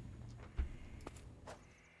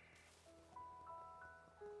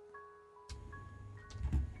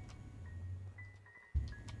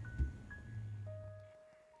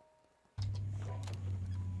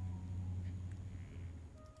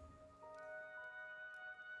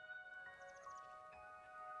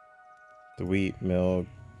 The wheat, milk,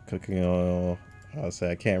 Cooking oil. I'll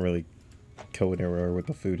say I can't really go anywhere with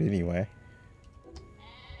the food anyway.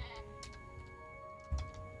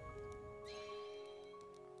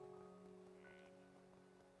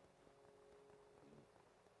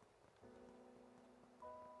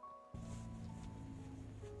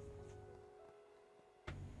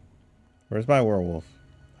 Where's my werewolf?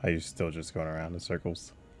 Are you still just going around in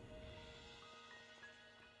circles?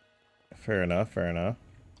 Fair enough, fair enough.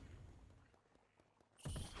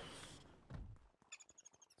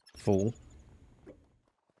 Fool.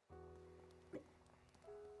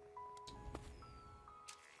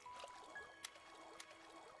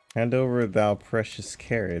 Hand over thou precious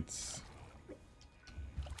carrots.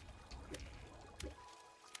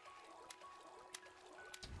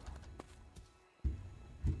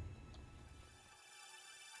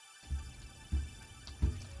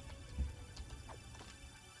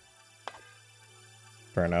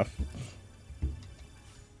 Fair enough.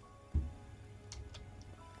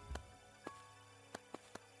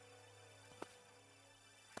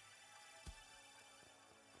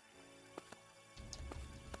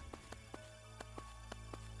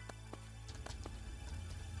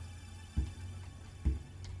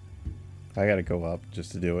 I gotta go up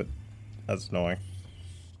just to do it. That's annoying.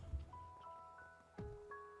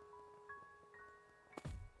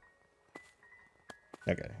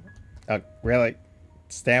 Okay. Really?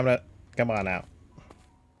 Stamina? Come on out.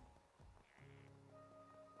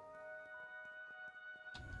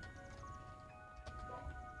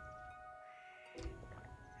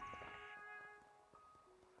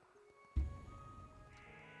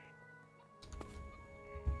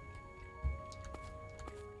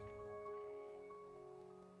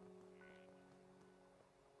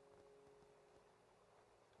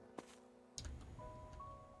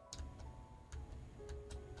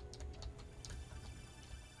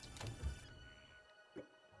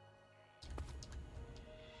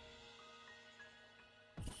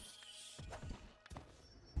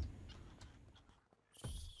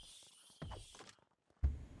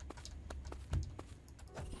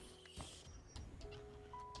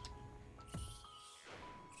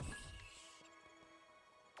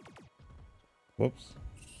 Whoops.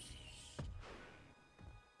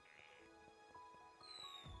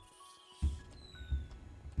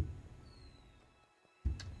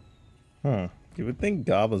 Huh. You would think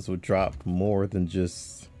goblins would drop more than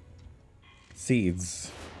just seeds.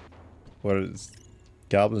 What is...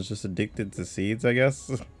 Goblins just addicted to seeds, I guess?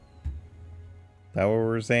 Is that what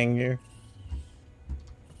we're saying here?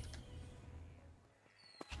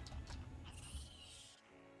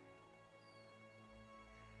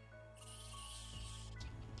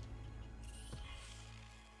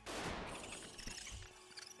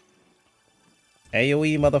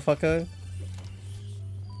 AoE, motherfucker.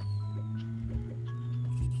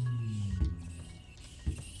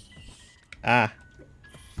 Ah.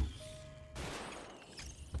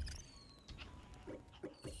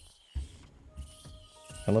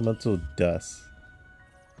 Elemental dust.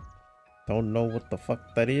 Don't know what the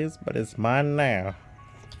fuck that is, but it's mine now.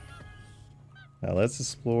 Now let's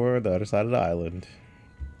explore the other side of the island.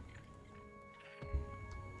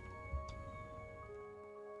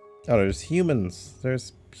 Oh, there's humans.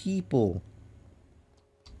 There's people.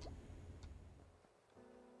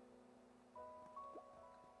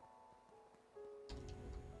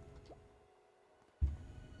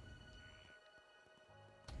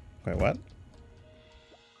 Wait, what?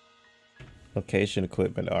 Location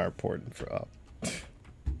equipment are important for up.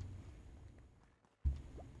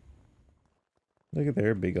 Look at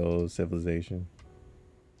their big old civilization.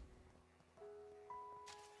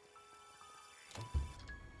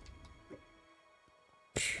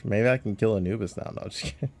 Maybe I can kill Anubis now. No, just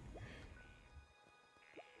kidding.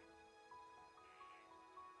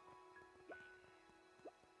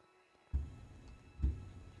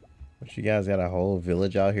 But you guys got a whole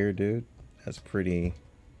village out here, dude. That's pretty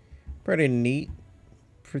neat.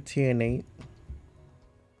 Pretty neat.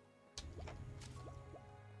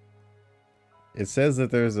 It says that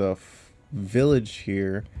there's a village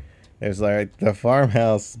here. There's like the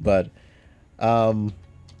farmhouse, but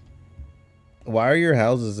why are your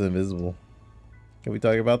houses invisible? Can we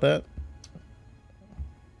talk about that?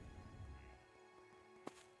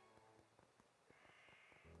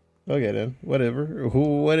 Okay then, whatever.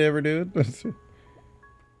 Whatever, dude.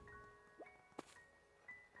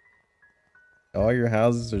 All your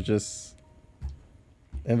houses are just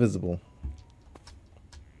invisible.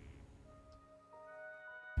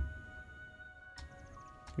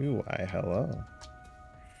 Ooh, why hello.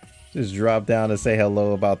 Just drop down and say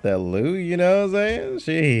hello about that loot, you know what I'm saying?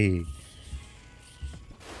 Gee.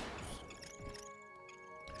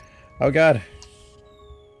 Oh god.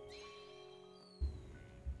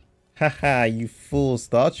 Haha, you fools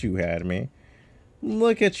thought you had me.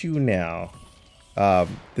 Look at you now.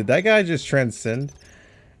 Did that guy just transcend?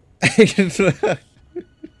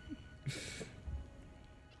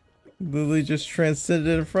 Literally just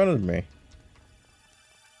transcended in front of me.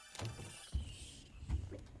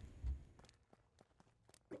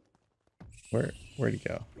 Where'd he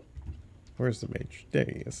go? Where's the mage? There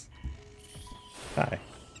he is. Hi.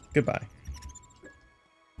 Goodbye.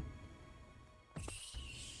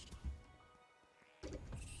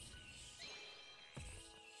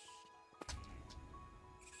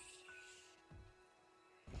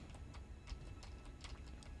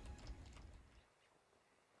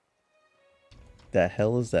 The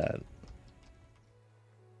hell is that?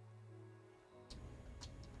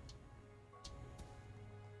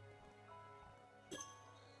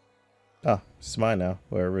 Oh, it's mine now,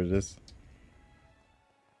 wherever it is.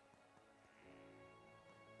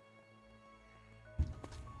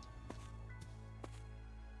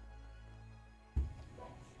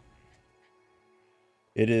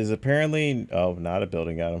 It is apparently, oh, not a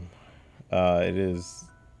building item. It is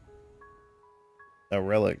a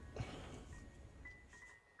relic.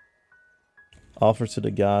 Offered to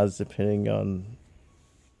the gods depending on...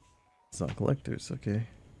 It's not collectors, okay.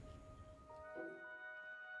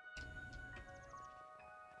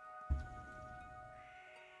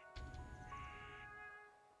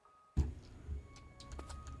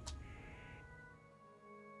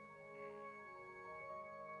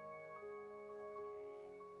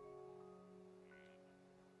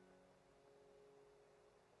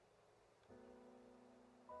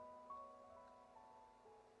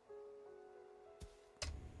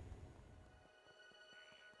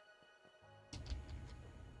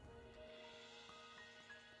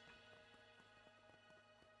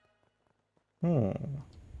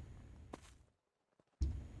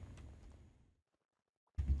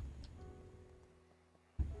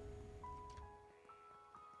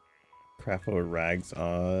 Craft over rags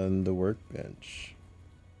on the workbench.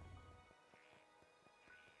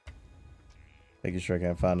 Making sure I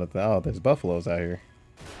can't find nothing. Oh, there's buffaloes out here.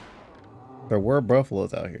 There were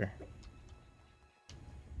buffaloes out here.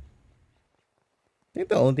 I think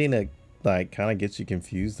the only thing that like kind of gets you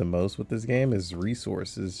confused the most with this game is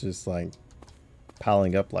resources just like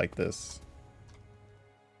piling up like this.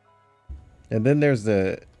 And then there's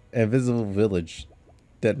the invisible village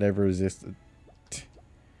that never existed.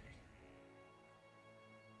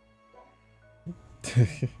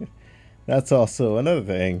 That's also another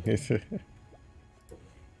thing.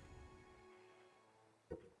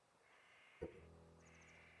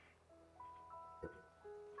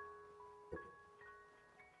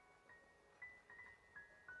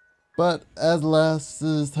 But at last,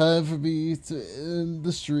 it's time for me to end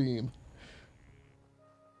the stream.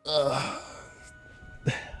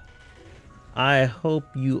 I hope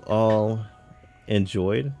you all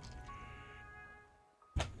enjoyed.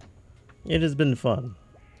 It has been fun.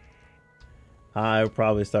 I'll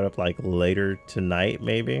probably start up like later tonight,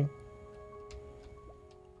 maybe.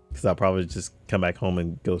 Because I'll probably just come back home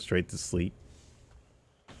and go straight to sleep.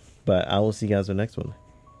 But I will see you guys in the next one.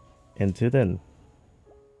 Until then,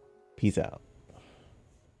 peace out.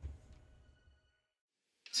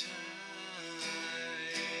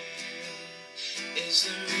 Is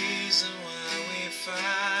the reason why we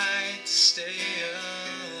fight to stay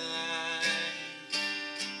alive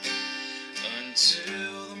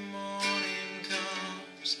until the morning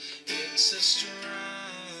comes. It's a struggle.